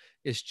bad.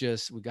 It's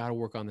just, we got to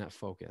work on that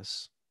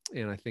focus.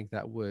 And I think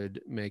that would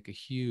make a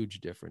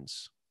huge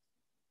difference.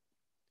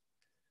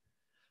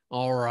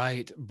 All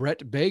right.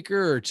 Brett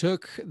Baker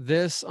took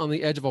this on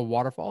the edge of a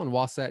waterfall in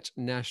Wasatch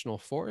National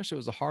Forest. It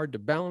was hard to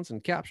balance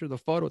and capture the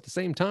photo at the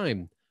same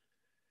time.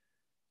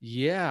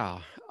 Yeah.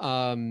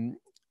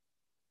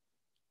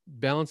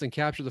 Balance and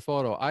capture the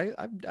photo.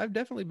 I've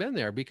definitely been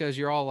there because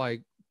you're all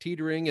like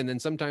teetering, and then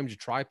sometimes your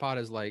tripod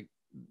is like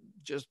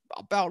just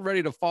about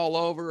ready to fall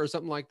over or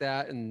something like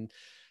that. And,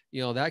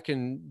 that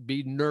can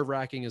be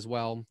nerve-wracking as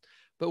well.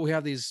 But we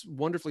have these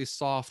wonderfully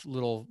soft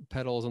little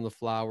petals on the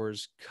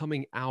flowers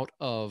coming out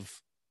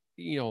of,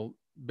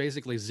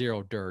 basically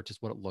zero dirt is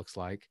what it looks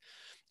like.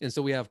 And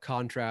so we have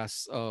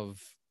contrasts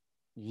of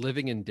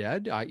living and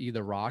dead, i.e.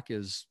 the rock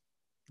is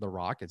the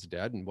rock, it's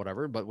dead and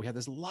whatever, but we have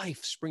this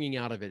life springing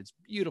out of it. It's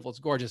beautiful, it's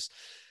gorgeous.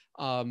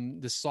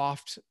 The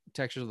soft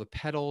textures of the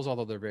petals,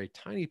 although they're very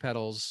tiny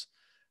petals,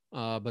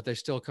 but they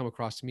still come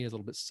across to me as a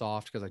little bit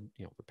soft because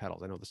the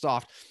petals, I know the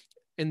soft.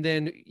 And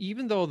then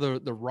even though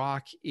the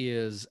rock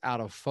is out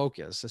of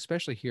focus,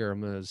 especially here,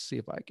 I'm going to see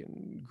if I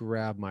can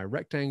grab my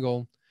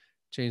rectangle,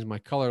 change my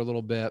color a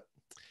little bit,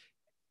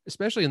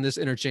 especially in this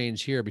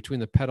interchange here between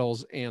the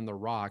petals and the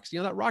rocks.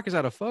 That rock is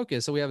out of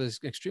focus, so we have this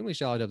extremely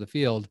shallow depth of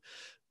field,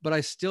 but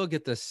I still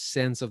get the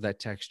sense of that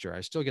texture.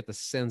 I still get the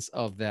sense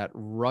of that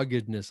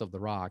ruggedness of the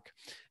rock.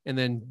 And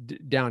then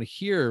down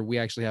here, we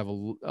actually have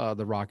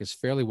the rock is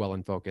fairly well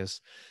in focus.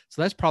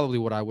 So that's probably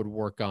what I would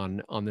work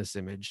on this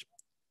image.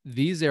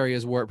 These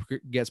areas where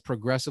it gets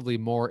progressively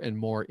more and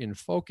more in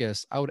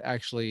focus, I would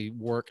actually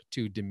work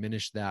to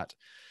diminish that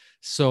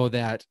so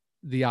that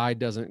the eye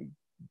doesn't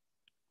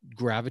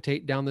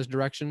gravitate down this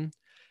direction.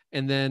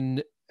 And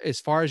then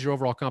as far as your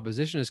overall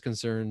composition is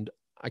concerned,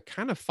 I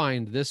kind of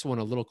find this one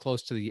a little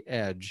close to the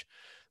edge.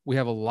 We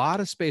have a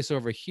lot of space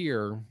over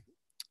here,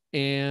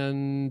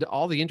 and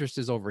all the interest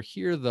is over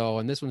here though,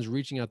 and this one's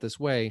reaching out this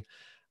way.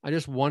 I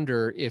just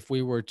wonder if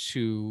we were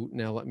to,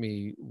 now let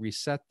me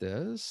reset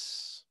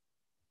this,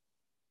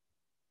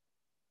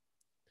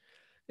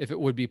 if it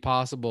would be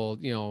possible,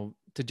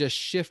 to just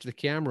shift the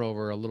camera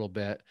over a little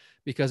bit,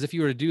 because if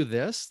you were to do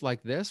this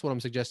like this, what I'm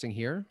suggesting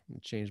here,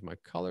 change my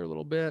color a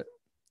little bit,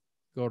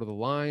 go to the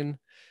line,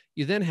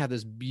 you then have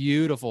this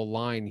beautiful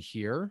line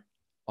here.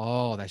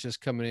 Oh, that's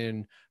just coming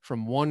in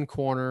from one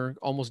corner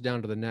almost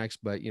down to the next,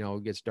 but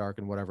it gets dark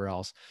and whatever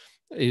else.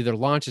 It either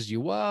launches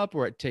you up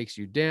or it takes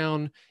you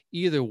down.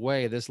 Either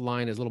way, this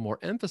line is a little more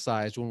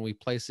emphasized when we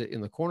place it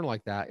in the corner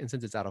like that. And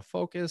since it's out of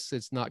focus,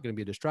 it's not going to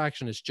be a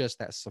distraction. It's just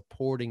that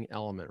supporting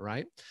element,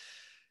 right?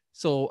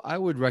 So I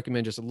would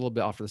recommend just a little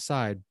bit off to the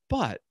side,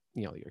 but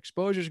your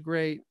exposure is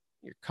great.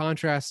 Your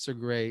contrasts are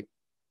great.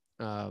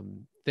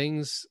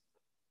 Things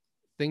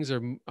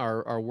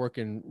are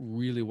working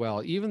really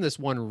well. Even this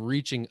one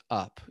reaching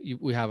up,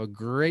 we have a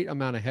great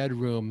amount of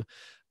headroom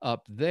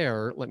up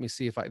there. Let me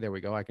see if there we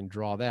go. I can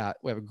draw that.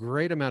 We have a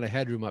great amount of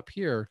headroom up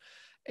here,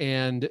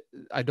 and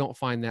I don't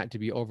find that to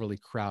be overly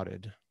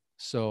crowded.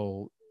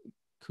 So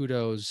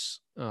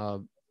kudos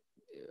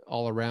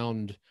all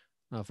around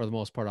for the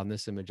most part on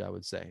this image, I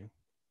would say.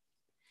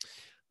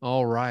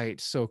 All right,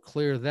 so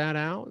clear that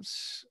out,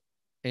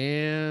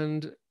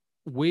 and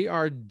we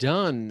are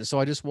done. So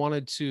I just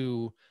wanted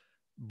to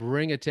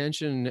bring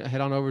attention,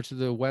 head on over to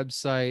the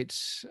website,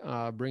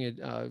 bring it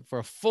for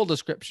a full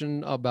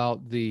description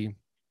about the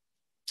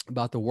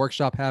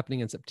workshop happening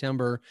in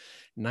September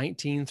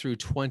 19 through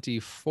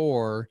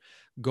 24,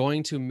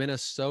 going to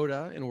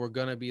Minnesota. And we're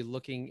going to be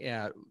looking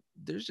at,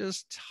 there's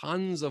just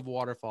tons of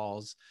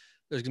waterfalls.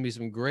 There's going to be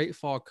some great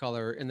fall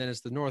color. And then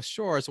it's the North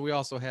Shore. So we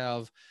also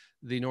have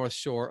the North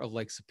Shore of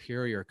Lake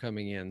Superior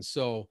coming in.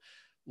 So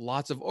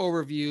lots of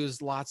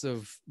overviews, lots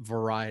of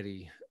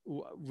variety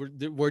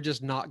we're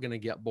just not going to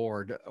get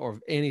bored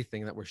of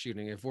anything that we're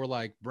shooting. If we're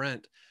like,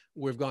 Brent,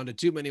 we've gone to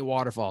too many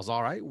waterfalls,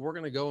 all right, we're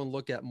going to go and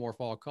look at more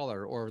fall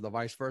color, or the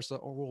vice versa,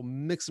 or we'll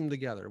mix them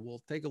together.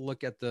 We'll take a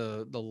look at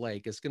the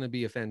lake. It's going to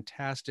be a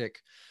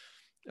fantastic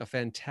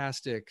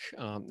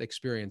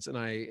experience. And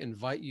I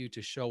invite you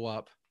to show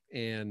up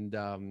and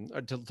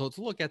to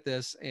look at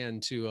this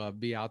and to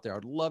be out there.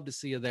 I'd love to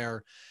see you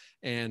there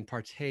and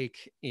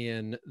partake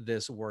in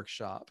this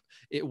workshop.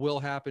 It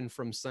will happen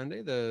from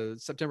Sunday. The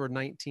September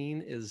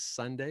 19 is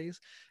Sundays.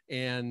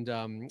 And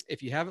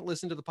if you haven't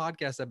listened to the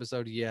podcast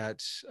episode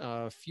yet,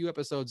 a few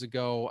episodes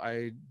ago,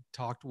 I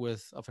talked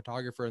with a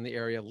photographer in the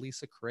area,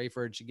 Lisa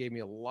Crayford. She gave me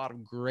a lot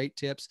of great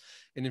tips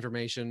and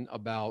information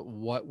about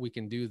what we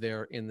can do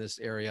there in this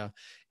area.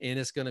 And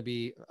it's going to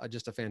be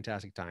just a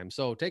fantastic time.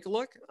 So take a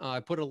look. I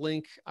put a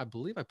link. I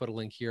believe I put a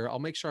link here. I'll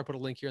make sure I put a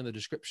link here in the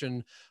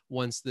description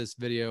once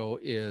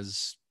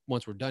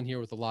we're done here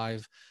with the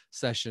live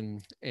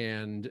session.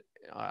 And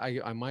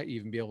I might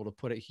even be able to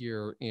put it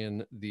here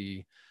in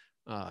the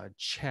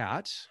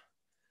chat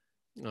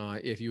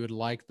if you would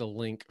like the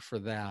link for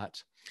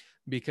that,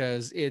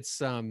 because it's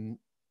there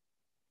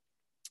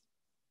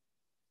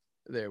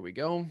we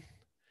go.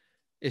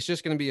 It's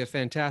just going to be a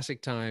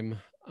fantastic time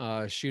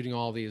shooting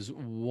all these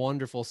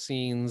wonderful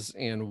scenes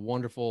and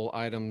wonderful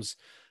items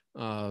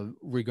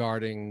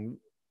regarding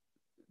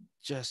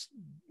just,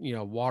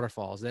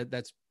 waterfalls.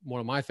 That's one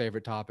of my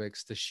favorite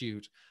topics to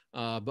shoot.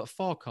 But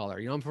fall color,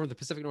 I'm from the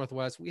Pacific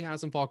Northwest. We have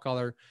some fall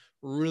color.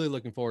 Really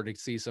looking forward to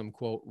see some,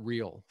 quote,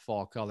 real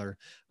fall color,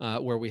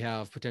 where we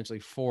have potentially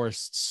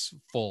forests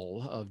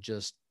full of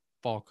just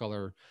fall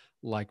color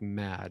like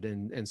mad.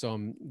 And so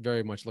I'm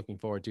very much looking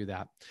forward to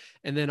that.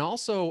 And then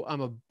also I'm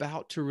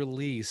about to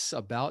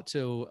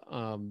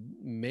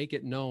make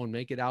it known,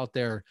 make it out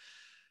there.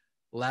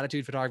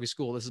 Latitude Photography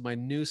School. This is my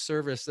new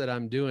service that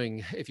I'm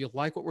doing. If you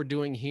like what we're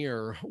doing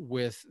here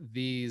with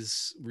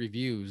these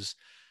reviews,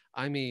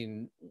 I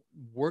mean,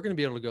 we're going to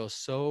be able to go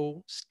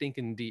so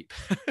stinking deep.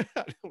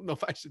 I don't know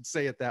if I should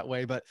say it that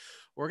way, but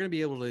we're going to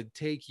be able to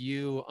take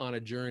you on a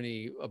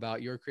journey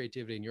about your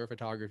creativity and your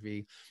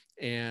photography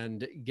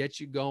and get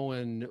you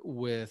going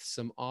with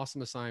some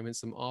awesome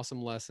assignments, some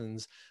awesome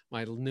lessons.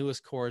 My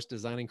newest course,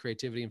 Designing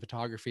Creativity and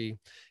Photography,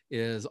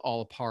 is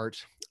all a part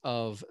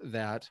of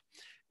that.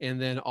 And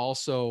then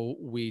also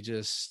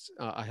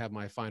I have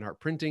my fine art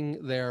printing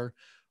there.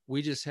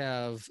 We just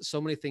have so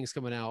many things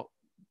coming out.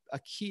 A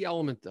key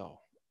element though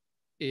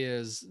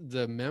is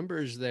the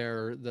members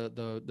there,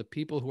 the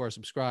people who are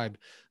subscribed,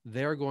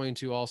 they're going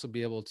to also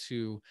be able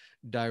to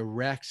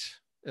direct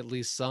at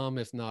least some,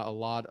 if not a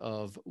lot,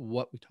 of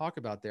what we talk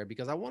about there,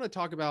 because I want to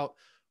talk about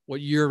what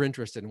you're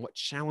interested in, what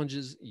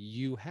challenges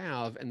you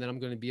have. And then I'm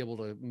going to be able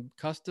to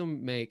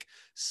custom make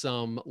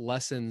some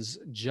lessons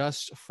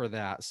just for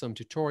that, some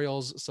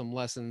tutorials, some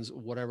lessons,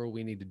 whatever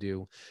we need to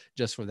do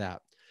just for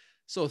that.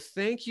 So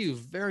thank you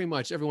very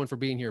much, everyone, for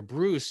being here.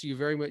 Bruce,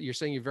 you're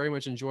saying you very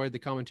much enjoyed the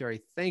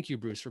commentary. Thank you,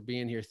 Bruce, for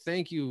being here.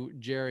 Thank you,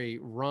 Jerry,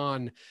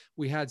 Ron.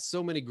 We had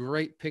so many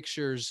great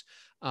pictures.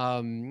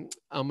 I'm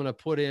going to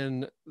put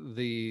in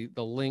the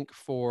link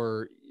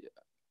for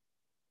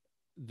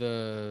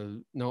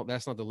no,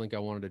 that's not the link I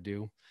wanted to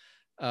do.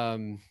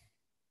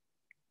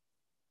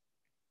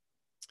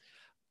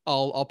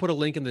 I'll put a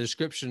link in the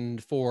description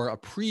for a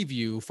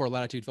preview for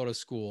Latitude Photo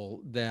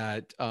School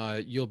that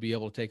you'll be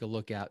able to take a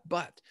look at.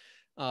 But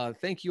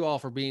thank you all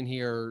for being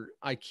here.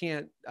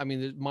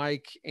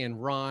 Mike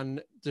and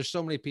Ron, there's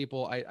so many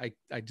people. I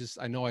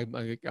know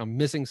I'm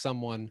missing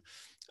someone.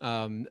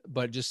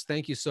 But just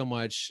thank you so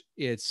much.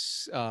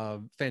 It's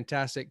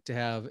fantastic to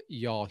have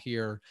y'all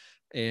here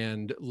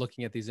and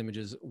looking at these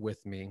images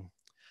with me.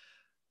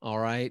 All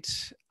right.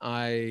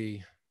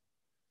 I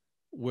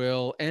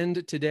will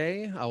end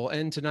today. I will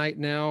end tonight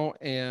now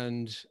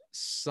and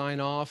sign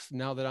off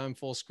now that I'm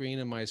full screen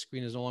and my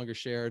screen is no longer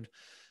shared.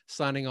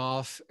 Signing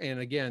off. And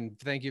again,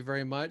 thank you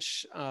very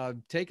much.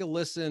 Take a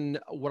listen.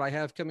 What I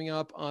have coming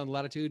up on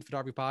Latitude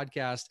Photography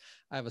Podcast,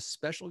 I have a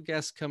special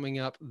guest coming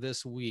up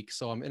this week.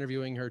 So I'm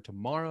interviewing her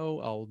tomorrow.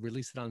 I'll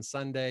release it on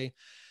Sunday.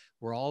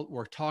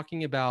 We're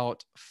talking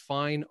about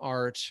fine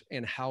art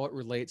and how it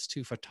relates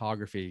to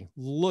photography.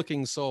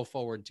 Looking so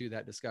forward to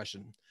that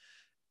discussion.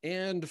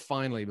 And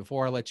finally,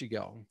 before I let you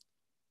go,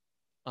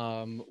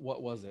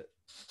 what was it?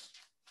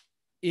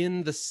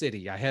 In the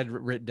city. I had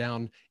written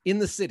down in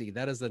the city.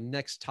 That is the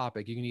next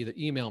topic. You can either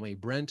email me,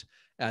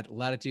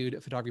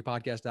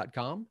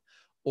 Brent@latitudephotographypodcast.com,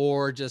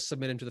 or just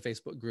submit into the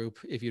Facebook group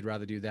if you'd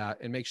rather do that.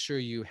 And make sure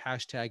you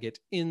hashtag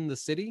it in the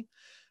city,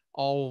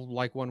 all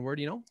like one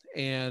word,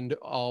 and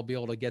I'll be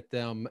able to get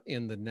them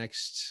in the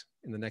next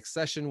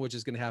session, which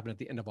is going to happen at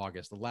the end of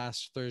August. The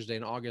last Thursday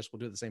in August, we'll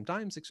do it at the same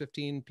time,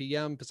 6:15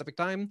 p.m. Pacific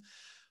time.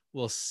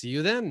 We'll see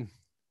you then.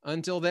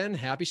 Until then,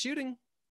 happy shooting.